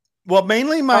Well,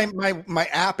 mainly my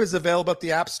app is available at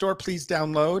the App Store. Please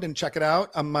download and check it out.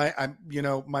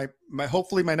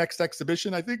 Hopefully my next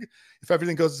exhibition, I think if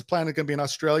everything goes as planned, it's going to be in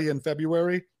Australia in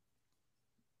February.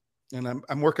 And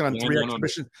I'm working on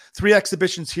 3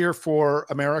 exhibitions here for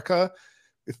America.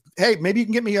 Hey, maybe you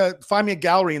can get me find me a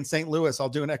gallery in St. Louis. I'll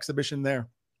do an exhibition there.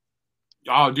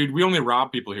 Oh, dude, we only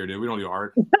rob people here, dude. We don't do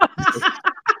art.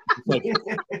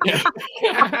 Yeah.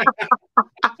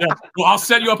 Yeah. Well, I'll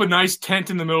set you up a nice tent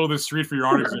in the middle of the street for your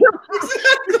art exhibit.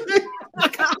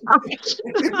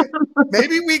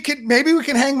 maybe we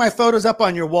can hang my photos up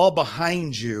on your wall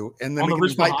behind you, and then we can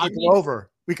invite people over.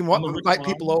 We can invite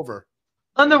people over.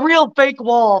 On the real fake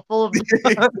wall full of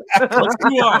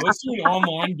let's do an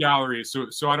online gallery so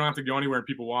I don't have to go anywhere and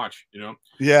people watch, you know.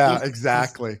 Yeah,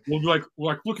 exactly. We'll be like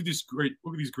look at these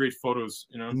great photos,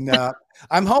 you know. No.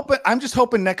 I'm just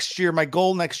hoping next year, my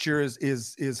goal next year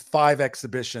is 5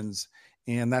 exhibitions,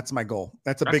 and that's my goal.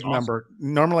 That's big awesome number.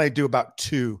 Normally I do about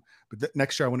 2, but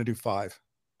next year I want to do 5.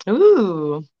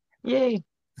 Ooh. Yay.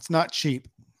 It's not cheap.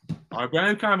 But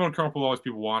I'm kind of uncomfortable with all these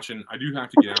people watching. I do have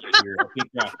to get out of here. I think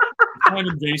it's kind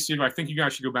of invasive. I think you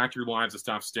guys should go back to your lives and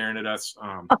stop staring at us.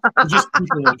 We're just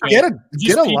people, okay?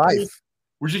 Get a life.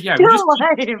 We're just people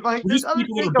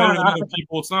that are better than other on.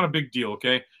 people. It's not a big deal,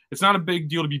 okay? It's not a big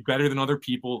deal to be better than other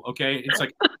people, okay? It's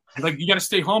like you got to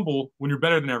stay humble when you're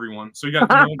better than everyone. So you got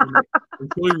to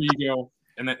kill your ego,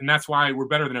 and that's why we're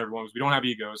better than everyone, because we don't have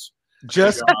egos.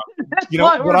 Just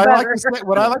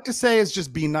what I like to say is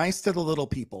just be nice to the little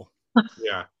people.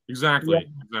 Yeah, exactly.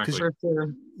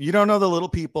 Sure. You don't know the little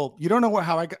people. You don't know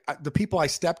how I got the people I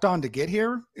stepped on to get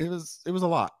here. It was a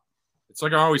lot. It's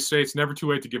like I always say, it's never too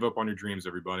late to give up on your dreams,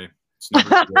 everybody. It's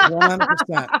never too late.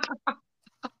 100%.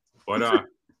 But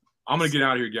I'm gonna get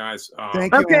out of here, guys.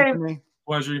 Thank you, Anthony.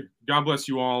 Pleasure. God bless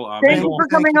you all. Thank you for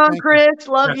coming on, Chris.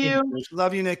 Love you.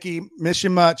 Love you, Nikki. Miss you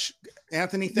much.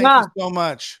 Anthony, thank you so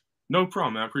much. No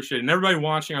problem. I appreciate it. And everybody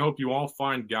watching, I hope you all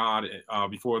find God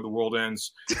before the world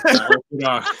ends. I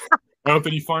hope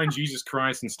that you find Jesus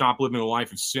Christ and stop living a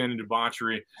life of sin and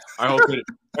debauchery. I hope that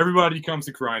everybody comes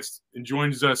to Christ and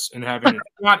joins us in heaven.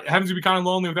 Heaven's going to be kind of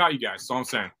lonely without you guys. That's all I'm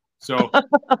saying. So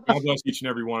God bless each and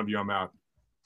every one of you. I'm out.